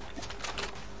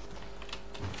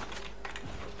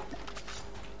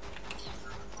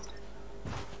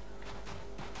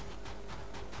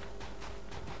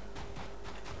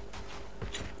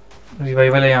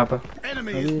 रिवाइवल है यहाँ पर।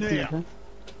 Enemy is near.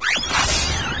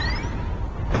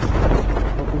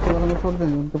 पीछे वाला में छोड़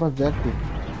देंगे, उनके पास जैक थी।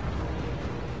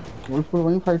 वो स्कूल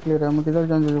वहीं फाइट ले रहा है। मैं किधर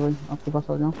जाऊँ जल्दी भाई, आपके पास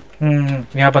आ जाऊँ।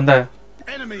 यहाँ बंदा है।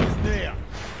 Enemy is near.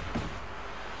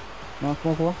 नॉक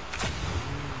हुआ।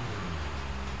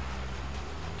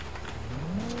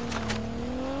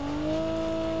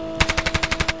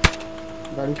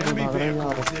 गाड़ी से Enemy भाग रहा है vehicle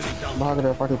यार, is nearly done. भाग रहा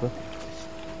है पार्टी पे।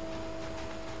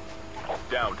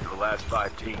 Down to the last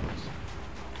 5 teams.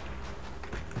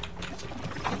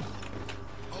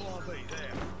 ORV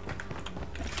there.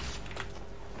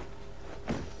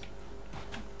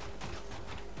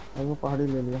 और वो पहाड़ी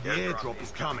ले लिया। The airdrop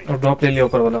is coming. और ड्रॉप ले लिया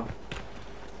ऊपर वाला।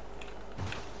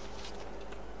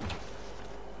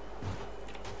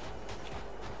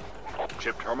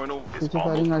 Chip terminal is पीछे almost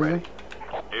फायरिंग आई है। ready.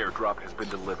 Airdrop has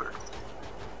been delivered.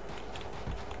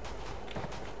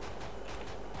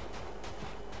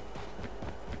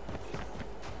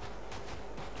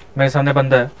 मेरे सामने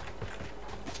बंदा है।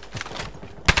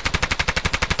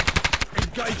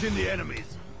 Engaging the enemies.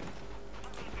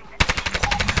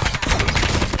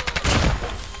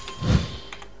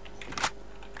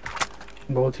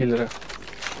 बहुत हिल रहा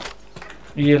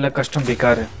है। ये अलग कस्टम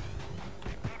बेकार है।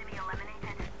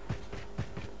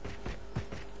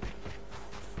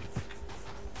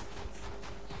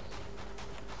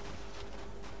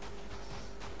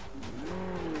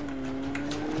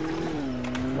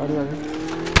 गाड़ी आ गई।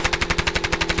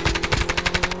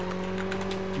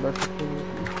 बैठ सकते हो।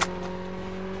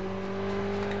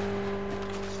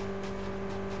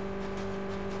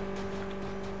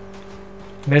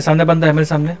 मेरे सामने बंदा है, मेरे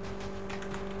सामने।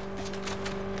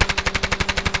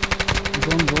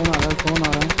 जोन जोन आ रहा है, जोन आ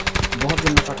रहा है। बहुत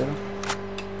दिन में काटेगा।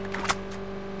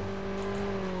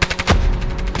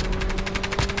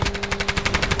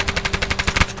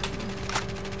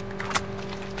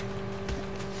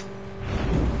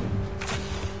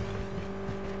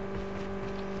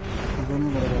 जोन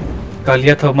में मरेगा।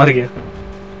 कालिया था, मर गया।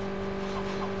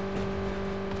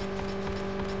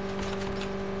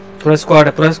 पूरा स्क्वाड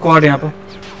है, पूरा स्क्वाड है यहाँ पर।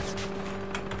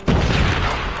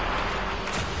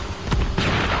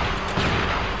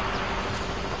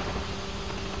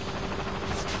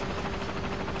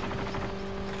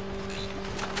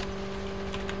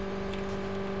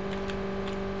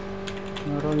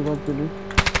 मेरा रिवाइव के लिए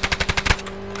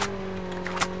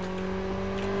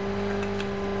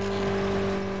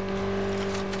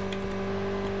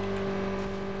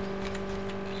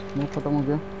वो खत्म हो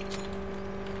गया।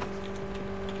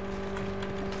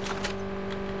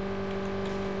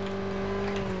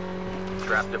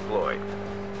 trap deployed.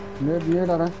 नेट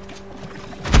आ रहा है.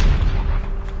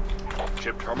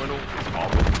 Chip terminal is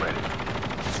almost ready.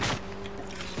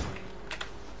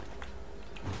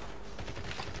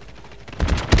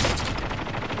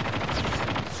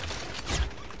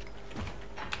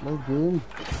 भाई game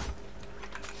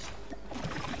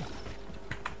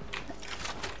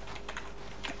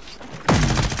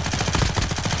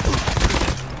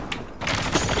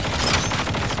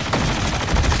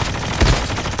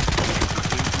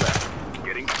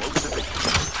Getting close to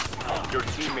victory. Your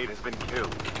teammate has been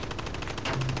killed.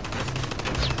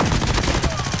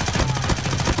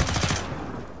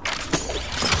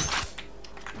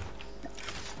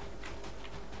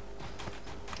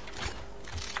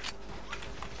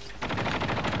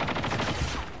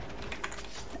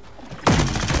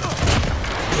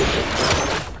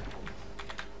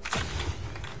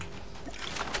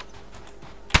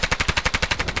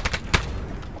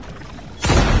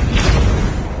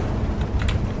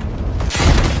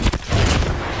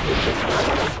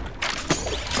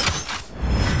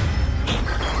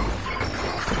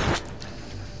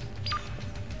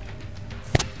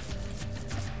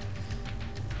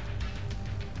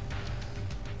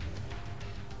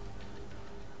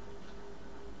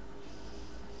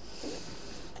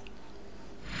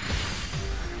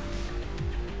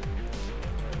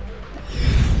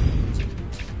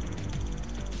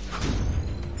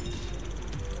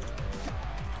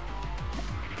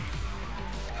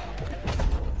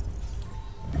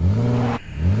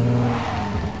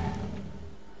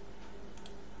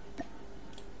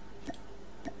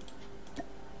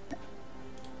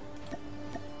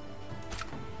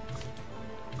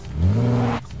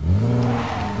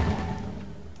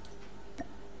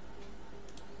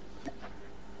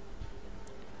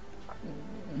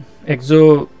 एक्सो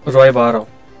रॉय बाहर आओ.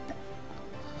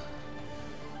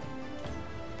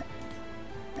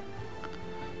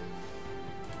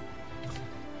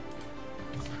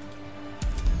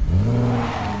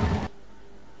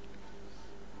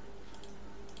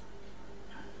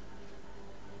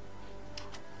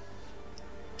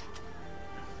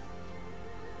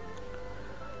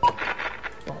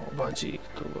 बाजी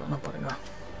तो आना पड़ेगा.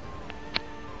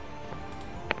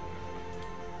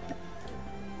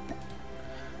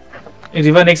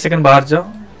 रिवन 1 सेकंड बाहर जाओ.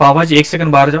 पापा जी 1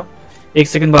 सेकंड बाहर जाओ. 1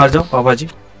 सेकंड बाहर जाओ पापा जी.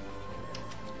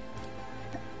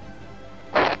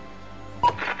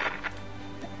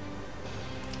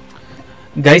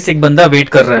 गाइस एक बंदा वेट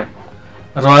कर रहा है.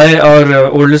 रॉय और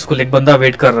ओल्ड स्कूल एक बंदा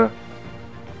वेट कर रहा है.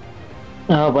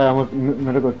 हाँ भाई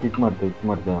मेरे को किक मार दे.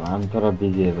 I'm थोड़ा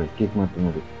बिजी है भाई. किक मार दे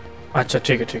मेरे. अच्छा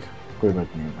ठीक है ठीक है. कोई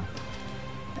बात नहीं है.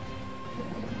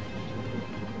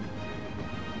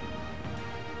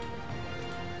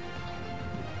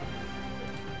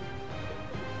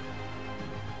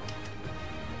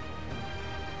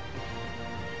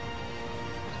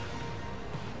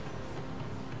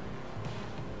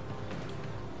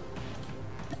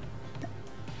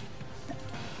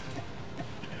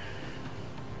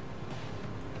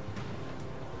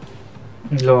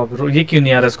 लो अब ये क्यों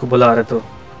नहीं आ रहा. इसको बुला रहे तो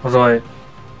रॉय.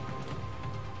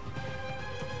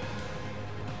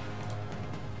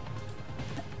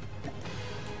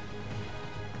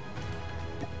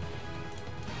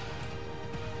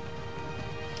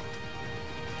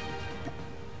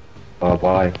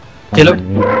 बाय.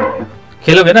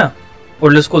 खेलोगे ना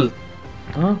ओल्ड स्कूल.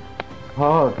 हाँ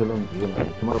हाँ चलो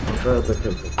तुम्हारा 15 तक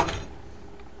चलते.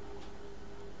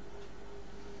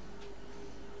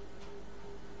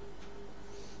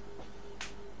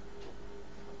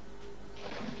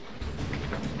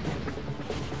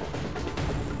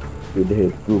 इधर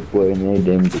 2.8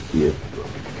 MBPS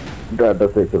डाटा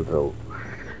से चल रहा हूँ.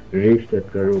 रीसेट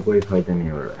करो कोई फायदा नहीं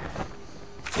हो रहा है.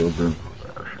 प्रॉब्लम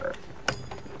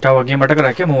क्या हुआ. गेम अटक रहा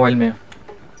है क्या मोबाइल में.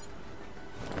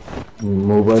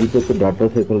 मोबाइल पे तो डाटा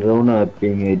से चल रहा हूँ ना.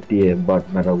 पिंग 80 है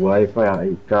बट मेरा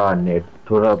वाईफाई का नेट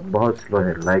थोड़ा बहुत स्लो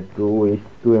है. लाइक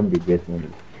 2 MBPS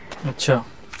में. अच्छा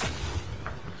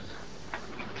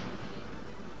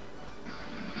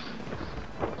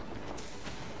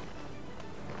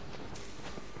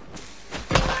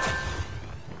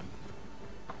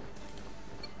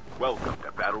Welcome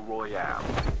to Battle Royale.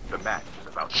 The match is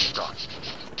about to start.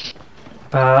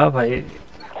 हाँ भाई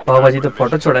पापा जी तो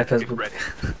फोटो छोड़ा है फेसबुक पे.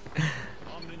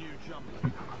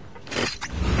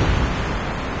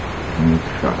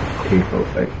 ठीक हो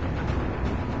भाई.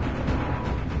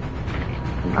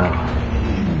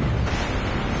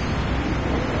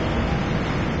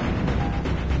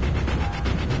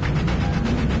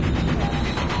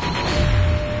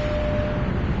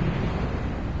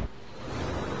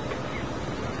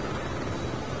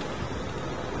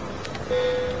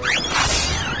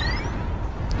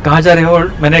 कहाँ जा रहे हो?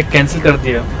 मैंने कैंसिल कर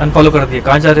दिया, अनफॉलो कर दिया।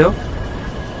 कहाँ जा रहे हो?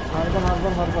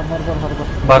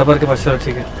 बार के पास। चलो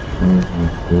ठीक है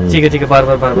ठीक है ठीक है। बार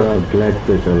बार ब्लैक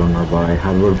पे चलो ना भाई,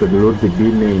 हार्बर पे लूट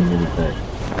भी नहीं मिलता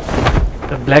है।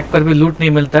 तो ब्लैक पर भी लूट नहीं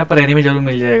मिलता है, पर एनिमी जरूर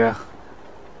मिल जाएगा।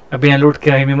 अभी यहाँ लूट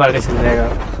के एनिमी मार के चल जाएगा।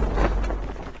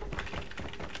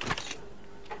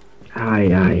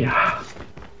 आया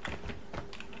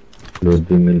लूट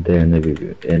भी मिलता है, एनिमी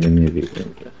भी मिलता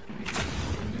है।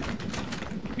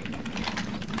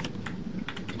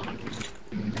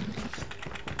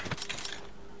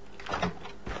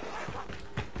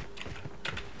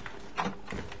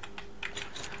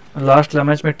 लास्ट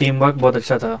मैच में टीम वर्क बहुत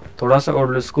अच्छा था। थोड़ा सा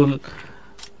ओल्ड स्कूल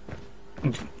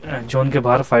जोन के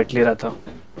बाहर फाइट ले रहा था,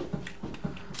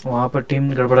 वहाँ पर टीम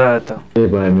गड़बड़ा रहा था।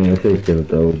 भाई मैं ऐसे ही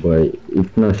खेलता हूँ भाई,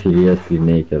 इतना सीरियसली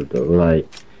नहीं खेलता हूँ लाइक।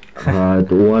 हाँ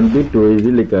तो 1v2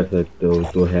 इजीली कर सकते हो,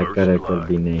 तो हैकर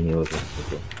भी नहीं हो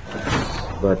सकते।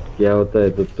 बट क्या होता है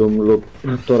तो तुम लोग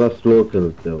थोड़ा स्लो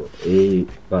खेलते हो, यही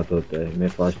बात होता है। मैं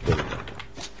फास्ट खेलता हूँ।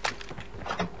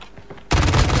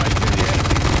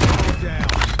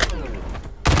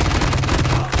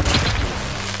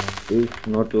 It's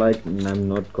not like I'm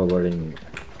not covering.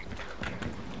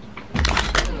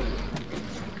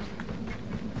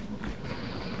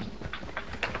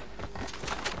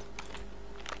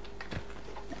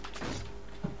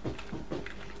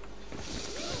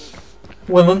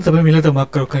 One समय मिला तो मार्क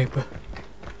करो कहीं पर।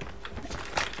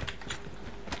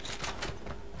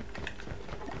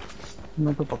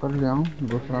 मैं तो पकड़ लिया हूँ,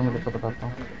 दूसरा मेरे को बताता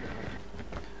हूँ।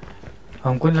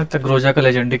 हमको नहीं लगता ग्रोजा का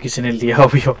लेजेंडरी किसी ने लिया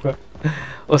भी होगा।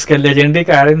 उसके लेजेंडरी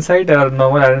का आयरन साइड और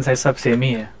नॉर्मल आयरन साइड सब सेम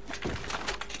ही है।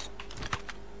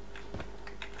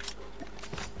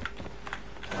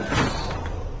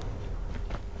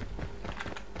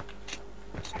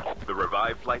 The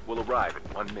revived flight will arrive in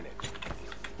 1 minute.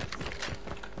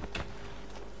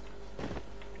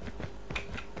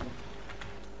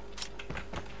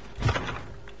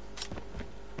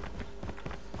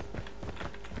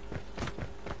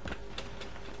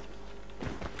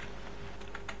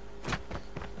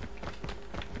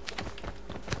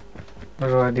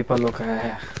 दीपालो का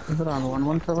है इधर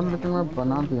 117, लेकिन मैं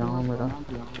बना दिया हूँ मेरा।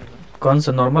 कौन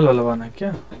सा नॉर्मल वाला बना है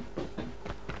क्या?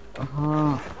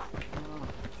 हाँ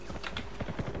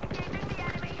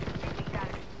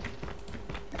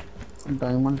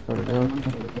डायमंड चल रहा है।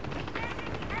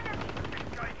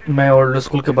 मैं ओल्ड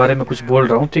स्कूल के बारे में कुछ बोल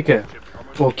रहा हूँ, ठीक है?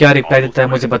 वो क्या रिप्लाई देता है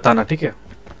मुझे बताना, ठीक है?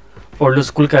 ओल्ड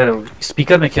स्कूल का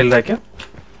स्पीकर में खेल रहा है क्या?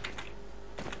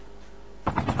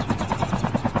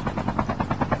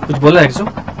 कुछ बोला एक्सो?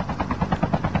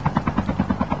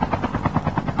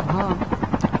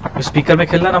 स्पीकर में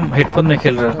खेल रहा ना, हेडफोन में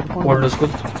खेल रहा है ओल्ड स्कूल।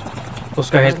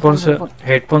 उसका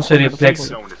हेडफोन से रिफ्लेक्स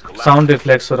साउंड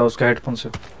रिफ्लेक्स हो रहा है उसका हेडफोन से।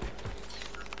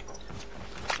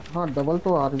 हाँ डबल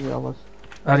तो आ रही है आवाज।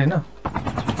 आ रही ना?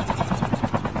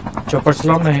 चॉपर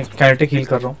चलाओ, मैं काइनेटिक हील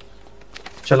कर रहा हूँ।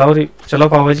 चलाओ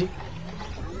पावा जी।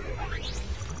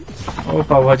 ओ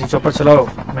पावा जी चॉपर चलाओ,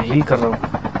 मैं हील कर रहा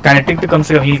हूँ। काइनेटिक तो कम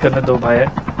से कम हील करने दो भाई।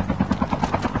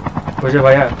 मुझे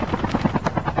भैया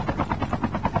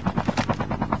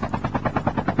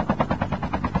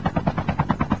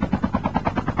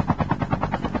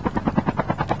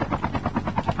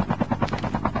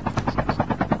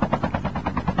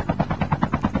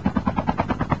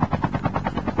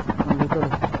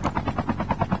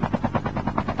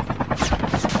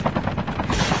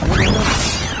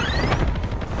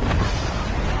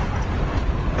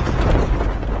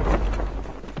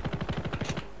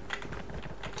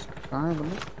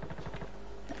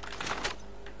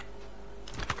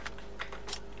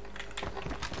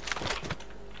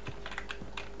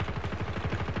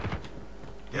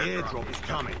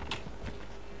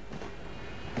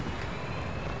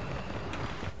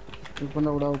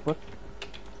बंदा उड़ा ऊपर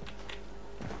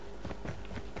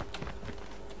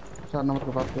 4 नंबर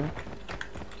के पास है।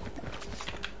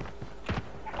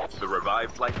 The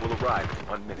revived flight will arrive in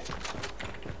 1 minute.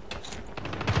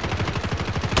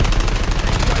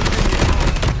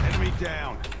 Enemy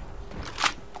down.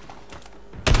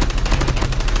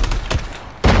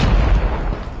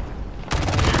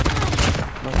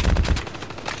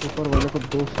 ऊपर वाले को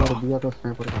 2 शॉट दिया था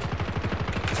स्नाइपर का,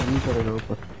 नहीं करेगा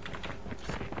ऊपर।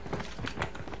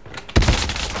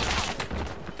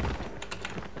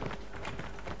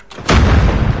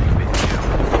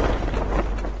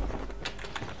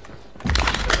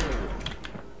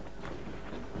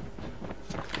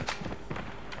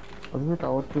 अभी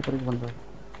टावर के ऊपर एक बंदा है।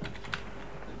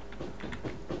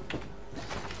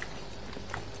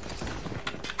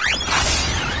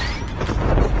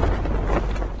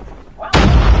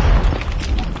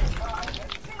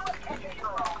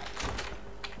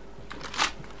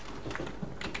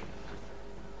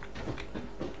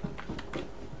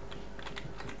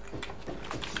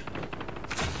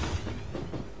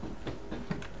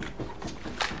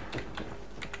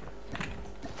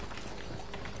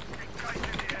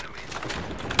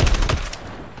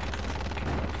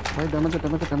 भाई डैमेज है।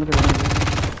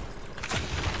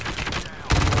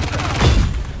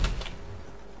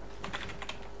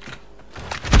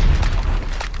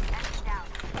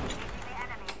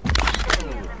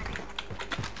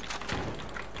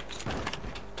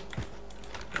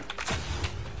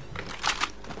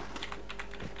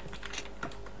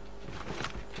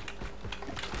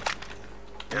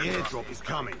 The airdrop is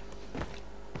coming.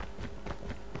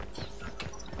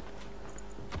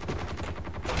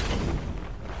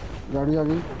 गाड़ी आ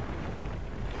गई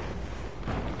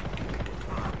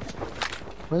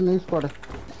भाई। नई स्क्वाड है,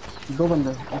 2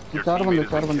 बंदे, Your 4 teammate बंदे,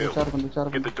 has 4 been बंदे, killed. 4 बंदे, 4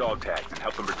 Get बंदे। the dog tags and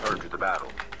help them return to the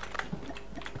battle.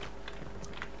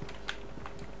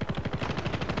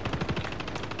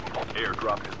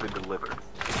 Airdrop has been delivered.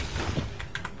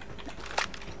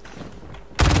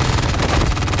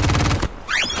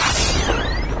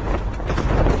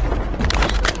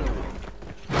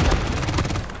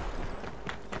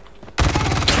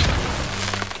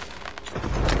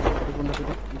 एक बंदा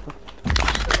किधर?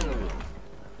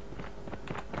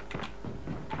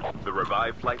 The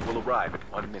revived flight will arrive in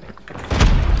 1 minute.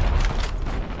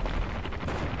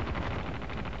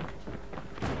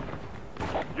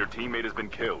 Your teammate has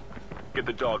been killed. Get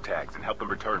the dog tags and help them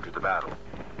return to the battle.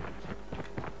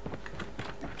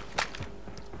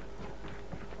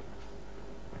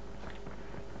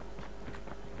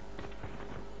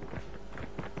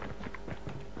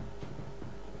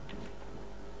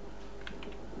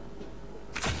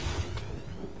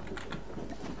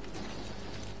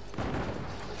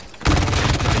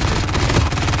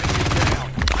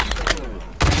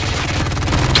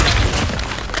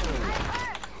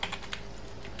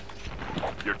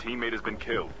 Your teammate has been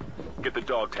killed. Get the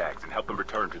dog tags and help them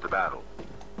return to the battle.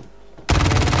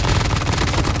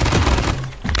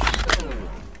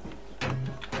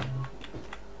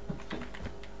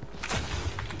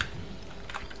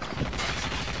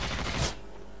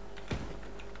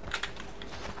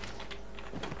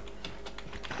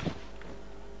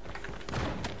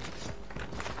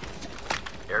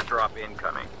 Airdrop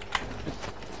incoming.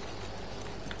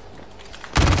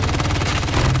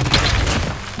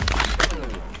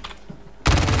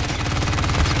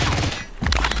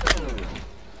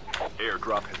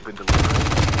 Airdrop has been delivered.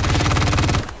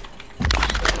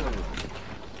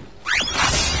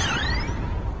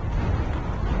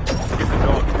 Get the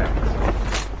dog tags.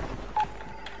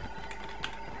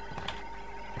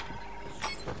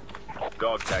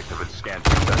 Dog tags have been scanned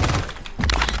successfully.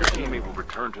 Your teammate will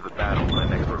return to the battle when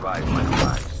the next revive flight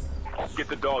arrives. Get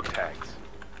the dog tags.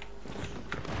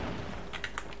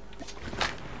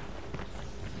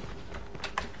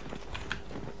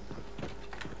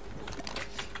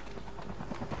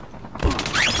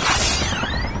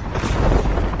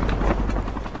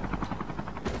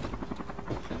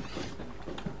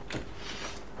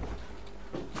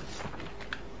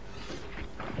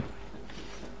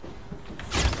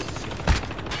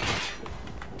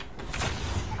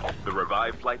 The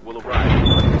revived flight will arrive.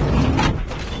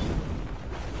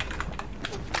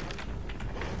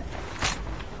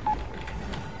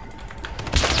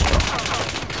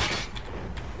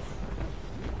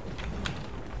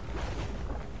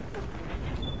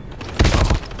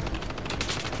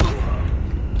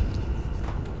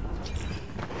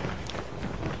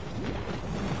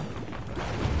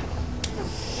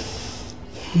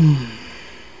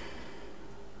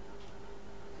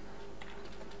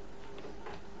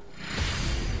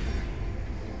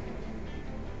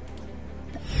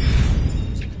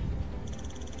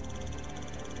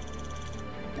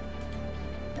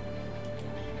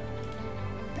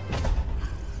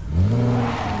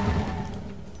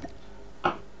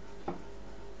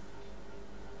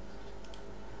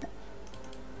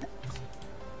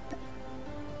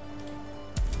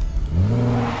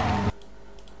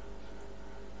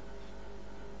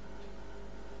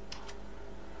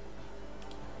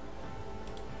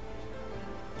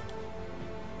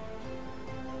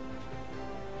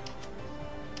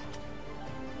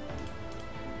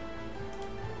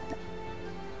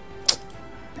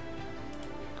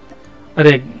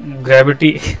 अरे gravity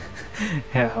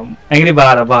है हम angry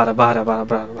बाहर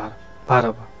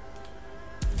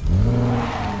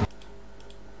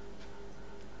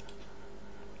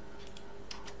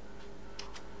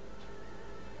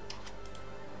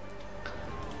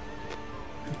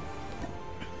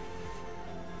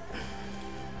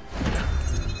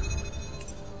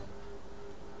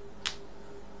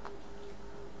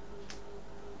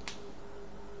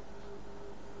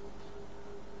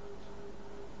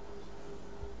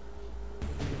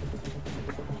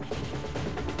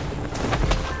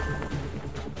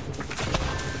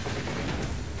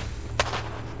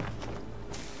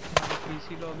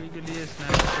PC lobby के लिए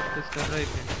sniper practice कर रहे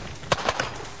थे।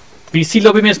 PC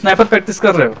lobby में स्नाइपर प्रैक्टिस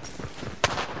कर रहे हो?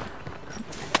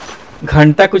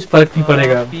 घंटा कुछ फर्क नहीं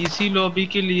पड़ेगा। पीसी लॉबी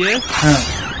के लिए हाँ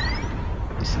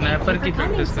स्नाइपर की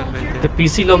प्रैक्टिस कर रहे थे। तो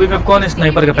पीसी लॉबी में कौन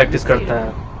स्नाइपर का प्रैक्टिस करता है?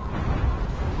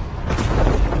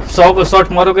 100 को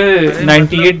शॉट मारोगे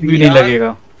 98 भी नहीं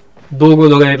लगेगा, 2 गो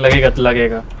लगेगा तो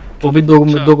लगेगा, वो भी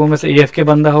दो गो में से AFK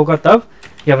बंदा होगा तब,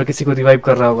 या फिर किसी को रिवाइव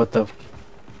कर रहा होगा तब।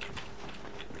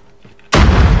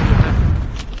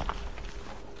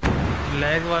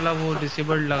 लैग वाला वो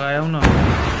डिसेबल्ड लगाया हूं ना।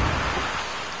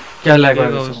 क्या लैग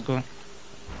वाला उसको?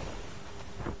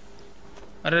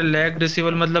 अरे लैग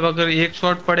डिसेबल मतलब अगर एक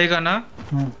शॉट पड़ेगा ना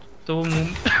तो वो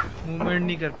मूवमेंट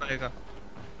नहीं कर पाएगा।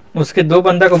 उसके 2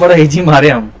 बंदा को बड़ा इजी मारे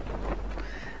हम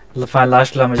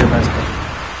लास्ट ला में जो मैच था।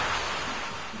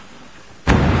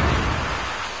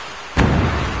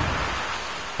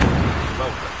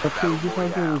 सबसे इजी था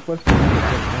जो ऊपर से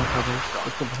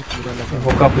उसको बहुत बुरा लगा।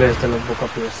 बोका प्लेयर्स थे लोग, बोका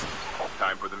प्लेयर्स।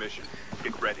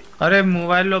 अरे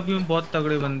मोबाइल लॉबी में बहुत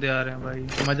तगड़े बंदे आ रहे हैं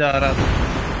भाई, मजा आ रहा था।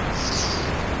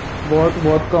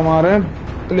 बहुत कम आ रहे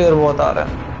हैं, प्लेयर बहुत आ रहे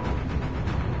हैं।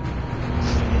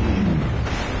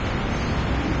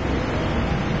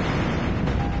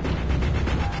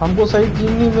 हमको सही चीज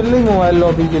नहीं मिल रही मोबाइल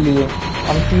लॉबी के लिए।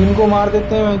 हम 3 को मार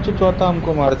देते हैं, जो चौथा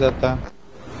हमको मार जाता है।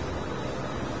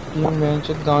 टीम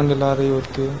बेंच गांड जला रही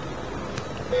होती है।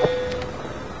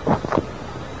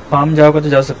 फार्म जाओगे तो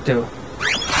जा सकते हो।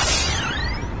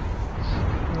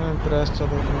 नहीं क्रैश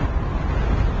चलेगा।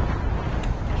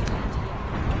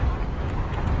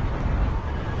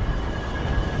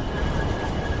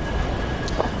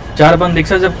 चार बंद एक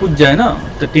साथ जब कूद जाए ना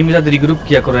तो टीम के साथ रिग्रुप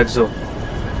किया करो एक्सो।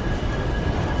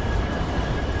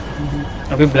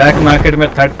 अभी ब्लैक मार्केट में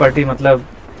थर्ड पार्टी मतलब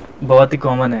बहुत ही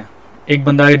कॉमन है। एक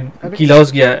बंदा किल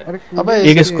हाउस गया है,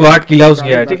 एक स्क्वाड किल हाउस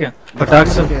गया है, ठीक है,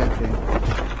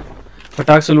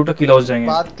 फटाक से लूटो किल हाउस जाएंगे।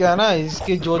 बात क्या है ना,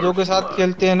 इसके जोजो के साथ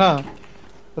खेलते हैं ना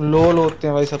लोल होते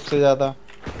हैं भाई सबसे ज्यादा।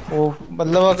 वो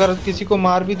मतलब अगर किसी को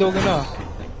मार भी दोगे ना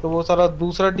तो वो सारा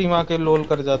दूसरा टीम आके लोल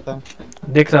कर जाता है,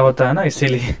 देख रहा होता है ना,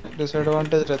 इसीलिए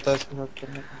डिसएडवांटेज रहता है इसके साथ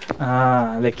करने का।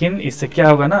 हाँ, लेकिन इससे क्या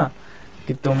होगा ना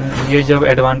कि तुम ये जब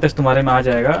एडवांटेज तुम्हारे में आ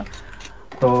जाएगा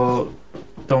तो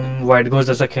तुम वाइट घोस्ट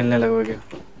जैसा खेलने लगोगे।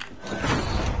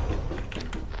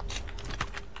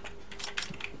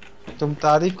 तुम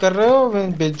तारीफ कर रहे हो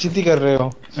बेइज्जती कर रहे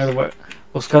हो?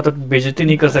 उसका तो बेइज्जती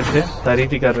नहीं कर सकते,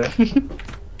 तारीफ ही कर रहे हैं।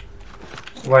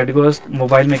 वाइट घोस्ट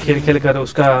मोबाइल में खेल कर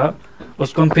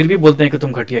उसको हम फिर भी बोलते हैं कि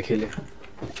तुम घटिया खेले।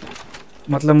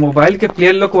 मतलब मोबाइल के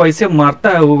प्लेयर लोग को ऐसे मारता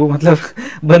है वो, मतलब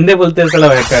बंदे बोलते हैं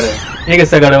साला हैकर है, ये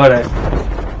कैसा गड़बड़ है।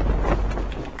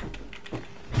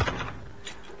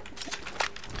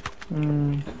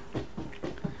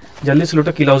 जल्दी से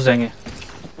लूटो, किल हाउस जाएंगे।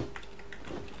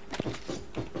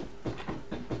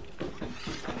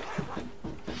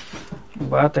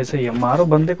 बात ऐसे ही है, मारो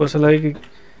बंदे को, ऐसा लगे कि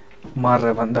मार रहा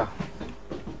है बंदा।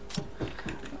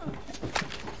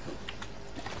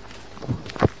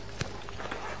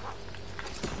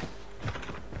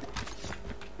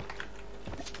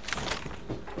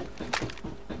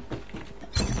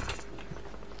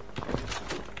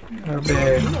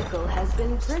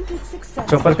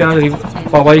 चॉपर पे आओ,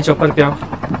 पाव भाजी चॉपर पे आओ,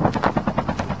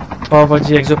 पाव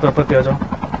भाजी एक्सो चॉपर पे आ जाओ।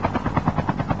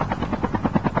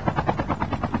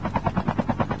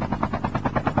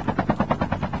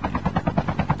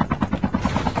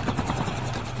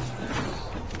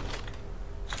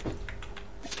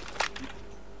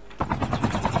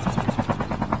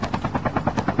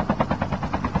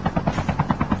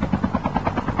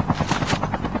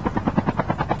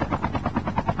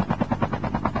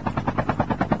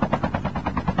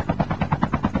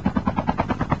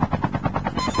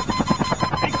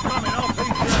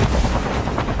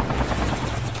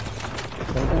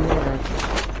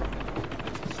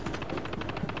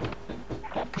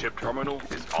 Chip terminal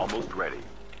is almost ready.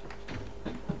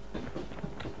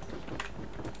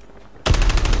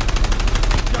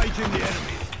 Engaging the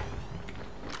enemies.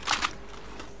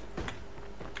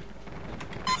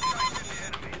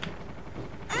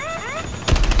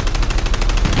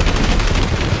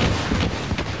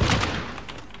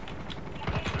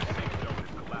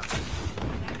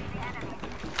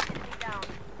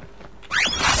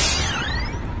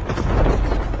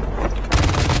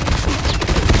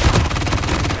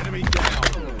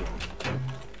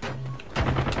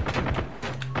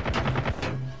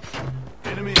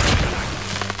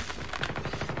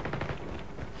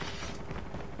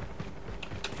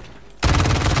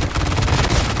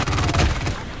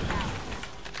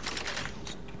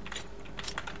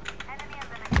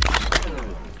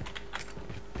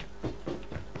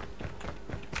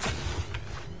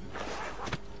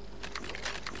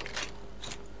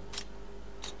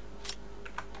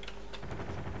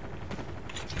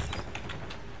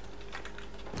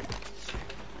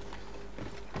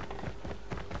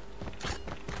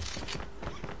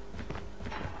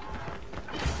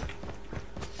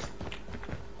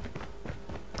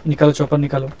 निकालो चॉपर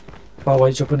निकालो, पाव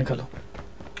भाजी चॉपर निकालो।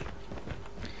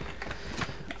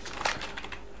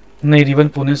 नहीं रिबन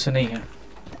पुणे से नहीं है,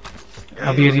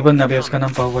 अभी रिबन अभी उसका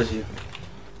नाम पाव भाजी है।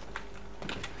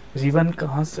 रिबन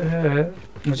कहाँ से है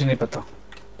मुझे नहीं पता,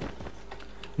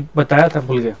 बताया था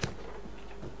भूल गया।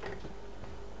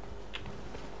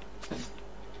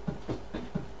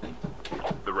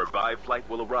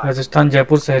 राजस्थान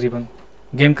जयपुर से है ribbon.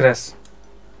 Game crash,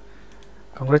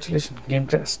 congratulation, game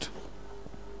crashed.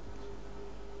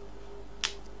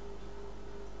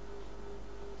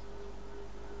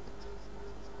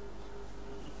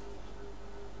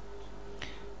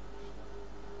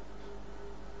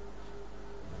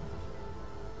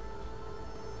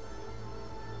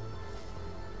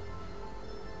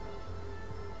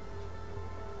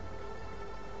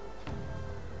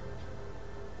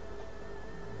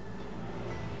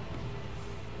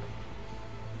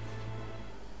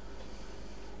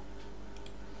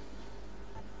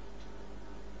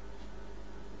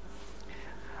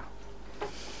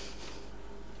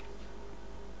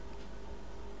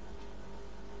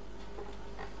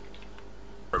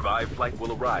 Revived flight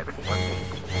will arrive in 1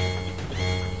 minute.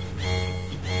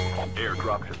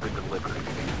 Airdrop has been delivered.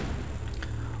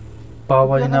 पाव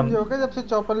भाजी नाम हो गया, जब से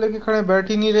चॉपर लेके खड़े बैठ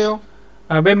ही नहीं रहे हो।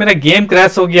 अबे मेरा गेम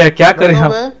क्रैश हो गया है, क्या करें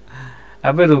हम?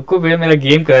 अबे रुको बे, मेरा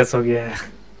गेम क्रैश हो गया है।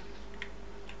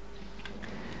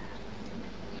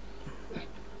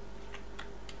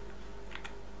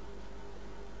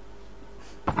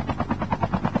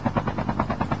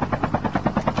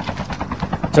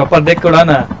 चॉपर देख के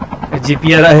उड़ाना,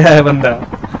 जीपीआर आया है बंदा।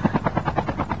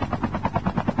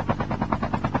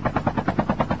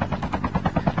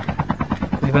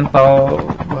 रिबन पाव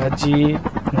भाजी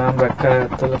नाम रखा है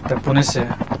तो लगता है पुणे से।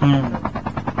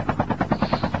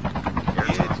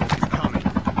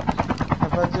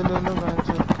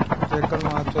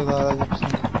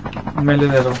 मैं ले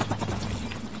रहा हूँ।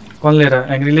 कौन ले रहा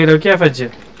है? एंग्री ले रहे हो क्या? एफएच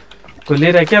कोई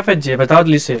ले रहा है क्या? एफएच बताओ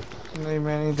जल्दी से। नहीं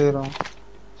मैं नहीं दे रहा हूँ।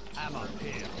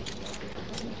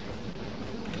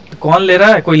 कौन ले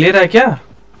रहा है? कोई ले रहा है क्या?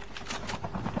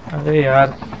 अरे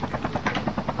यार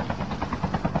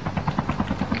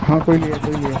हाँ कोई लिया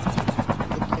कोई लिया।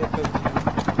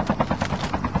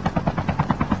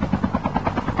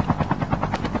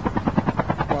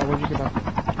 बाबू जी के पास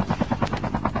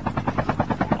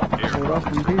थोड़ा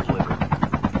कंप्लीट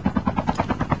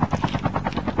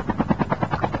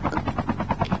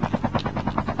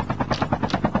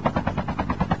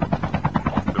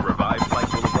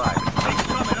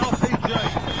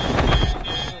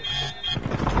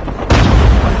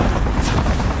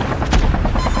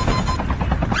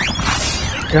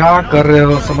क्या कर रहे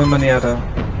हो समझ में नहीं आ रहा।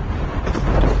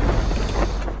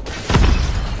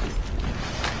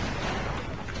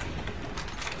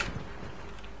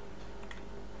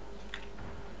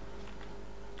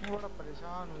 बड़ा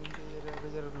परेशान हूँ इनके ये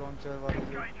रेवेजर लॉन्चर वाले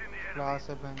जो क्लास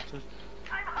है बेंचेस।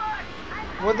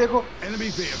 वो देखो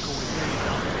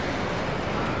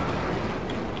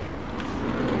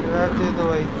रहते तो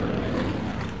भाई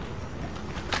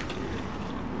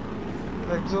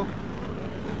एक्सो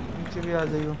भी आ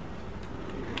जाइयो।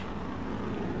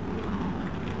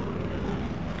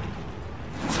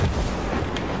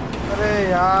 अरे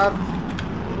यार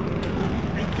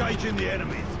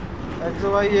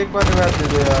एक्सो भाई एक बार रिवाइव दे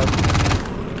दो यार,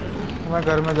 मैं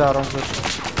घर में जा रहा हूँ फिर।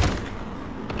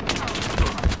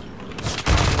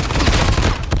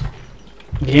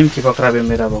 गेम की बकरा भी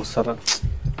मेरा बहुत सारा।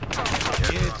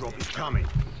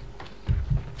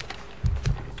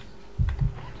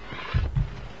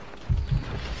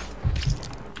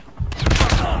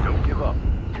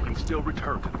 Still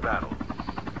return to the battle.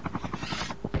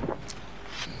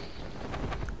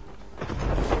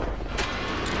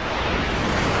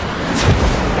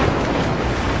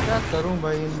 क्या करूं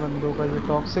भाई इन बंदों का, ये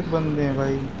टॉक्सिक बंदे हैं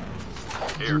भाई।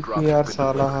 यार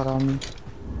साला हरामी।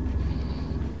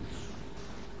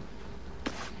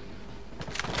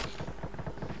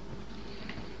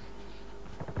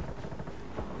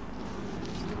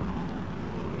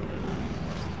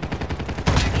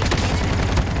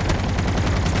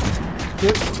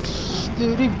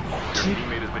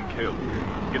 Teammate has been killed.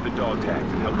 Get the dog tags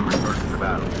and help them return to the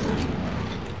battle.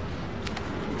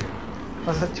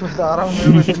 सच बता रहा हूँ,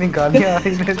 मेरे को इतनी गालियाँ आ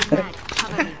रही हैं।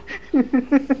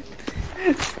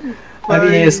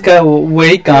 अरे इसका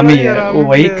वही काम ही है, वो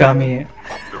वही काम ही है।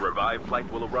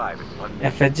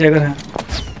 एफएच अगर है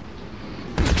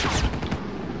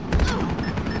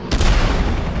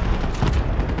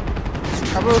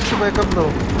अबे उसको बैकअप दो।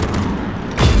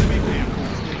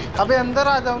 अबे अंदर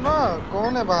आ जाओ ना,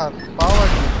 कौन है बाहर?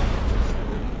 पावभाजी।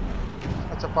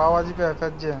 अच्छा पावभाजी पे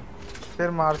एफएच है, फिर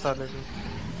मार साले को।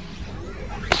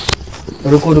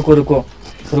 रुको रुको रुको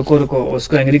रुको रुको,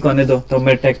 उसको एंग्री को आने दो तो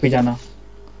मेरे टैग पे जाना।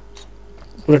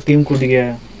 पूरा टीम कूद गया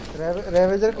है।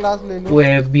 रेवेजर क्लास ले लो। वो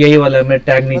FBI वाला है, मेरा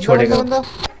टैग नहीं छोड़ेगा।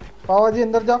 पावा जी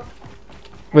अंदर जा।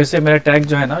 वैसे मेरा टैग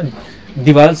जो है ना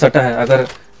दीवार सटा है, अगर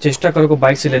चेष्टा करो को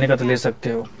बाइक से लेने का तो ले सकते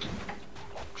हो।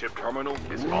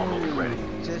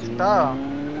 चेष्टा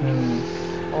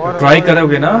और ट्राई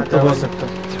करोगे ना तो हो सकता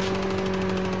है।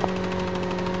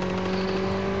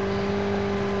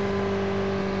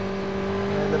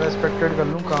 मैं जरा एक्सपेक्टेड कर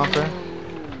लूं कहां पे।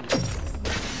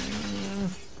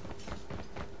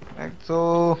 एक तो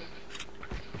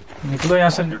निकलो यहाँ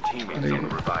से।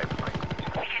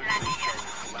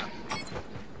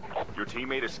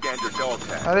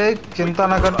 अरे चिंता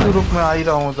ना कर तू, रुक मैं आ ही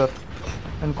रहा हूँ उधर।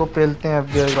 इनको पेलते हैं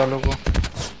FBI वालों को।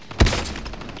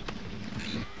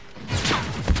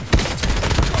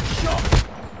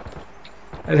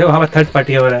 अरे वहाँ पे थर्ड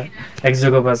पार्टी हो रहा है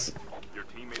एक्सो के पास।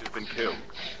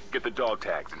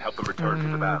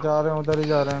 जा रहे हैं उधर ही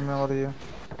जा रहे हैं मैं और ये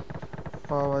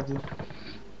पावा जी।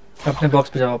 अपने बॉक्स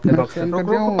पे जाओ, अपने बॉक्स पे। रुक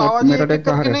रुक पावा जी, एक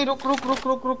करके नहीं, रुक रुक रुक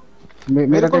रुक रुक।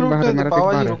 मेरे को लूट दे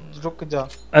पावा जी, रुक जा।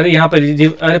 अरे यहाँ पे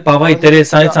अरे पावा ही तेरे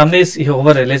सामने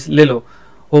होवर है, ले लो।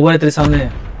 होवर है तेरे सामने,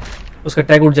 उसका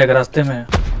टैग उठ जाएगा रास्ते में।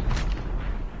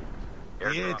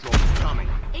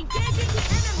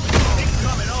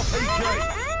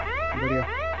 बढ़िया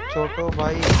छोटो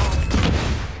भाई।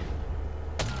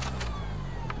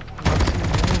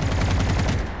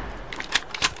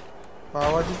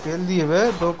 पावा जी पेल दिए वे,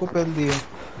 2 को पेल दिए।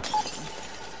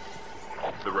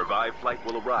 The revived flight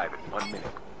will arrive in 1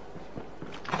 minute.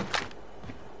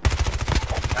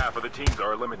 Half of the teams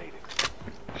are eliminated.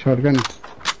 Shotgun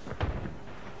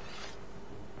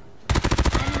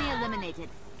Enemy eliminated.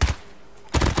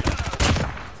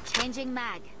 Changing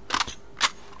mag.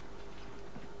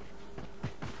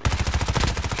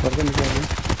 Shotgun निकाल ली।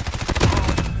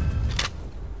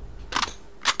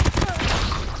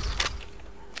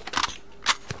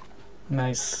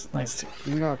 नाइस नाइस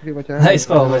इनका आखिरी बचा है। नाइस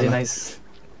पावा जी, नाइस।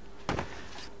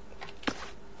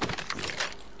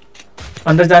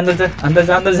 अंदर जा अंदर जा अंदर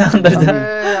जा अंदर जा अंदर जा।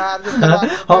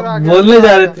 हम बोलने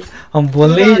जा रहे थे, हम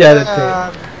बोलने ही जा रहे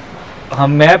थे।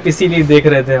 हम मैप इसीलिए देख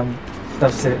रहे थे हम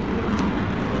तब से।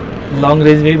 लॉन्ग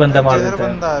रेंज में ही बंदा मार देता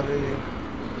है।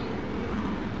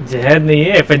 जहर नहीं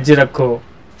है, FHG रखो।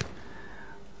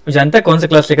 जानता है कौन सा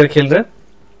क्लास लेकर खेल रहे?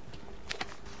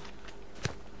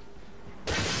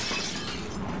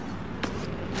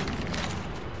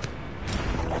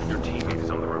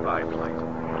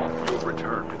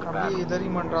 इधर ही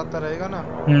मंडराता रहेगा ना।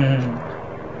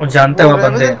 वो जानता है वो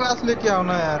बंदे। क्लास लेके आओ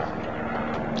ना यार।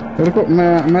 तेरे को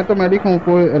मैं तो मेडिक हूं,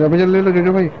 कोई रेवेजर ले लो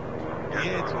जोजो भाई।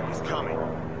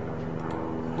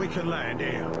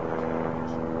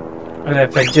 अरे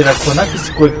FHG रखो ना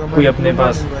किसी कोई अपने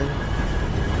पास।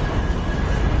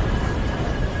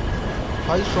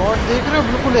 भाई शॉट देख रहे हो,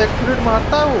 बिल्कुल एक्यूरेट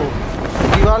मारता है वो।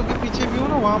 दीवार के पीछे भी हूँ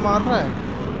ना, वहाँ मार रहा है।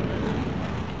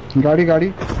 गाड़ी गाड़ी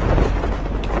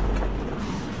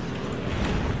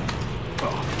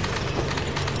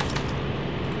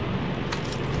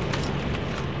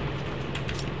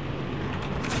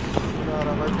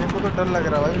भाई, मेरे को तो डर लग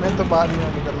रहा है भाई, मैं तो बाहर नहीं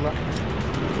निकल रहा।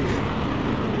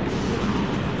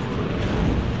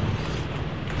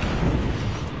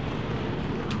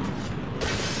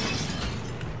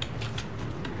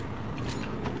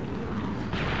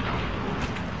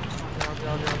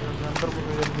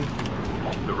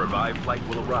 The revived flight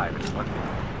will arrive in 1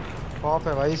 minute. खौफ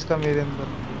है भाई इसका मेरे अंदर।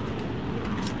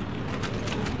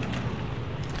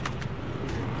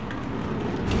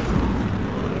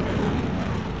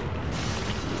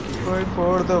 कोई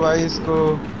फोड़ दो भाई इसको।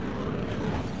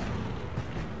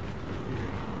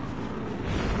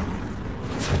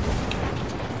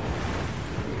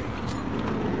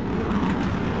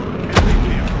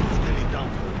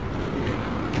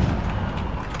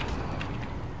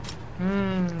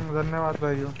 धन्यवाद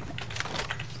भाइयों।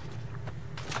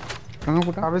 कहाँ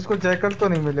फुटा? अब इसको जैकल तो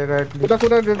नहीं मिलेगा एटलीस्ट। फुटा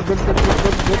फुटा दो तो कौन से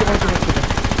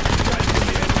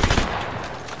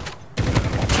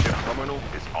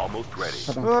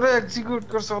अरे एग्जीक्यूट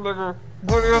कर साले को,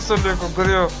 बढ़िया साले को,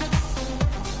 बढ़िया।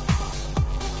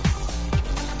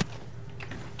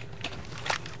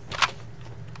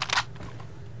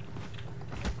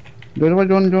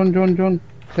 Zone zone zone zone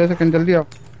 6 second जल्दी आओ,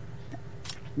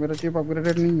 मेरा चिप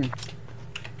अपग्रेडेड नहीं है।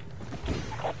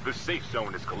 The safe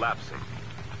zone is collapsing.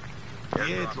 The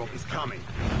airdrop is coming.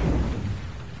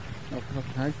 अपना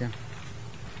है क्या?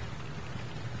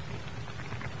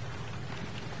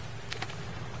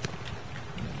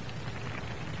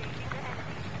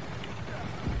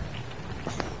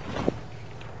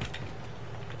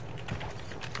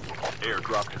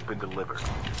 Airdrop has been delivered.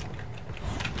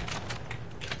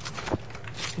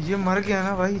 ये मर गया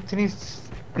ना भाई, इतनी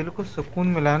दिल को सुकून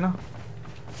मिला है ना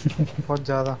बहुत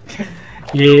ज्यादा।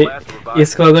 ये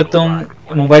इसको अगर तुम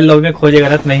मोबाइल लॉग में खोजेगा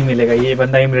ना तो नहीं मिलेगा। ये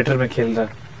बंदा इमुलेटर में खेल रहा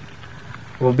है,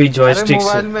 वो भी अरे जॉयस्टिक से।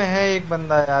 मोबाइल में है एक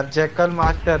बंदा यार, जैकल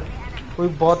मास्टर, कोई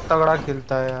बहुत तगड़ा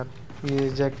खेलता है यार ये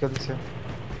जैकल से।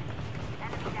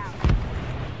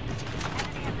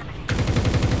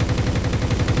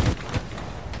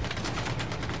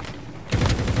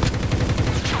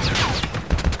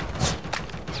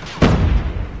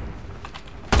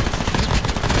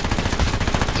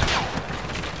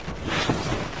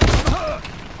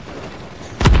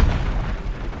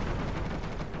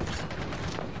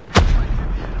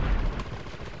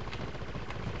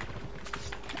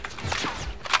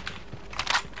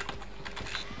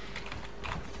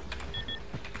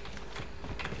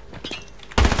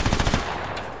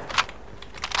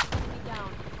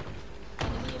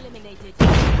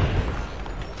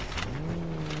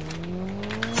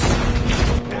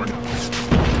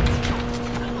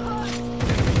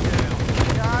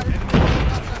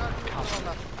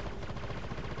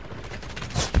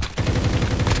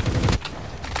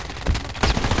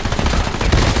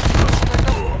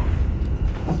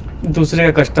 दूसरे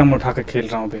का कस्टम उठा के खेल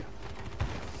रहा हूँ अभी।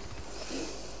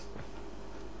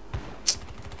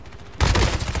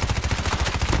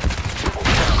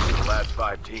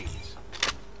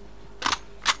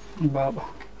 बाबा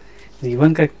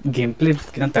जीवन का गेम प्ले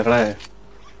कितना तगड़ा है।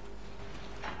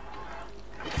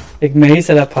 एक मैं ही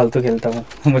साला फालतू खेलता हूँ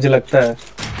मुझे लगता है।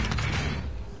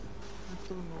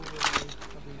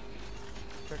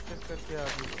 प्रैक्टिस करके आ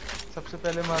गई, सबसे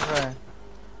पहले मार रहा है।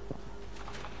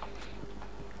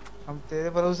 हम तेरे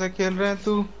भरोसे खेल रहे हैं,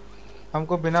 तू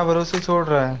हमको बिना भरोसे छोड़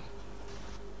रहा है।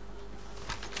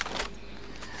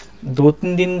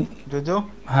 2-3 दिन जो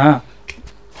हाँ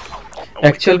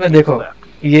एक्चुअल में देखो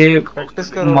ये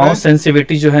माउस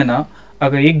सेंसिटिविटी जो है ना,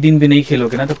 अगर एक दिन भी नहीं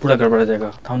खेलोगे ना तो पूरा गड़बड़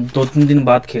जाएगा। हम 2-3 दिन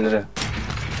बाद खेल रहे हैं।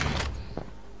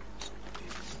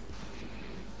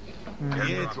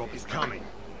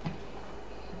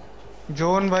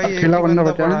 जोन भाई खेला बंदा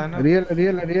बचा है ना,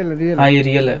 रियल हाँ ये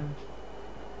रियल है।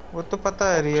 वो तो पता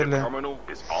है रियल है,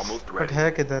 बट है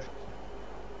किधर?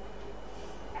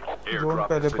 जोन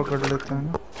पहले पकड़ लेते हैं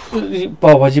ना।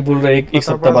 पाव भाजी बोल रहा है एक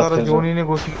सप्ताह बाद खेल जोन ही ने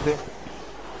घुस दे।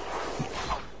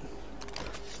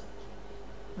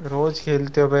 रोज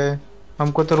खेलते हो बे,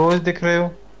 हमको तो रोज दिख रहे हो।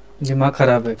 दिमाग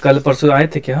खराब है। कल परसों आए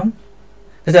थे क्या हम?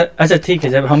 अच्छा ठीक है,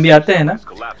 जब हम भी आते हैं ना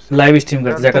लाइव स्ट्रीम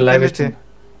करते, जाकर लाइव स्ट्रीम।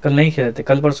 कल नहीं खेले थे,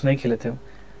 कल परसों नहीं खेले थे हम।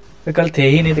 कल थे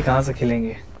ही नहीं तो कहाँ से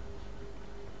खेलेंगे।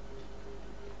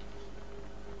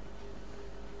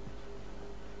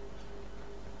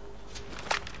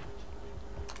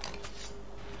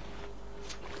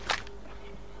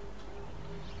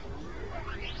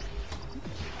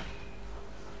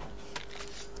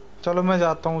 चलो मैं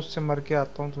जाता हूँ, उससे मर के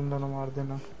आता हूँ, तुम दोनों मार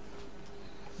देना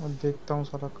और देखता हूँ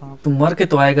सारा कहाँ। तुम मर के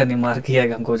तो आएगा नहीं, मार के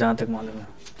आएगा हमको जहाँ तक मालूम है।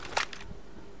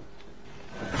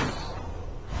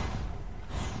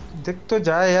 दिख तो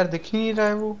जाए यार, दिख ही नहीं रहा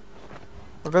है वो।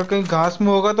 अगर कहीं घास में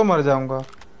होगा तो मर जाऊंगा,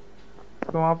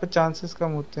 तो वहाँ पे चांसेस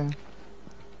कम होते हैं।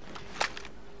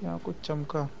 यहाँ कुछ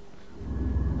चमका।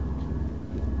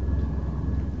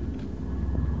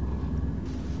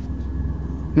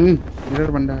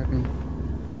 इधर बंदा है कहीं।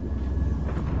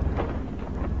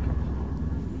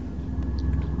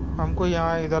 हमको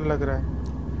यहाँ इधर लग रहा है।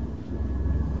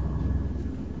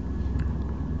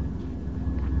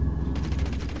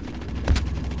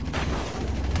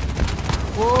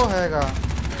 वो हैगा।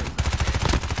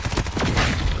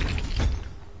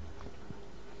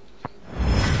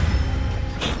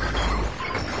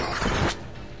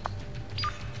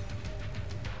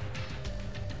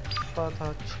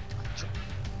 था।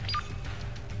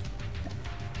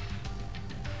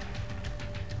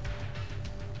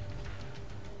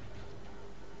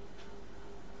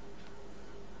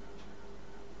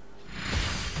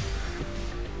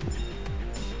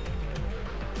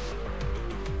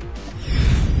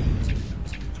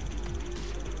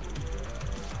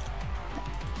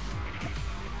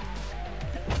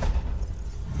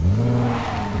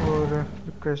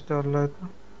 रिक्वेस्ट डाल रहा था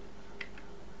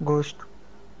गोश्त।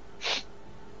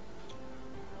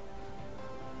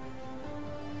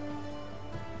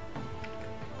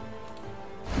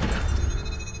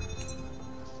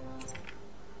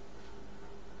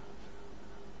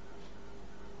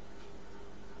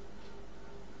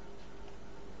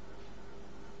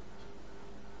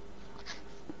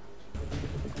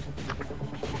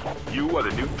 You are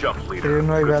the new jump leader.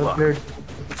 Good luck.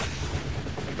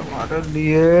 टमाटर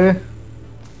लिए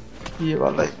ये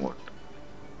वाला इमोट।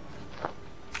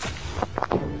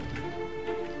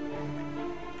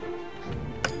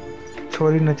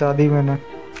 छोरी नचा दी मैंने,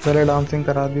 पहले डांसिंग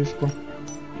करा दी उसको।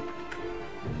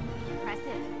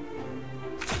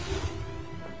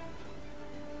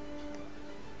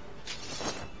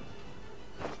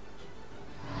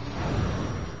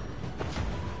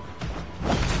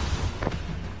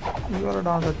 ये वाला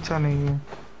डांस अच्छा नहीं है,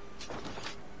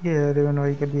 ये है रेवन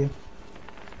भाई के लिए।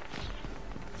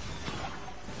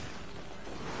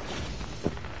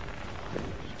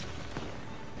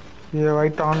 ये भाई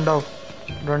तांडव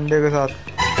डंडे के साथ।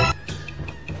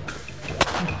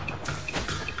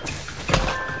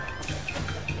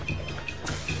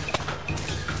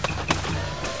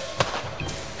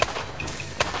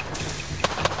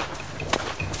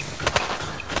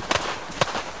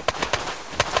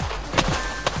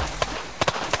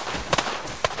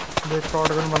 देख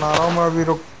शॉटगन बना रहा हूँ मैं अभी,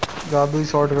 रुक। जादुई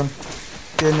शॉटगन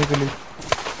ये निकली।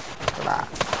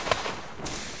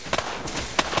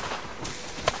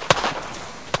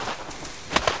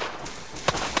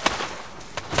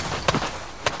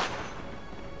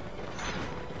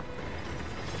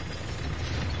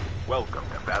 Welcome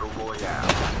to Battle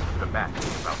Royale. The match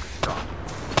is about to start.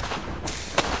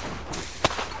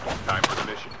 Time for the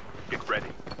mission. Get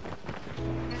ready.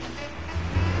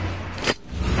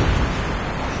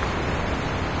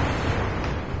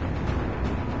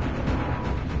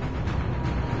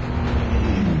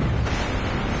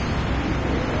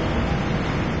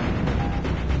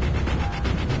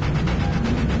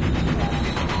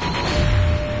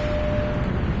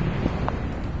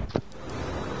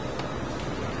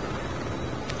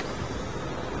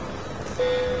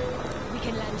 We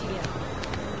can land here.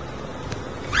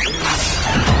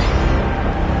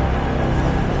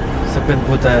 सफेद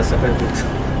भूत आया, सफेद भूत।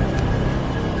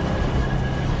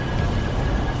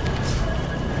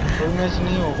 कोई मैच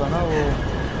नहीं होगा ना वो।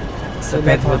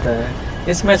 सफेद भूत है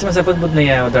इस मैच में। सफेद भूत नहीं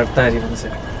आया, वो डरता है रिवन से।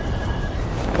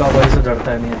 कॉबॉय से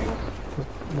डरता है, नहीं आएगा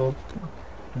वो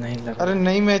नहीं लगा। अरे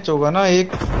नहीं मैच होगा ना,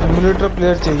 एक एमुलेटर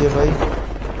प्लेयर चाहिए भाई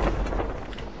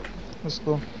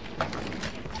उसको।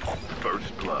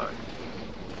 First blood.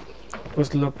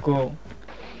 उस लोग को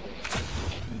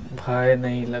भय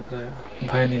नहीं लग रहा,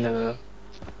 भय नहीं लग रहा।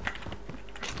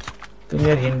 तुम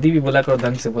यार हिंदी भी बोला करो,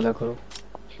 ढंग से बोला करो।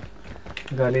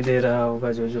 गाली दे रहा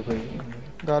होगा जो जो कोई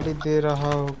गाली दे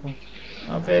रहा होगा।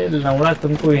 अबे लौड़ा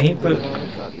तुमको यहीं पर।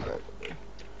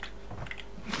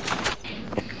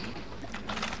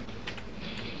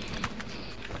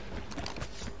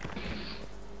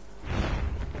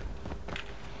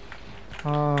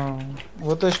 हाँ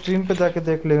वो तो स्ट्रीम पे जाके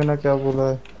देख लेगा ना क्या बोला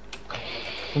है।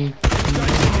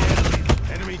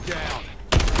 Enemy down.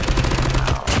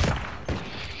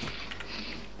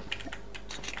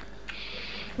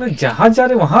 जहाँ जा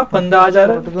रहे वहां बंदा आ जा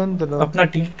रहा है, अपना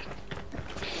टीम।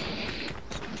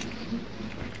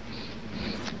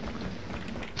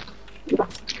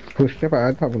 उसके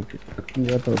पाया था बोल के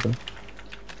ये तो होता।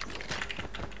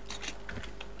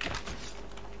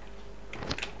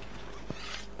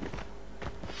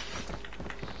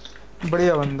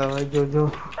 बढ़िया बंदा भाई, जो जो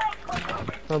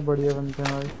सब बढ़िया बनते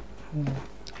हैं भाई।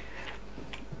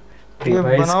 ये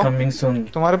डिवाइस बनाओ। Coming soon.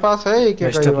 तुम्हारे पास है एक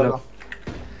बेस्ट ऑफ लक।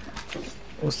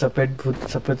 वो सफेद भूत,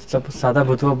 सफेद सब सादा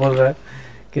भूतवा बोल रहा है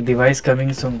कि डिवाइस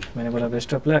कमिंग सून। मैंने बोला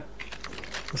बेस्ट ऑफ लक,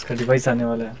 उसका डिवाइस आने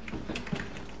वाला है।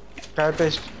 क्या पे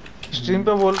स्ट्रीम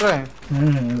पे बोल रहे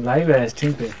हैं? लाइव है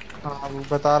स्ट्रीम पे। हाँ वो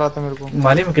बता रहा था मेरे को।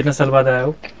 मालूम है कितना साल बाद आया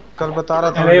वो? कल बता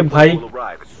रहा था। अरे भाई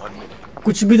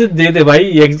कुछ भी तो दे दे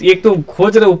भाई। एक तो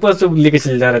खोज रहे, ऊपर से लेके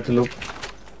चल जा रहे तू लोग।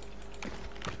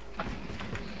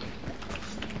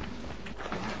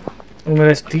 वो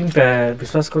मेरा स्ट्रीम पे है,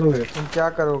 विश्वास करोगे? तुम क्या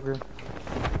करोगे?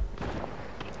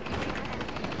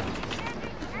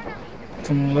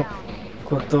 तुम लोग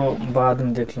को तो बाद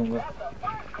में देख लूंगा।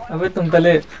 अबे तुम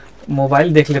पहले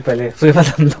मोबाइल देख ले पहले, फिर बाद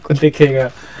हम लोग को देखेगा।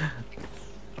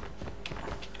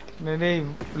 नहीं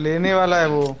लेने वाला है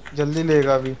वो, जल्दी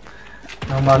लेगा अभी।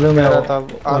 हाँ मालूम है।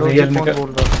 वो रियल में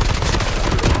बोल रहा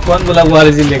था। कौन बोला वो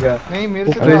आरजी लेगा? नहीं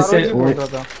मेरे से तो आरजी बोल रहा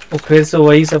था। वो फिर से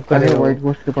वही सब करेगा। व्हाइट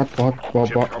गोस्ट के पास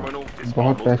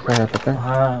बहुत पैसा है पता है।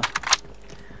 हाँ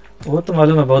वो तो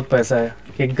मालूम है, बहुत पैसा है।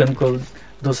 एक गन को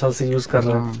 2 साल से यूज कर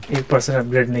रहा है, 1%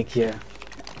 अपग्रेड नहीं किया है।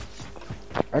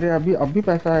 अरे अभी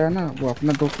पैसा आया ना, वो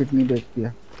अपना 2 किडनी बेच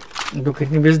दिया। 2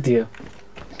 किडनी बेच दिया?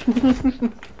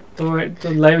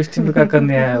 तो लाइव स्ट्रीम पे क्या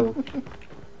करने आया वो?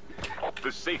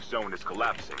 The safe zone is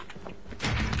collapsing.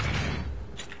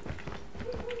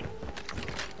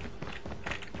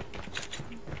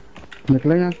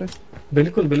 निकले यहाँ से।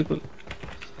 बिल्कुल बिल्कुल।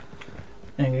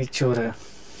 एंग्री चोर है।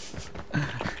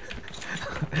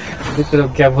 देखो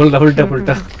क्या बोल रहा, उल्टा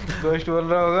पुल्टा। गोश्त बोल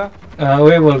रहा होगा। हाँ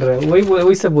वही बोल रहा है,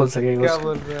 वही सब बोल सकेगा। क्या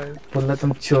बोल रहा है? बोल रहा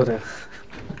तुम चोर है।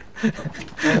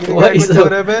 वही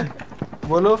चोर है बे,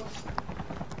 बोलो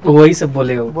वही सब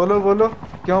बोलेगा वो। बोलो बोलो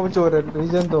क्यों चोर है,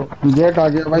 रीजन दो, जेट आ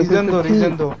गया भाई, रीजन दो,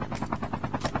 रीजन दो।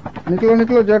 निकलो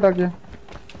निकलो, जेट आ गया,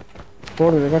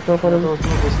 छोड़ देगा चौपर। तो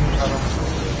उसमें कुछ नहीं कर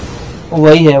रहा।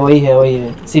 वही है वही है वही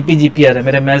है, CPGPR है,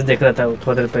 मेरे मैच देख रहा था वो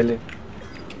थोड़ी देर पहले।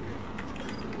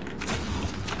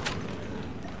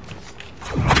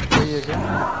 वही है क्या?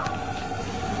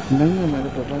 नहीं है मेरे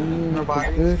पता नहीं, मैं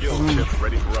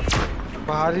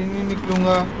बाहर ही नहीं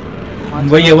निकलूंगा।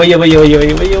 वही है वही है वही है वही है वही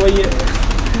है वही है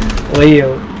वही है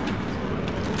वो।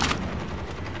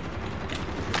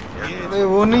 अरे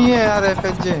वो नहीं है यार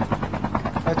FHJ,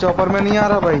 मैं चॉपर में नहीं आ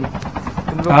रहा भाई,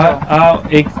 तुम लोग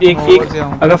एक एक एक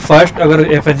अगर फर्स्ट अगर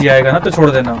FHG आएगा ना तो छोड़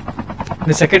देना,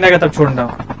 नहीं सेकंड आएगा तब छोड़ना।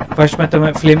 फर्स्ट में तो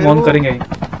मैं फ्लेम ऑन करेंगे ही।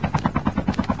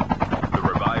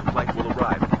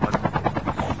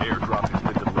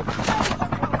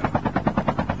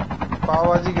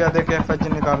 पावाजी क्या देखे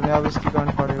FHG निकालने, अब इसकी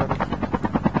गांड पड़ेगा।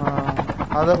 हाँ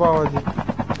आधा पावाजी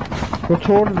तो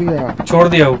छोड़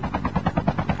दिया वो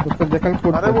उसको जकल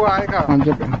पुट। अरे वो आएगा हाँ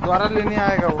जकल दोबारा लेने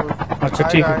आएगा वो। अच्छा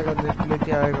ठीक है, आएगा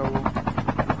लेके आएगा वो,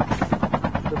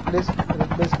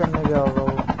 रिप्लेस करने गया होगा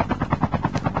वो,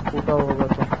 टूटा होगा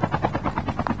तो।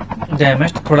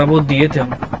 डैमेज तो थोड़ा बहुत दिए थे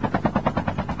हम।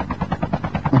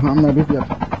 हाँ मैं भी दिया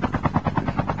था।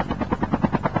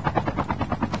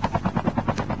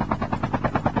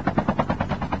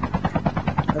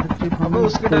 अबे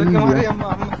उसके डर के मारे हम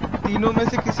तीनों में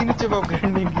से किसी ने चिप अपग्रेड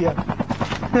नहीं किया।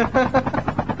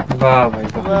 वाह भाई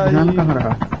वाह, ध्यान कहाँ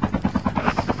रहा।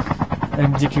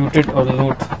 एग्जीक्यूटेड और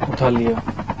लूट उठा लिया।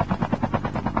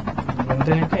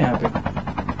 बंदे हैं क्या यहाँ पे?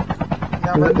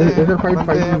 यहाँ बंदे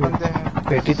हैं,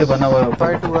 पेटी तो बना हुआ है,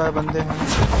 फाइट हुआ है, बंदे हैं।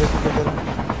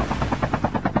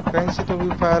 कहीं से तो भी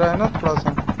फायर है ना थोड़ा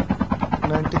सा,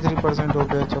 93% हो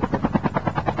गया चौपर।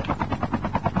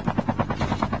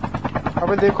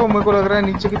 अबे देखो मेरे को लग रहा है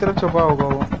नीचे की तरफ छुपा होगा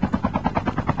वो,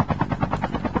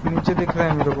 नीचे दिख रहा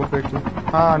है मेरे को पेटी।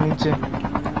 हाँ नीचे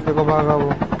देखो भागा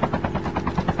वो।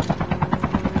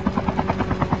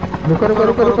 रुको रुको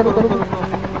रुको रुको रुको रुको।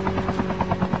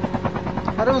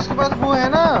 अरे उसके पास वो है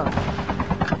ना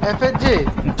FHJ,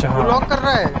 अच्छा वो लॉक कर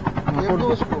रहा है, देख दो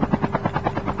उसको।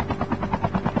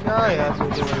 क्या यार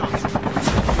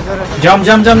जम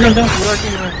जम जम जम जम पूरा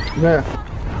टीम है।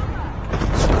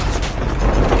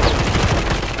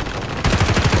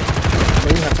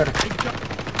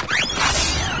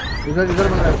 इधर इधर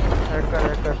बन रहा है।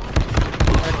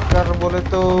 हैकर बोले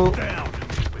तो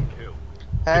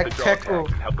हैको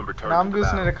नाम भी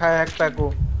उसने रखा है, हैक पैको।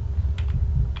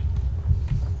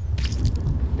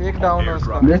 एक डाउन है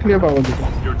उसका, देख लिया बाबू जी को।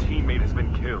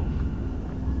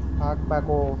 हैक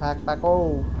पैको।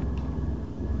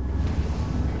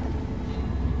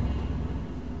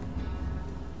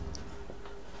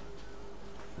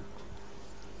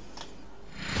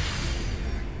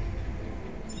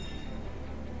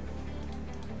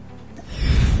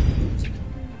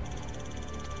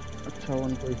 अच्छा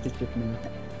उनको इसी चिप में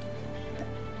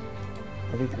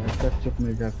अभी चिप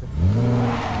मिल जाते।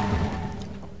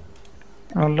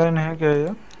 ऑनलाइन है क्या ये?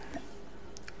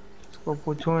 इसको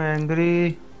पूछूं,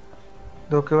 एंग्री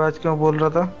धोखेबाज क्यों बोल रहा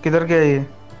था? किधर गया ये?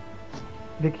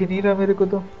 दिख ही नहीं रहा मेरे को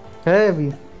तो। है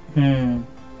अभी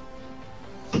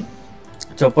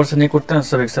चॉपर से नहीं कूदते ना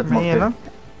सब एक साथ नहीं है ना?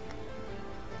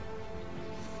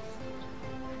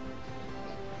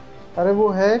 अरे वो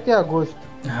है क्या गोश्त?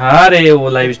 हाँ रे वो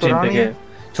लाइव स्ट्रीम पे है।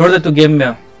 छोड़ दे तू, गेम में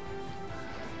आ।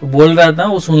 बोल रहा था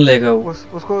वो सुन लेगा वो।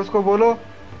 उसको बोलो,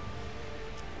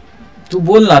 तू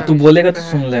बोल ना, तू बोलेगा तो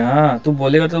सुन ले। हाँ तू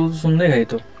बोलेगा तो सुन लेगा ही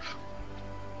तो।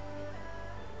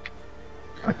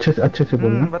 अच्छे से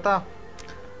बोलना। बता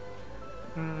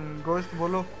गोश्त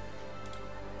बोलो,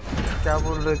 क्या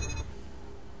बोल रहे?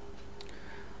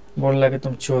 बोल रहा कि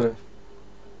तुम चोर है।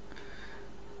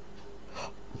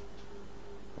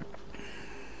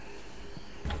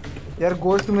 यार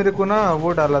गोश्त मेरे को ना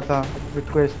वो डाला था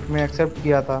रिक्वेस्ट में, एक्सेप्ट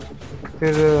किया था,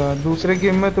 फिर दूसरे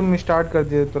गेम में तुम स्टार्ट कर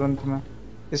दिए तुरंत में,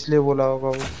 इसलिए बोला होगा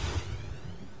वो।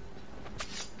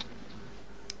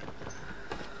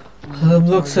 हम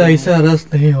लोग से ऐसा रस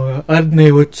नहीं होगा। अरे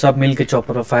नहीं, वो सब मिल के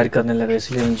चॉपर पर फायर करने लगे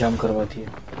इसलिए इंजाम करवा दिए।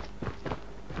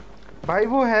 भाई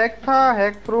वो हैक था,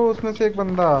 हैक प्रो, उसमें से एक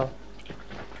बंदा।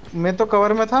 मैं तो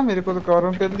कवर में था, मेरे को तो कवर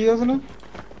में फेल दिया उसने।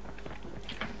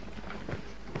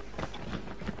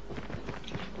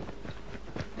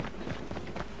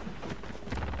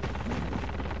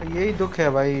 यही दुख है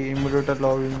भाई इमुलेटर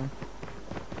लॉबी में।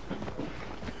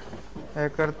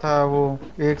 हैकर था वो,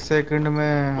 1 सेकंड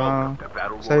में। हाँ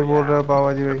सही बोल रहा है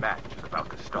बाबा जी भाई।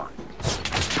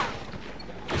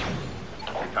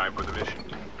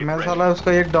 मैं साला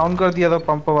उसका एक डाउन कर दिया था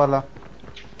पंप वाला।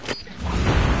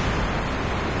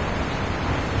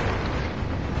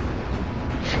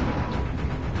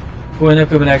 कोई ना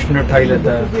कोई नेक्स्ट मिनट उठा ही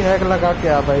लेता है। भी हैक लगा के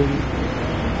आ भाई,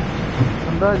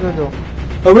 समझा जो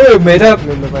अबे मेरा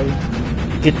ले लो भाई।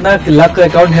 कितना लाख का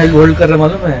अकाउंट होल्ड कर रहा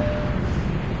मालूम है?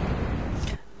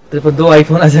 तेरे पर 2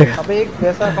 आईफोन आ जाएगा। अबे एक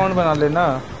वैसा अकाउंट बना लेना,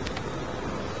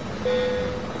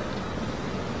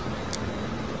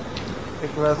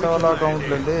 एक वैसा वाला अकाउंट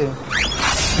ले ले।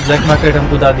 ब्लैक मार्केट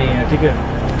हमको दा दिए हैं, ठीक है।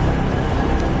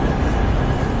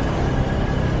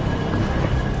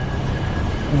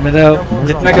 मेरा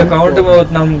जितना का अकाउंट है वो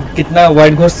उतना हम कितना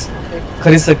वाइट घोस्ट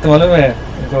खरीद सकते मालूम है?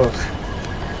 तो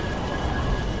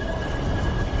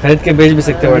खरीद के बेच भी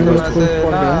सकते हैं वाइट घोस्ट।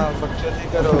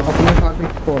 अपने साथ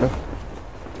एक कोड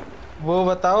वो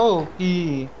बताओ कि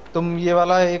तुम ये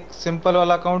वाला एक सिंपल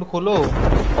वाला अकाउंट खोलो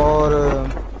और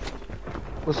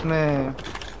उसमें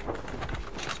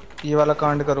ये वाला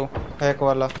कांड करो, हैक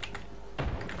वाला।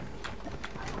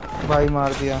 भाई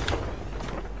मार दिया,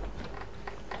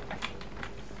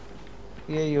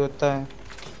 यही होता है।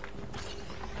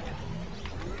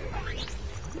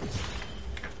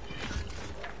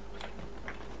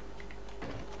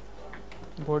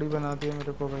 बॉडी बना दिया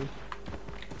मेरे को भाई।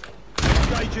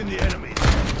 Engaging the enemies.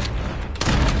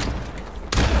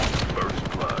 First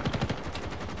blood.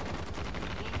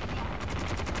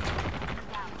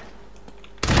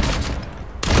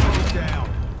 Down.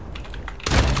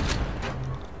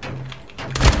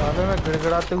 साले में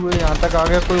गिड़गिड़ाते हुए यहाँ तक आ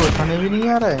गया, कोई उठाने भी नहीं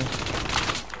आ रहा है।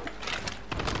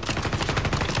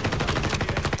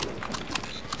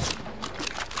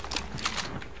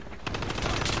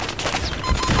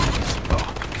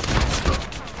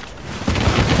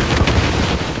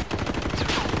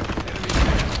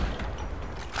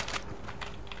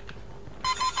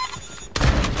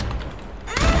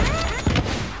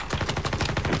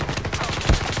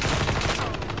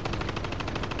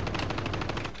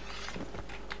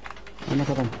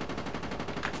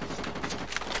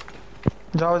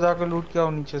 जाओ जाके लूट के आओ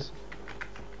नीचे से।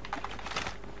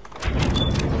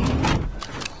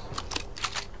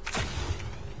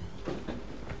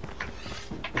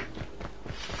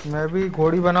 मैं भी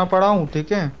घोड़ी बना पड़ा हूँ,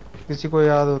 ठीक है, किसी को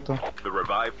याद हो तो।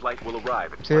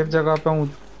 सेफ जगह पे हूँ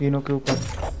तीनों के ऊपर।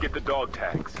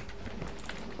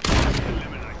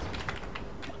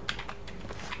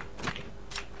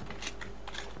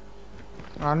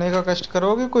 आने का कष्ट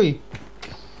करोगे कोई?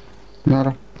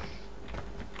 मारा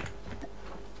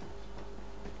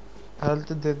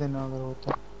हेल्थ दे देना अगर हो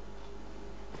तो।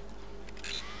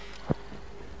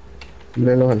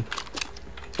 ले लो हेल्थ,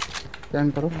 स्कैन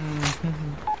करो।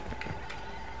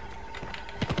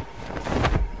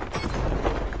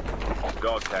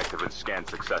 Dog tag has been scanned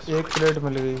successfully. एक क्रेट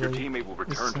मिल गई Your भाई। teammate will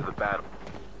return to the battle.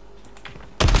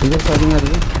 इधर फायरिंग आ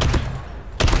रही है।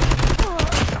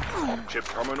 Chip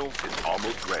terminal is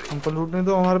almost ready. हमको लूटने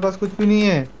दो, हमारे पास कुछ भी नहीं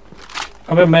है।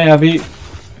 अबे मैं अभी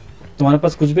तुम्हारे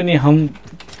पास कुछ भी नहीं, हम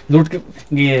लूट के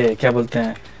ये क्या बोलते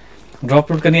हैं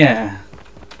ड्रॉप लूट करने आया है।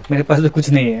 मेरे पास भी कुछ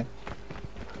नहीं है।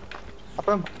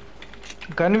 अपन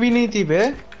गन भी नहीं थी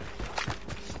बे,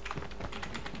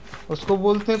 उसको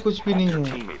बोलते हैं कुछ भी नहीं है।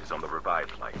 Teammate is on the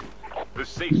revived flight. The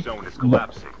safe zone is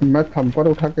collapsing. मैं थंपर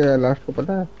उठा के लास्ट को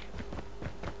पता है।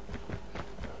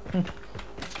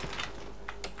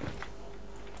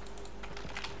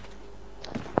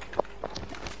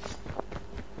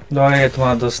 ये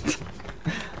तुम्हारा दोस्त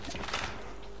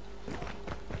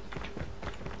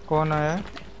कौन आया?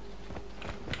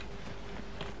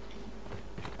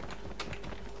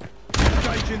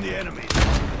 Engaging the enemies.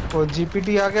 वो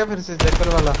जीपीटी आ गया फिर से, जैकल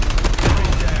वाला।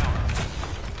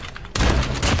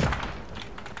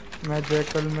 मैं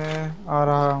जैकल में आ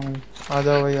रहा हूँ, आ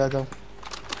जाओ भाई आ जाओ।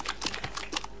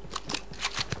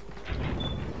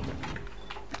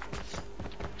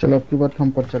 चलो अब की बात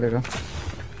हम पर चलेगा।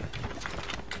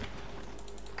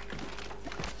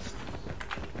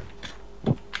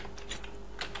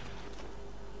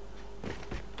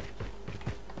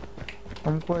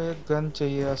 हमको एक गन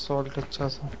चाहिए, असॉल्ट अच्छा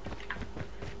सा।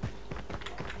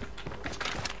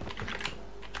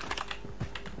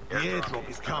 The airdrop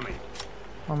is coming.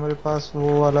 हमारे पास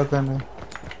वो वाला गन है।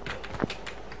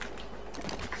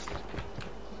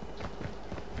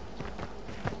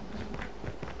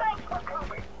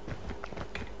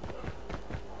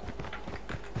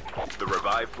 The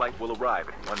revived flight will arrive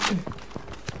in 1 minute.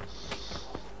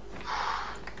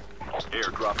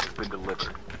 Airdrop has been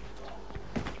delivered.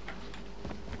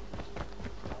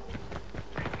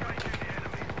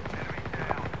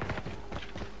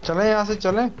 चलें यहाँ से,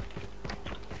 चलें,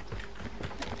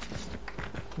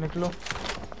 निकलो।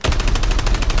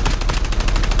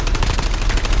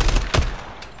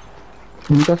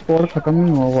 उनका स्पॉट खत्म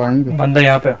नहीं हुआ, वो आएंगे। बंदा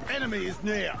यहाँ पे। Enemy is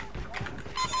near.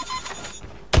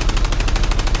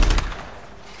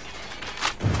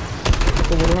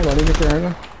 ना गाड़ी लेके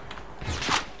आएगा।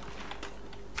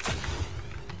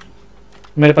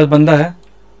 मेरे पास बंदा है।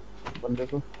 बंदे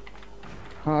को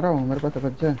हाँ आ रहा हूँ, मेरे पास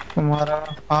बच्चा है। तुम्हारा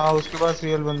हाँ उसके पास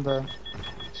रियल बंदा है।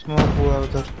 स्मोक हुआ है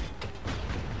उधर।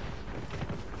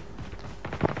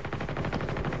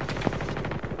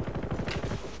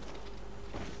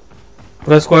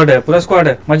 पूरा स्क्वाड है, पूरा स्क्वाड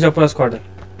है, मत जाओ, पूरा स्क्वाड है।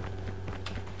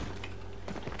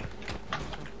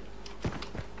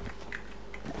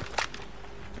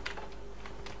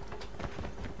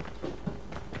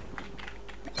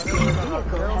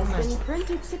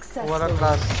 वाला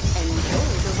क्लास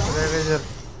रेवेजर।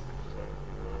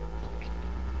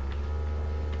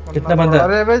 कितना बंदा है?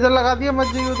 रेवेजर लगा दिया, मत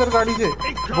जाइए उधर गाड़ी से।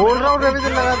 बोल रहा हूँ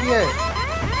रेवेजर लगा दिया है।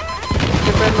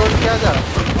 इसके पे लोड क्या जा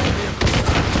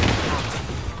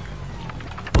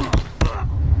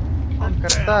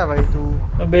करता है भाई तू?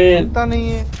 अबे पता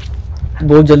नहीं है।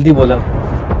 बहुत जल्दी बोला।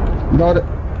 जाओ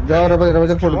जाओ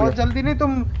रेवेजर फोड़ दिया। बहुत जल्दी नहीं,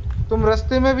 तुम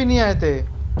रास्ते में भी नहीं आए थे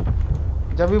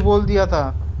जब भी बोल दिया था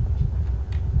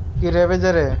कि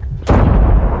रेवेजर है।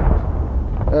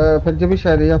 फिर जब भी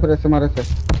शायद या फिर ऐसे मारे से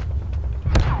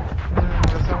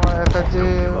FJ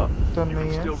तो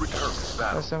नहीं है,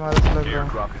 ऐसे हमारे से लग रहा है।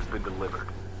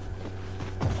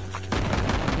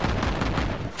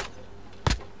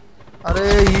 अरे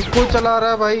इको चला रहा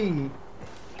है भाई।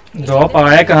 ड्रॉप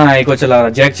आया कहाँ है? इको चला रहा,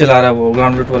 जैक चला रहा, वो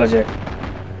ग्राउंड रूट वाला जैक।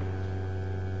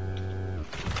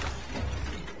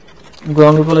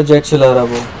 ग्राउंड रूट वाला जैक चला रहा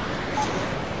वो।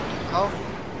 आओ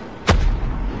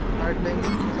फाइट लेंगे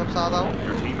सब साथ आओ।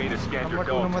 Number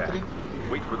 2 number 3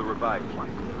 Wait for the revive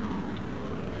flight.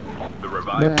 The मैं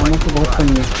revive आने से बहुत कम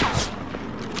है।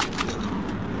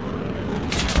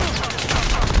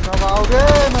 कब आओगे?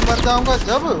 मैं मर जाऊंगा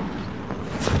जब।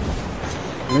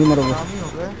 नहीं मरोगे। काम ही हो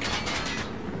गए,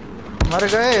 मर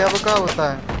गए अब क्या होता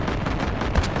है?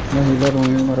 मैं हीलर हूँ,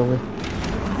 नहीं मरोगे।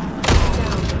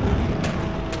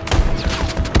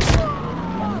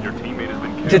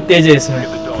 कितने तेज है इसमें?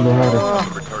 लोहार है।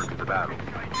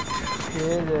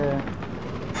 तेज है।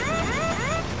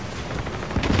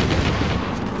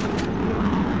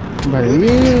 भाई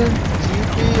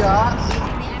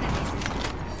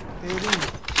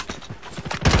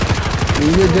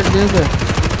ये जेट जेट है।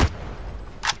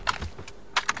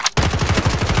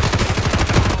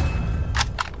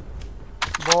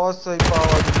 बहुत सही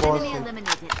पावर, बहुत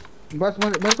सही। बस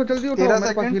मेरे को जल्दी उठाओ, 13 मेरे पास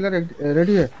सेकंड। हीलर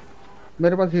रेडी है।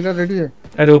 मेरे पास हीलर रेडी है।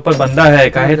 अरे ऊपर बंदा है,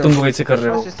 काहे तुम वो ऐसे कर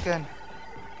रहे हो? Scan.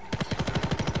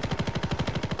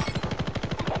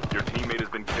 Your teammate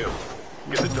has been killed.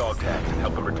 Get the dog tag and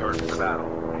help them return to the battle.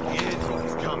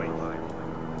 He's coming.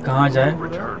 कहाँ जाए?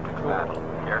 Return to the battle.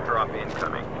 Airdrop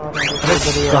incoming.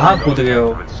 कहाँ कूद गए हो?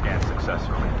 Scan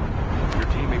successfully. Your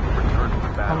teammate will return to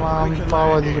the battle. हम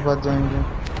power जी के पास जाएंगे।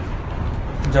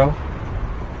 जाओ।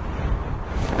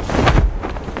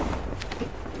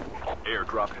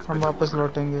 Airdrop has हम been वापस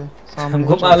लौटेंगे।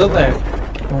 हमको मालूम है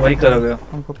तुम वही करोगे।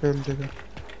 हमको फेल देगा।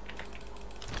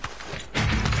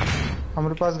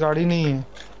 हमारे पास गाड़ी नहीं है।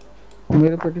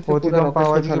 मेरे पेटी से पूरा रॉकेट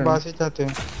पावर जी उठा के लेना। पास ही जाते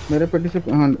हैं। मेरे पेटी से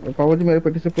हाँ पावर जी, मेरे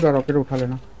पेटी से पूरा रॉकेट उठा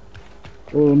लेना।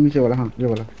 वो नीचे वाला, हाँ ये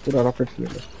वाला पूरा रॉकेट ले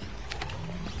लो।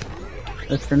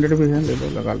 एक्सटेंडेड भी है, ले लो,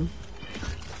 लगा लो।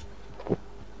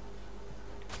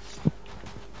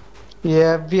 ये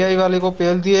FBI वाले को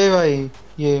पेल दिए है भाई,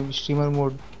 ये स्ट्रीमर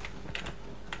मोड।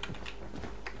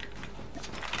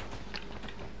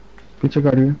 पीछे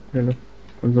गाड़ी है, ले लो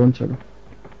और जोन चलो।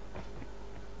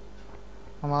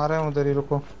 हम आ रहे हैं उधर ही,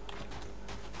 रुको।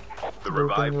 The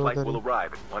revive flight will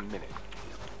arrive in 1 minute.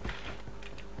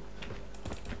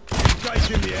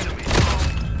 Engaging the enemy.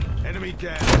 Enemy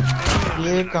down.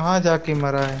 ये कहाँ जाके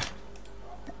मरा है?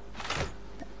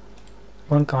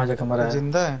 कौन कहाँ जाके मरा है?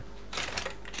 जिंदा है?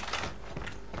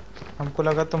 हमको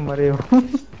लगा तुम मरे हो।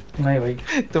 नहीं भाई,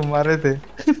 तुम मारे थे।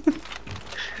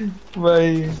 भाई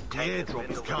Airdrop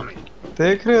is coming.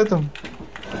 देख रहे हो तुम?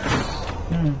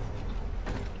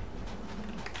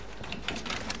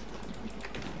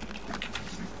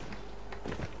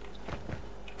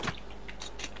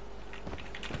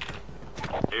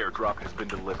 Airdrop has been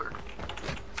delivered.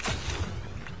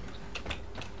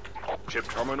 Chip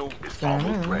terminal is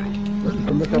almost ready.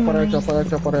 बंदा चॉपर है, चॉपर है,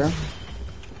 चॉपर है।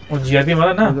 और जीआरपी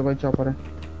मारा ना? जो भाई चॉपर है।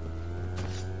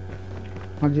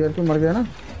 हाँ जीआरपी मर गया ना?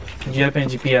 GRP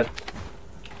GPR.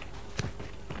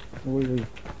 वही।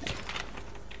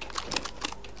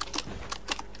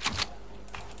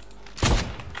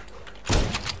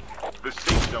 The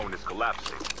safe zone is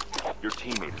collapsing. Your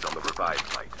teammate is on the revive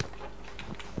flight.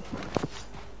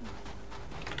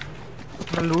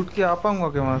 मैं लूट के आ पाऊंगा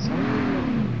क्या वहां से?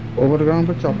 ओवरग्राउंड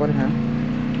पे चॉपर है।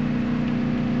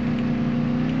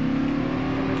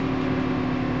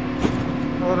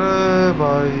 और ओए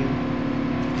भाई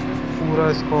पूरा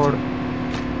स्क्वाड।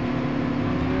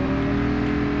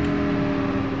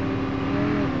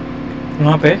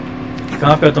 वहाँ पे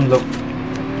कहाँ पे हो तुम लोग?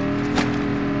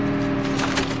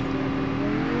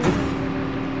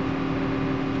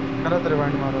 गलत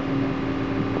रिवाइंड मारा तुमने।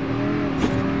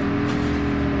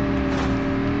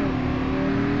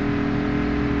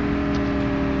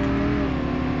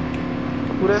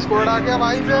 पूरा स्क्वाड आ गया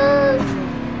भाई पे।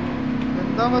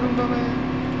 गंदा मरूंगा मैं।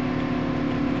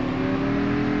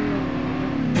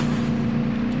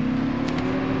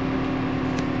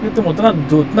 ये तुम उतना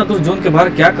दूर जोन के बाहर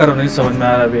क्या करो, नहीं समझ में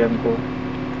आ रहा अभी हमको।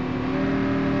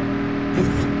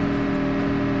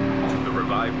 The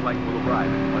revived flight will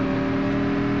arrive in 1 minute.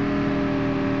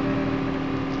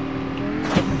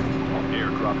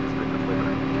 Airdrop has been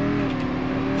delivered.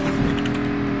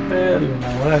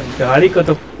 गाड़ी को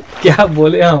तो क्या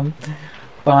बोले हम,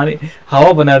 पानी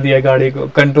हवा बना दिया गाड़ी को,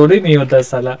 कंट्रोल ही नहीं होता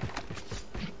साला।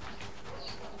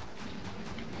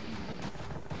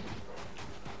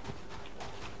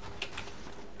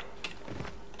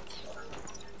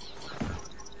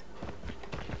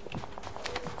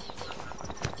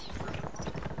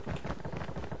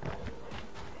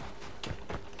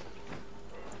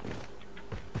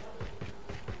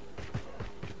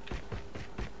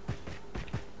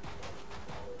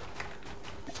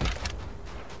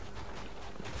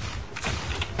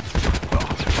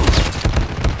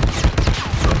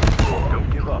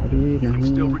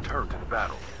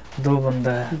 दो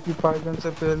बंदा है। किसी पाइगन से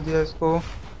फेल दिया इसको।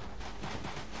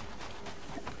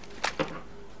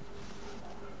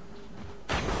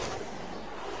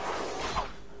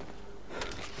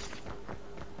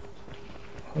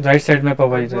 राइट साइड में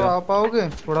पवाई तो आप आओगे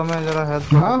थोड़ा, मैं जरा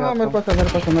हेल्प। हाँ हाँ मेरे पास मैं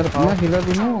हिला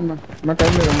भी हूँ। मैं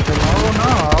टाइम ले रहा हूँ। आओ ना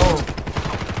आओ।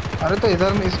 अरे तो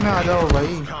इधर में इसमें आ जाओ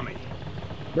भाई।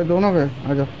 ये दोनों पे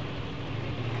आ जाओ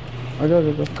आ जाओ।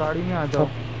 गाड़ी में आ जाओ।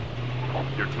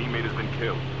 Your teammate has been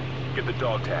killed. Get the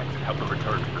dog tags and help them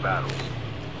return to the battle.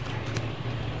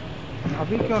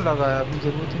 अभी क्यों लगाया? अभी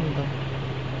जरूरत ही नहीं था।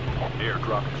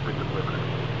 Airdrop has been delivered.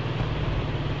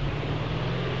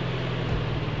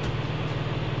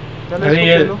 अरे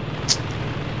ये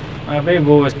अबे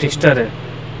वो टिक्स्टर है,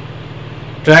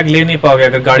 ट्रैक ले नहीं पाओगे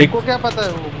अगर गाड़ी को। क्या पता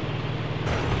है वो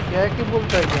क्या है कि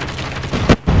बोलता है क्या?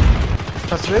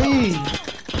 फंस गई।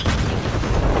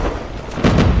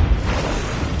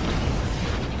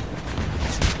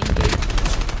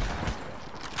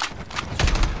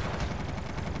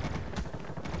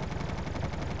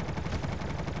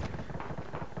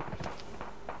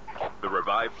 The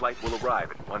revived flight will arrive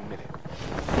in 1 minute.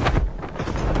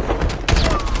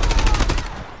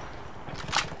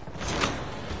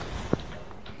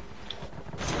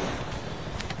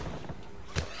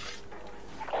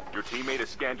 Your teammate has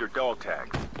scanned your dog tag.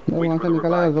 वहाँ से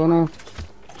निकला है जोना।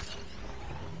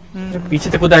 पीछे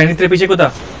से कूदा है, नहीं तेरे पीछे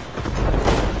कूदा।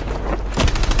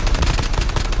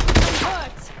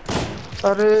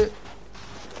 अरे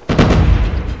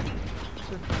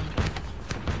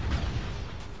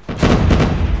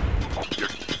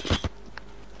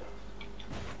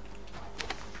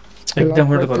एकदम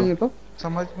होल्ड करो,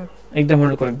 समझ में एकदम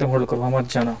होल्ड करो, वहाँ मत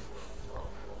जाना।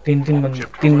 तीन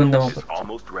बंदा वहाँ पर।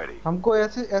 हमको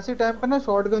ऐसे टाइम पे ना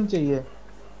शॉटगन चाहिए।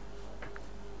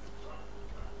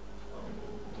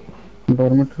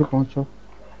 डॉर्मेटरी पहुंचो।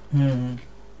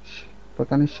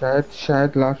 पता नहीं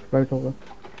शायद लास्ट फ्लाइट होगा।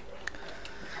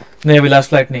 नहीं अभी लास्ट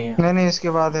फ्लाइट नहीं है। नहीं इसके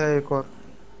बाद है एक और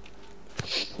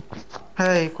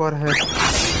है।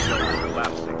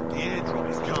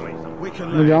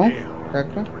 मैं जाऊँ टैग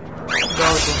पे?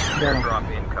 जाओ Airdrop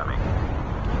incoming.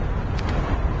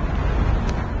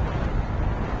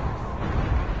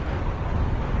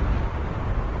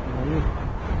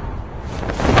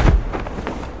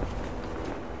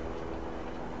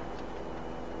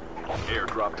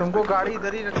 तुमको गाड़ी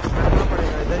इधर ही रखना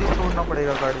पड़ेगा, इधर ही छोड़ना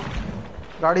पड़ेगा।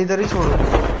 गाड़ी इधर ही छोड़ो।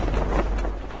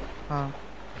 हाँ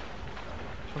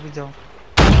अभी जाओ,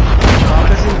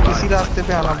 वापस किसी रास्ते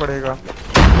पे आना पड़ेगा।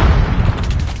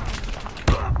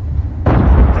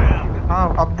 हाँ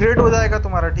अपग्रेड हो जाएगा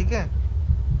तुम्हारा, ठीक है?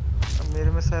 मेरे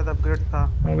में शायद अपग्रेड था।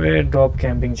 अबे ड्रॉप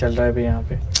कैंपिंग चल रहा है अभी यहाँ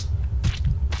पे।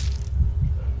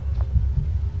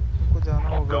 तुमको जाना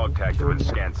होगा। Dog tags have been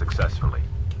scanned successfully.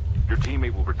 Your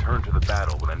teammate will return to the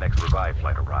battle when the next revive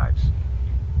flight arrives.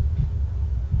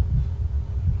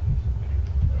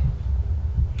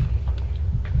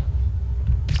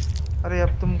 अरे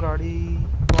अब तुम गाड़ी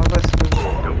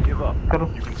Don't give up. करो।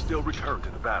 You can still return to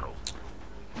the battle.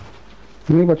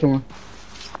 नहीं बचूंगा।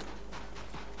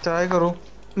 ट्राई करो।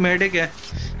 मेडिक है,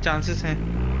 chances हैं।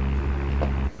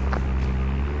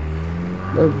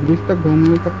 Bridge तक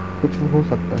घूमने तक कुछ हो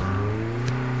सकता है।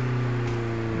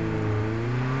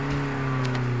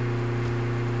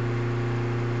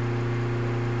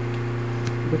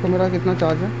 देखो मेरा कितना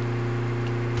चार्ज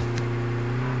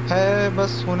है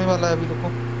बस होने वाला है अभी, रुको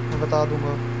मैं बता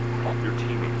दूंगा। Your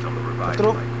teammates on the revive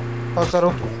उतरो flight. और करो,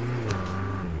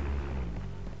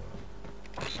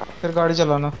 फिर गाड़ी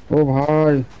चलाना। ओ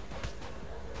भाई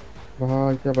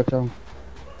भाई क्या बचाऊं।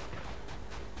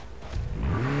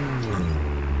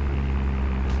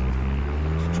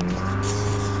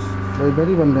 भाई इधर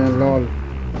ही बंदे हैं लॉल,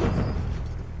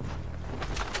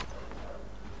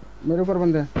 मेरे ऊपर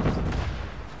बंदे हैं।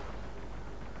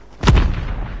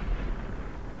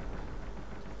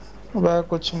 अबे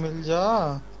कुछ मिल जा,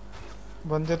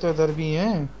 बंदे तो इधर भी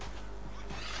हैं।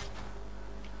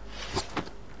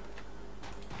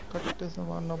 कट्टे से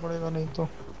मारना पड़ेगा नहीं तो।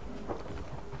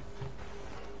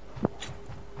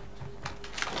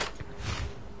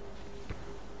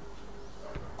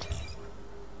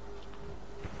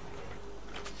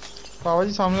 पावा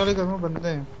जी सामने वाले घर में बंदे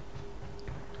हैं।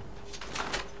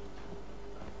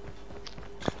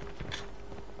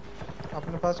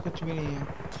 अपने पास कुछ भी नहीं है,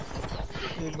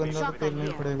 एक बंदा तो पेलना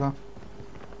ही पड़ेगा।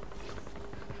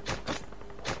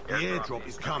 The airdrop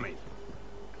is coming.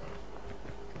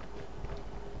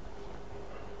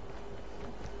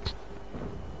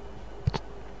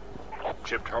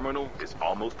 Chip terminal is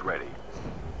almost ready.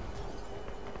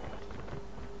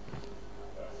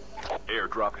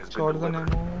 Airdrop has been shotgun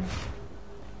delivered. Ammo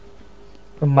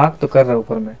तो मार्क तो कर रहा है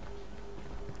ऊपर में।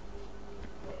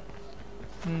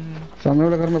 सामने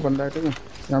वाले घर में बंदा है, ठीक है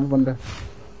यहाँ पे बंदा है।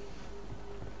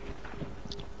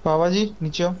 पावा जी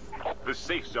नीचे आओ। The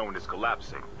safe zone is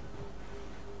collapsing.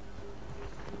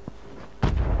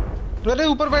 अरे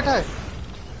ऊपर बैठा है,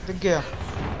 दिख गया।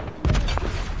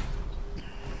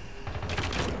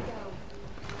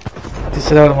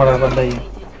 तीसरा और मरा बंदा ही।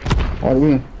 और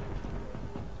भी हैं,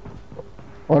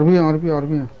 और भी हैं, और भी और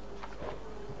भी हैं।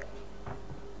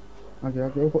 आगे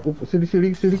आगे ऊपर सीढ़ी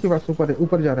सीढ़ी सीढ़ी के पास ऊपर है,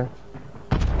 ऊपर जा रहा है।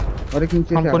 और एक नीचे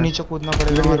से आ हमको रहा है। नीचे कूदना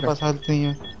पड़ेगा, हमारे पास हेल्थ नहीं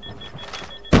है।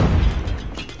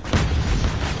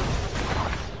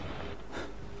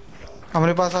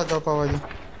 हमारे पास आ जाओ पावा जी।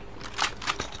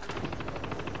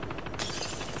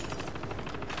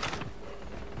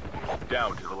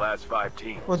 Down to the last 5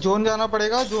 teams. वो जोन जाना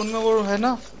पड़ेगा, जोन में वो है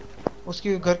ना,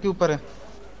 उसके घर के ऊपर है।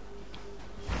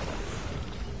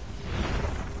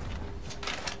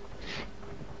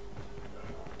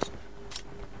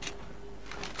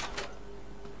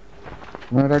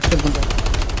 राइट साइड बंदा।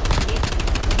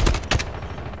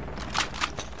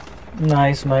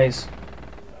 Nice nice.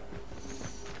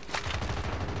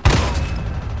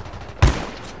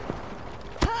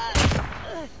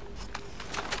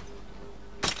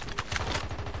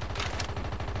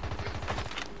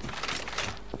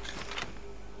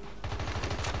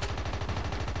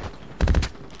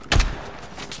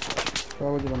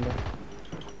 पावा जी बंदा।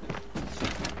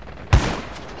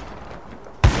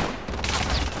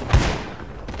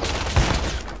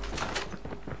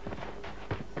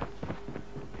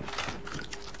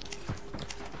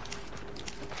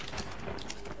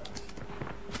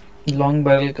 लॉन्ग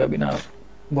बैरल का बिना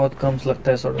बहुत कम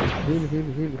लगता है sort. Heal heal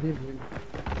heal heal heal.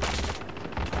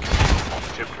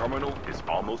 Chip terminal is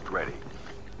almost ready.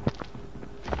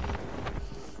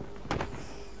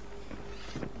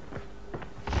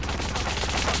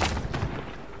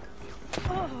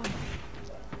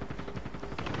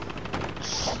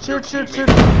 Shit shit shit.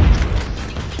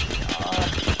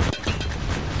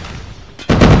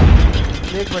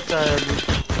 एक बच्चा है अभी।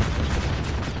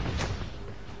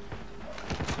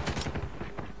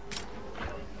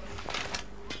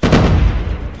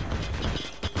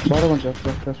 12 बंदे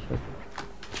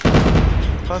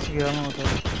फंस गया मैं उधर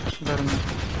घर में।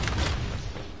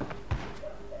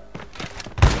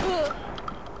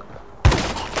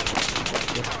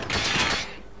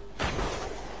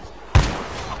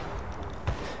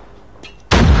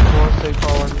 बहुत सही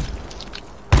power.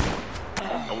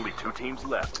 Only 2 teams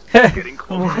left. Getting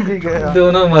close. वो भी गया।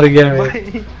 दोनों मर गया मैं। भाई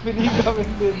फ्री का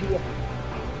विन दे दिया।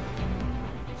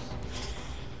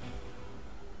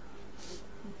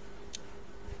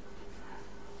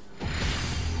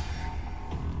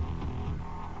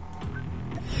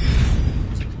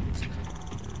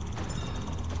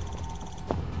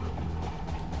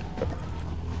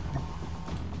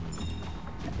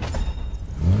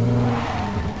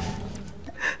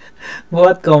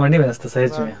 बहुत कॉमेडी मैच था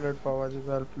सच में। प्लेट पावा जी,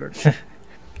 वेल प्लेट।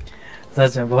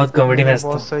 सच में बहुत कॉमेडी मैच था।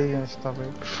 बहुत सही है इसका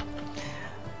भाई।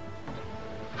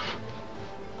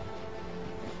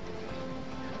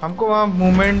 हमको वहाँ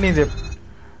मूवमेंट नहीं दे।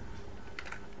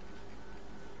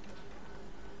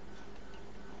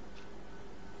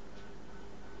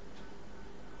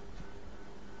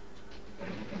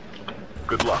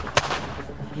 Good luck.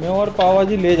 मैं और पावा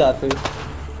जी ले जाते,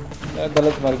 मैं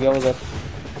गलत मर गया उधर।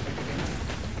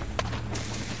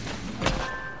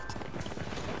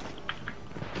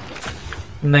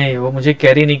 नहीं वो मुझे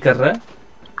कैरी नहीं कर रहा,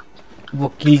 वो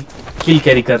किल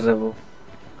कैरी कर रहा है वो।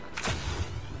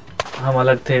 हम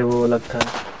अलग थे, वो अलग था।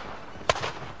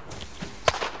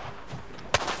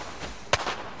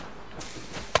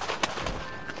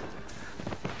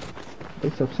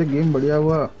 सबसे गेम बढ़िया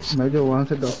हुआ मैं जो वहां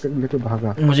से डॉक्टर लेके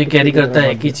भागा। मुझे कैरी करता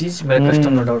है एक ही चीज, मेरा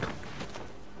कस्टम नो डाउट।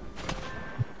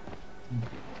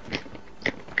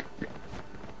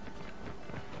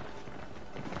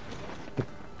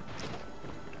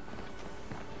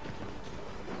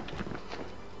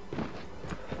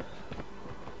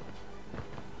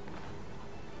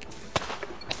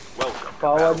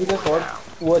 पावभाजी का शॉट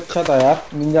वो अच्छा था यार,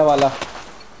 निंजा वाला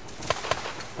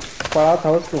पड़ा था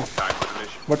उसको,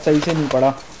 बट सही से नहीं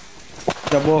पड़ा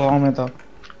जब वो हवा में था।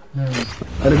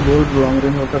 अरे बहुत लॉन्ग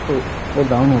रेंज होता तो वो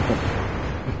डाउन होता।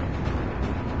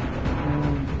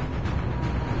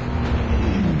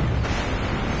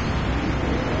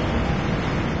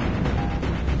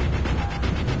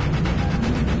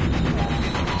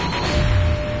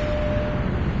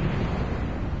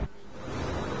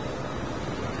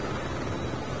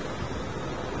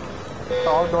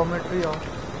 डॉर्मेट्री आओ।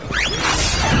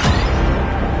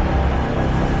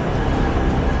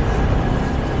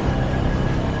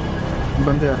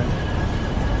 बंदे आ रहे हैं।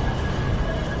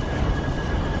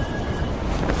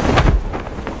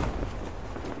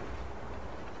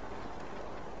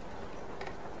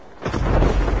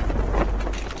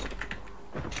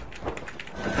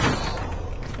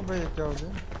 अबे ये क्या हो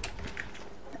गया?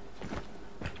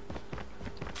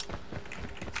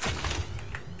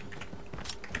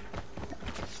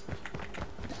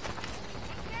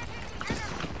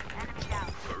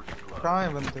 कहाँ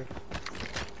है बंदे?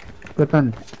 पता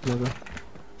नहीं लगा।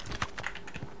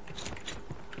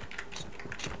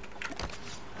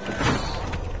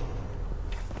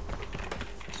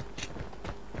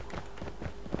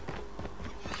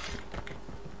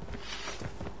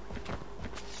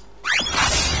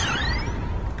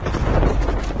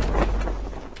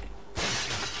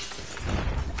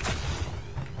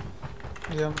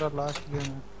 ये हमारा लास्ट गेम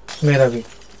है। मेरा भी।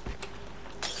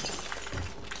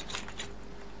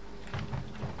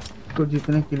 तो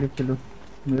जीतने के लिए खेलो,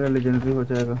 मेरा लेजेंडरी हो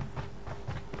जाएगा।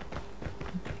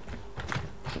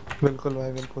 बिल्कुल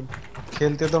भाई बिल्कुल,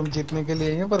 खेलते तो हम जीतने के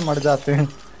लिए ही हैं पर मर जाते हैं,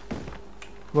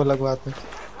 वो अलग बात है।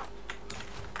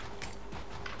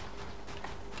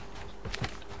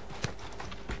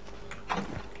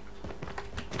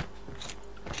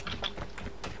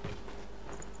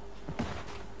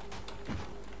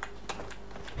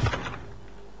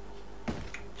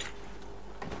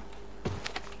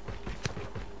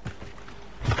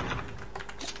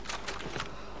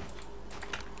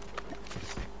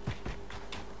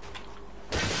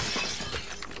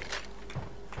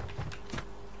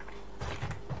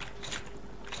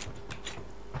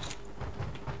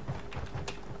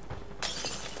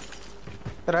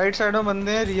 राइट साइड में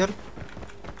बंदे हैं रियल,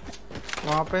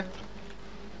 वहाँ पे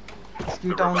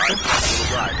स्की टाउन पे।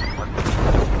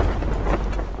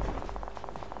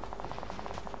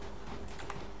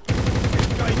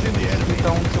 स्की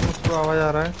टाउन से मुझको आवाज आ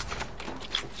रहा है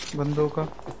बंदों का।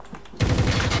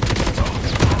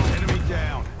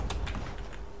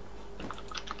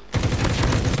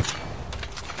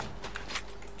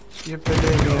 ये पहले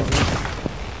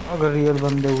अगर रियल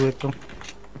बंदे हुए तो।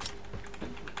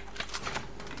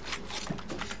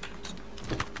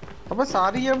 अबे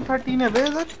सारी M13 है बे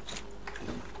इधर,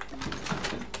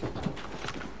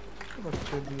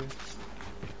 बच्चे दिए।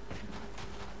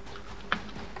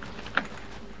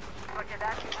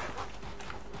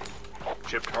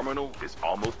 Chip terminal is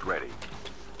almost ready.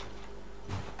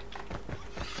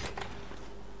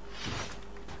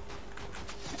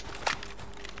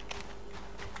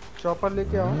 Chopper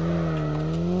लेके आओ।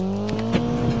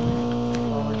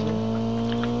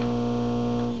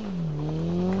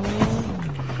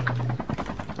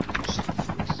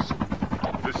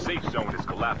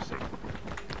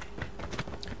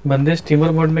 बंदे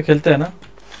स्टीमर मोड में खेलते हैं ना।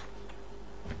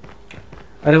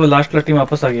 अरे वो लास्ट वाला टीम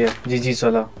वापस आ गया, जीजीस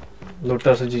वाला,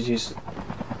 लोटस जीजीस।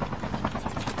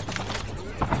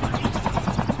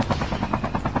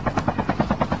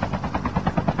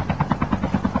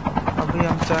 अभी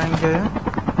हम जाएंगे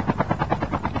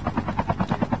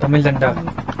तमिल डंडा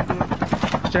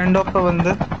स्टैंड ऑफ पे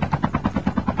बंदे।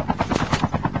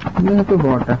 ये तो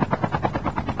बॉट है।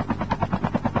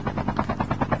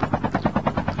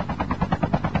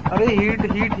 अरे हीट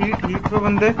हीट हीट हीट पे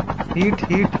बंदे, हीट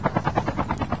हीट।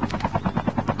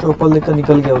 तो ऊपर लेकर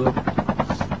निकल गया वो लोग।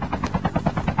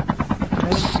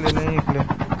 नहीं निकले।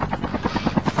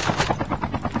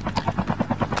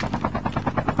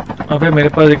 अबे मेरे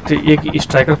पास एक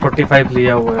स्ट्राइकर 45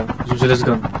 लिया हुआ है, यूजलेस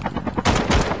गन।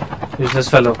 Useless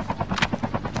fellow.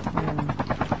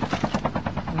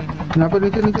 यहाँ पे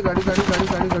नीचे नीचे गाड़ी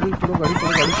छोड़ो गया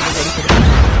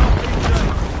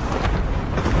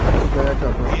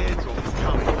chopper.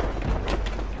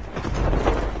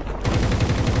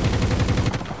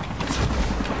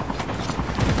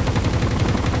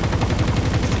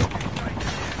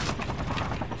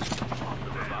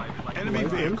 Enemy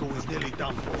vehicle is nearly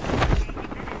done for.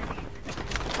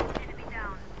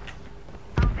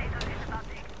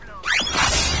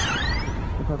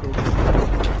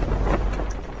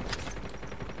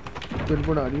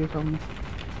 बिल्कुल आ रही है सामने।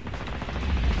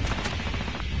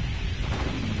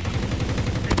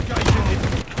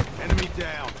 Enemy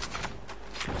down.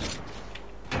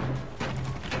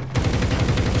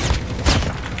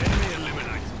 Enemy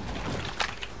eliminated.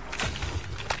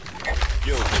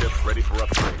 Kill ship ready for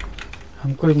upgrade.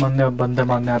 हमको ही बंदे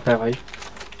मारने आता है भाई।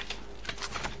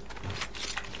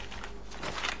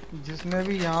 जिसने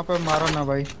भी यहाँ पे मारा ना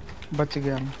भाई बच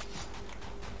गया मैं।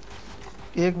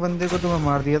 एक बंदे को तो मैं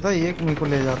मार दिया था, एक मेरे को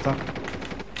ले जाता।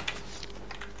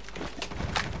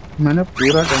 मैंने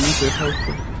पूरा डैमेज किया था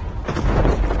उसको।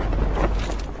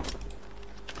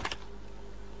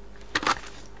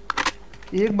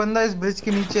 एक बंदा इस ब्रिज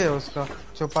के नीचे है, उसका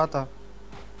छुपा था,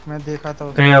 मैं देखा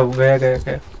था।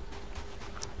 गया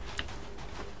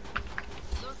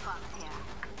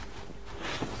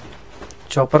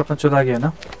चॉपर पर चुरा गया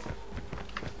ना।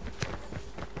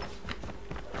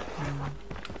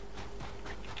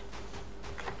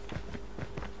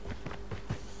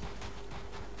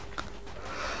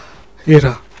 ये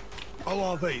रहा।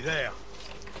 ORV there.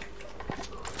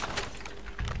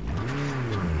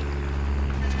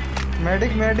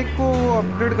 मेडिक को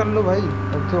अपग्रेड कर लो भाई।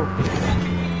 अच्छा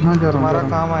हाँ जा रहा हूँ। तुम्हारा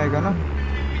काम आएगा ना।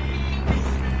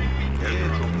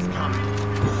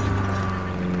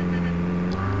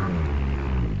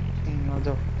 आ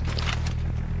जाओ।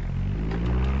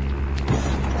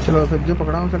 चलो सब्जी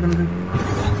पकड़ा हूँ सेकंड से।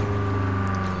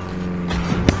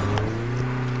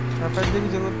 पैसे की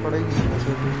जरूरत पड़ेगी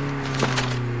वैसे भी।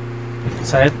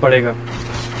 शायद पड़ेगा।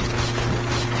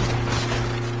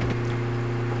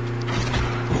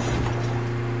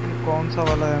 कौन सा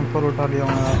वाला M4 उठा लिया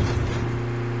हूँ यार,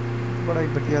 बड़ा ही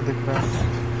घटिया दिख रहा है।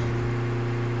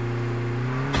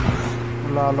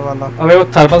 लाल वाला। अबे वो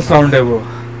थर्मल साउंड है वो।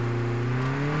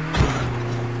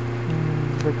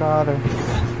 बेकार है।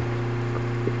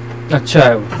 अच्छा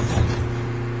है वो।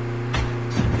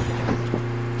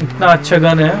 इतना अच्छा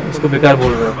गन है उसको बेकार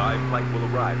बोल रहे हो।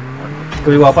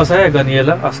 कोई वापस आया गन ये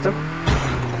ला आज तक?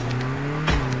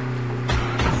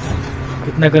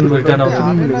 कितना गन रिटर्न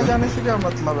आने ना जाने से क्या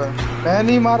मतलब है? मैं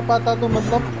नहीं मार पाता तो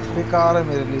मतलब बेकार है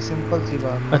मेरे लिए, सिंपल सी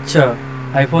बात। अच्छा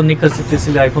आईफोन नहीं कर सकते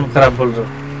इसलिए आईफोन खराब बोल रहे हो?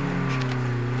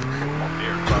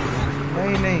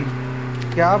 नहीं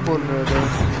क्या बोल रहे हो?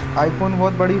 आईफोन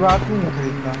बहुत बड़ी बात नहीं है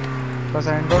खरीदना, बस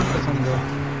एंड्रॉइड पसंद है।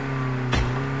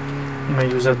 मैं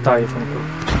यूजर था आईफोन को।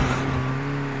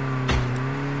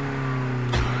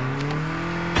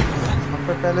 हम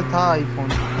पे पहले था आईफोन,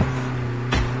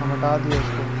 हम हटा दिया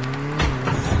उसको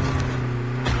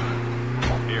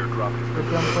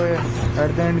क्योंकि हमको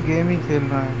एट द एंड गेम ही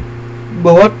खेलना है।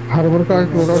 बहुत हार्बर का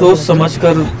सोच समझ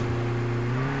कर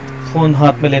फोन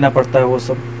हाथ में लेना पड़ता है। वो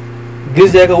सब गिर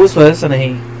जाएगा उस वजह से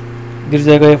नहीं, गिर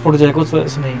जाएगा या फुट जाएगा उस वजह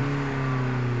से नहीं,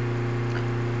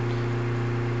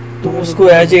 तुम उसको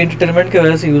एज ए एंटरटेनमेंट के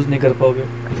वजह से यूज नहीं कर पाओगे।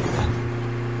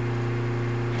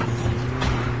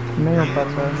 नहीं हो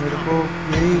पाता है मेरे को,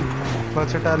 यही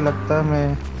वर्सेटाइल लगता है, मैं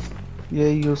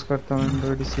यही यूज करता हूँ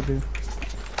एंड्रॉइड इसीलिए।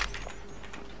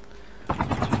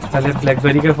 पहले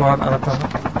ब्लैकबेरी का फोन आना था ना।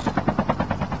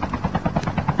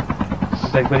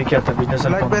 ब्लैकबेरी क्या था? बिजनेस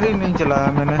ब्लैकबेरी नहीं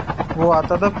चलाया मैंने, वो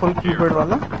आता था फुल कीपैड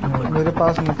वाला, मेरे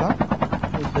पास नहीं था,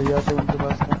 एक भैया थे उनके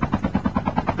पास था।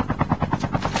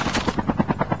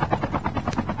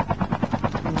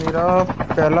 मेरा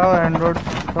पहला एंड्रॉइड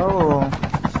था वो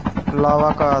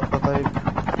लावा का आता था एक।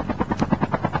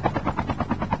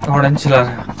 ऑरेंज चला रहा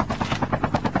है।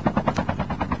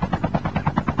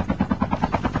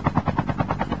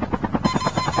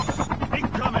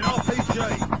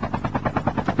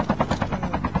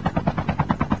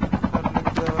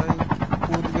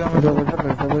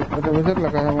 रिवाइजर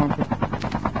लगाया वहाँ पे।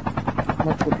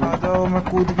 मत कूद। आ जाओ, मैं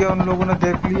कूद गया, उन लोगों ने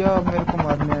देख लिया, अब मेरे को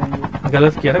मारने आएंगे।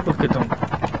 गलत किया ना कूद के तुम।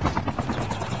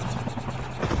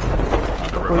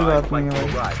 कोई बात नहीं है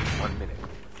भाई,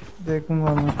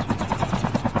 देखूंगा मैं।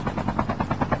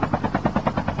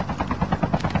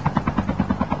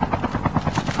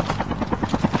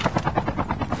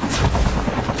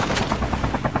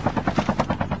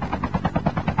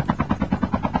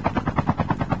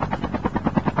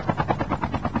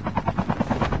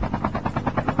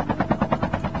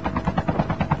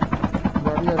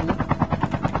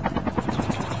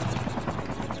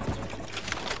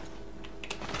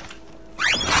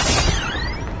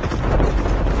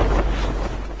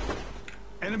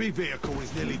 vehicle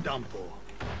is nearly done for.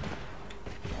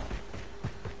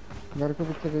 घर के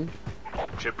पीछे गई।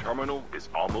 Chip terminal is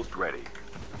almost ready.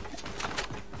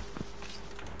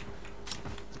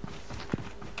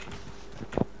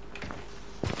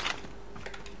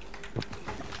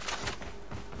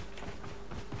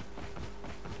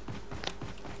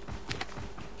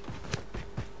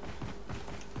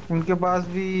 उनके पास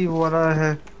भी वो वाला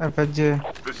है FHJ।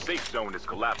 The safe zone is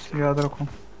collapsing. याद रखो।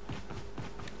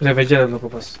 FHJ है लोगों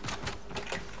के पास।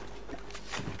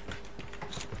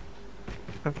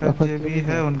 FHJ भी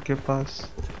है उनके पास।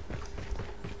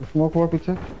 स्मोक हुआ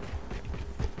पीछे।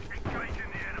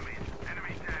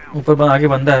 ऊपर आगे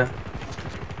बंदा है।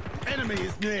 Enemy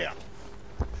is near.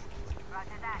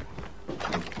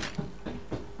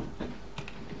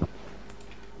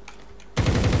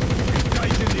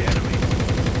 Engaging the enemy.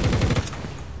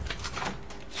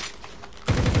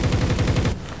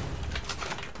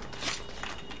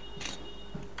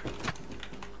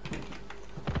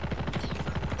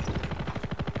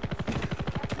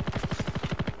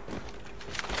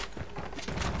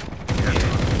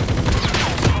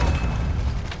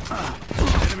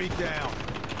 Enemy down.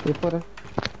 ऊपर है।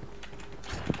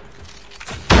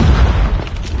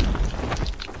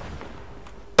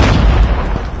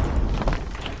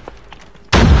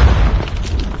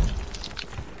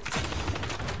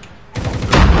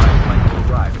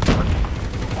 Arrive in 1 minute.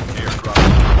 Airdrop.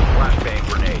 Flashbang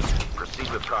grenade. Proceed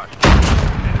with caution.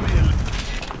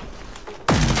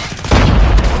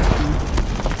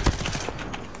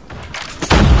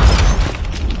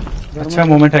 अच्छा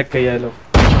मोमेंट हैक किया है लोग।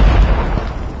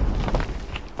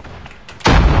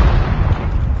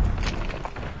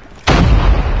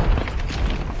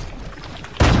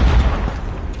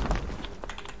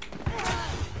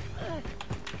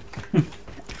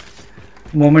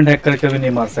 मोमेंट हैक करके भी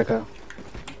नहीं मार सका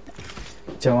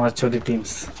जवान छोटी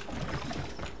टीम्स।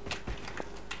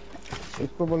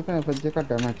 इसको बोलते हैं FHJ का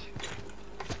डैमेज।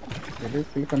 यदि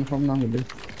किल कंफर्म ना मिले।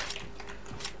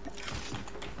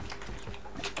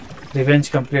 Revenge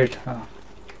complete. हाँ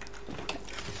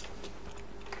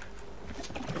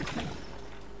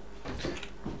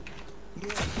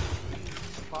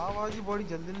पावाजी बड़ी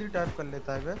जल्दी जल्दी टाइप कर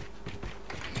लेता है बे।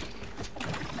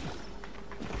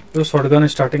 तो शॉटगन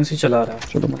स्टार्टिंग से चला रहा है।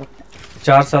 चलो मेरा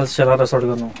 4 साल से चला रहा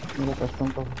शॉटगन। मेरा कस्टम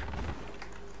तो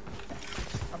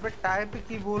अबे टाइप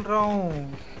की बोल रहा हूँ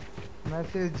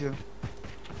मैसेज।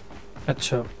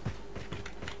 अच्छा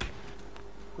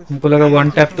हमको लगा वन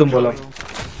टैप तुम बोला।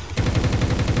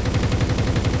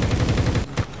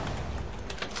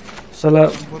 साला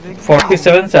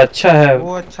 47 से अच्छा है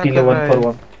किलो 1 for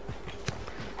 1।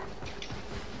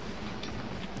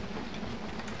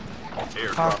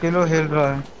 हाँ किलो हिल रहा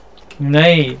है।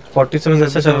 नहीं 47 से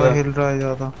अच्छा चल रहा है। हिल रहा है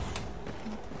ज्यादा।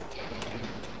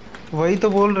 वही तो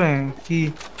बोल रहे हैं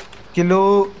कि किलो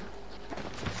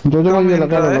जो ये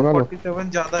लगा लो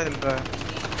 47 ज्यादा हिल रहा है।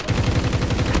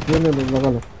 ये ले लो लगा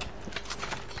लो।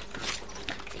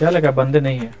 क्या लगा बंदे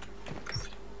नहीं है।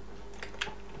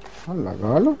 हाँ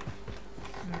लगा लो।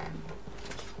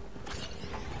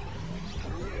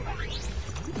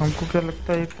 हमको क्या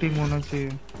लगता है एक टीम होना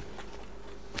चाहिए।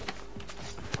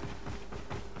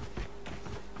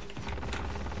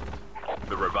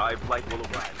 The revived flight will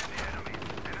arrive.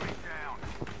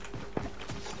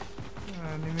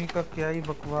 Enemy का क्या ही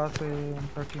बकवास है।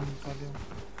 उनका टीम निकाले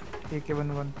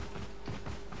AK-11।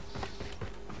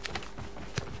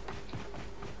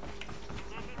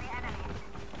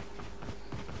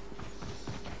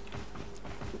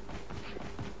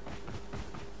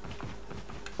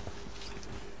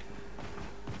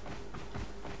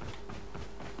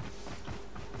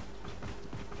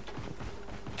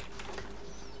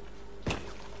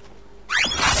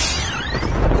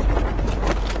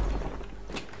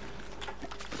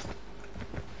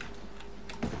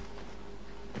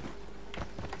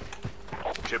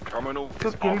 Chip terminal तो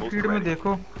is किल almost फीड में ready.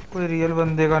 देखो कोई रियल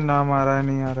बंदे का नाम आ रहा है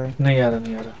नहीं आ रहा है। नहीं आ रहा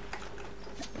नहीं आ रहा।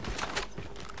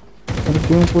 अरे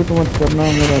क्यों कोई तो मत करना।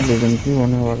 मेरा लेजेंड की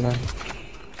होने वाला है।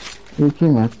 एक ही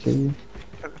मैच चाहिए।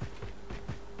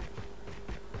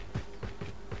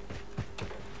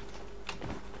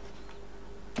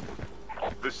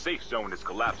 The safe zone is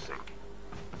collapsing.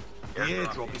 The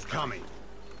airdrop is coming.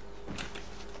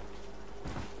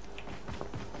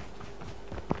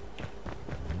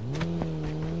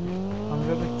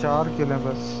 हमने तो 4 किल हैं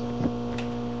बस।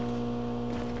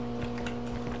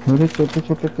 मेरे छोटे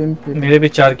छोटे 3 किल। मेरे भी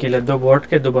 4 किल है। 2 बॉट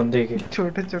के 2 बंदे के।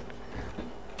 छोटे छोटे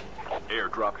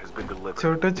Airdrop has been delivered.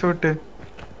 छोटे छोटे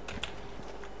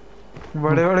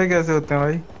बड़े बड़े कैसे होते हैं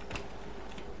भाई।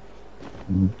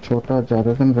 छोटा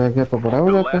ज्यादा दिन रह गया तो बड़ा हो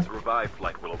The जाता है। last revived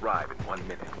flight will arrive in 1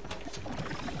 minute.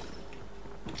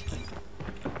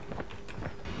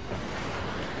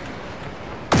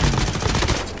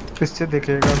 इससे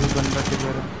दिखेगा अभी बंदा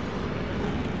किधर है।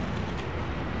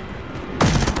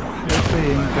 ये तो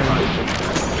यहीं पे है।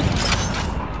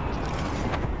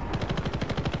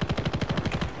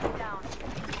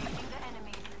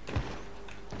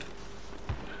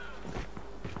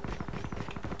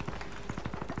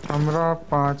 हमरा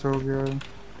 5 हो गया है।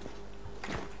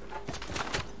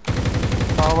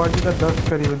 आवाजी का 10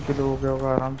 करीबन किलो हो गया होगा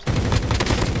आराम से।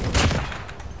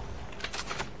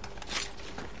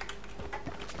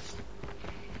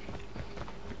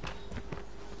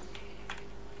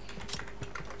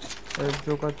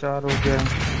 एक्सो का 4 हो गया है।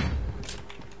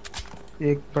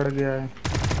 1 पड़ गया है।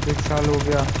 1 साल हो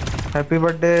गया। Happy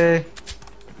birthday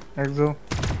exo.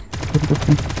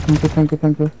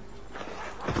 Thank you.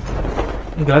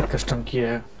 गलत कस्टम किया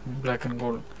है black and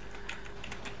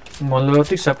gold.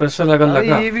 Monolithic suppressor लगा।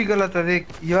 ये भी गलत है, देख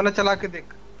ये वाला चला के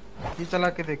देख। ये चला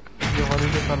के देख, ये वाली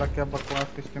तो साला क्या बकवास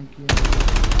सिस्टम किया।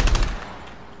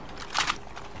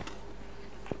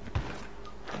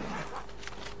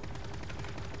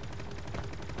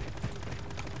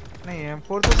 नहीं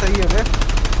M4 तो सही है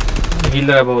बे। हिल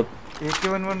रहा है बहुत।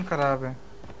 AK-11 खराब है।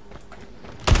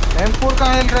 M4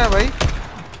 कहाँ हिल रहा है भाई?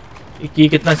 ये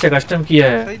कितना अच्छा कस्टम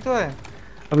किया है। सही तो है।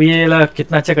 अब ये वाला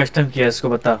कितना अच्छा कस्टम किया है इसको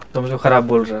बता। तुम इसको खराब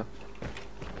बोल रहा।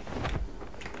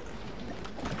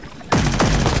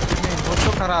 नहीं वो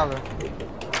तो खराब है।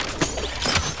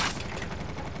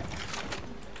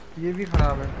 ये भी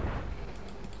खराब है।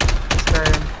 इसका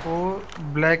M4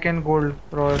 black and gold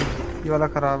royal, ये वाला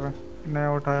खराब है।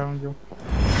 नया उठाया हूँ जो।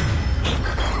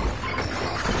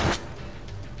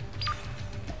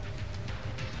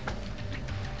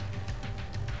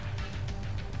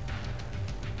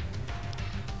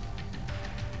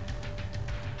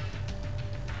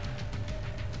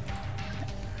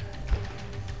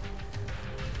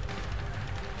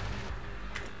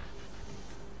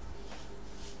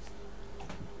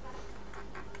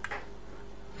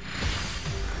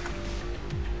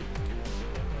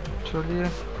 चलिए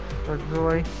एक्सो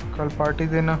भाई कल पार्टी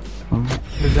देना।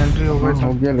 लेजेंडरी हो गए।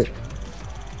 हो गया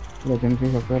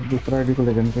लेजेंडरी का कर। दूसरा आईडी को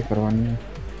लेजेंडरी करवानी है।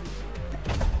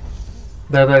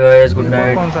 Bye bye guys, good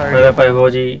night. कौन सा बाय बाय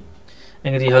भाई जी।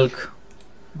 Angry Hulk.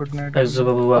 गुड नाइट एक्सो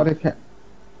बाबू। अरे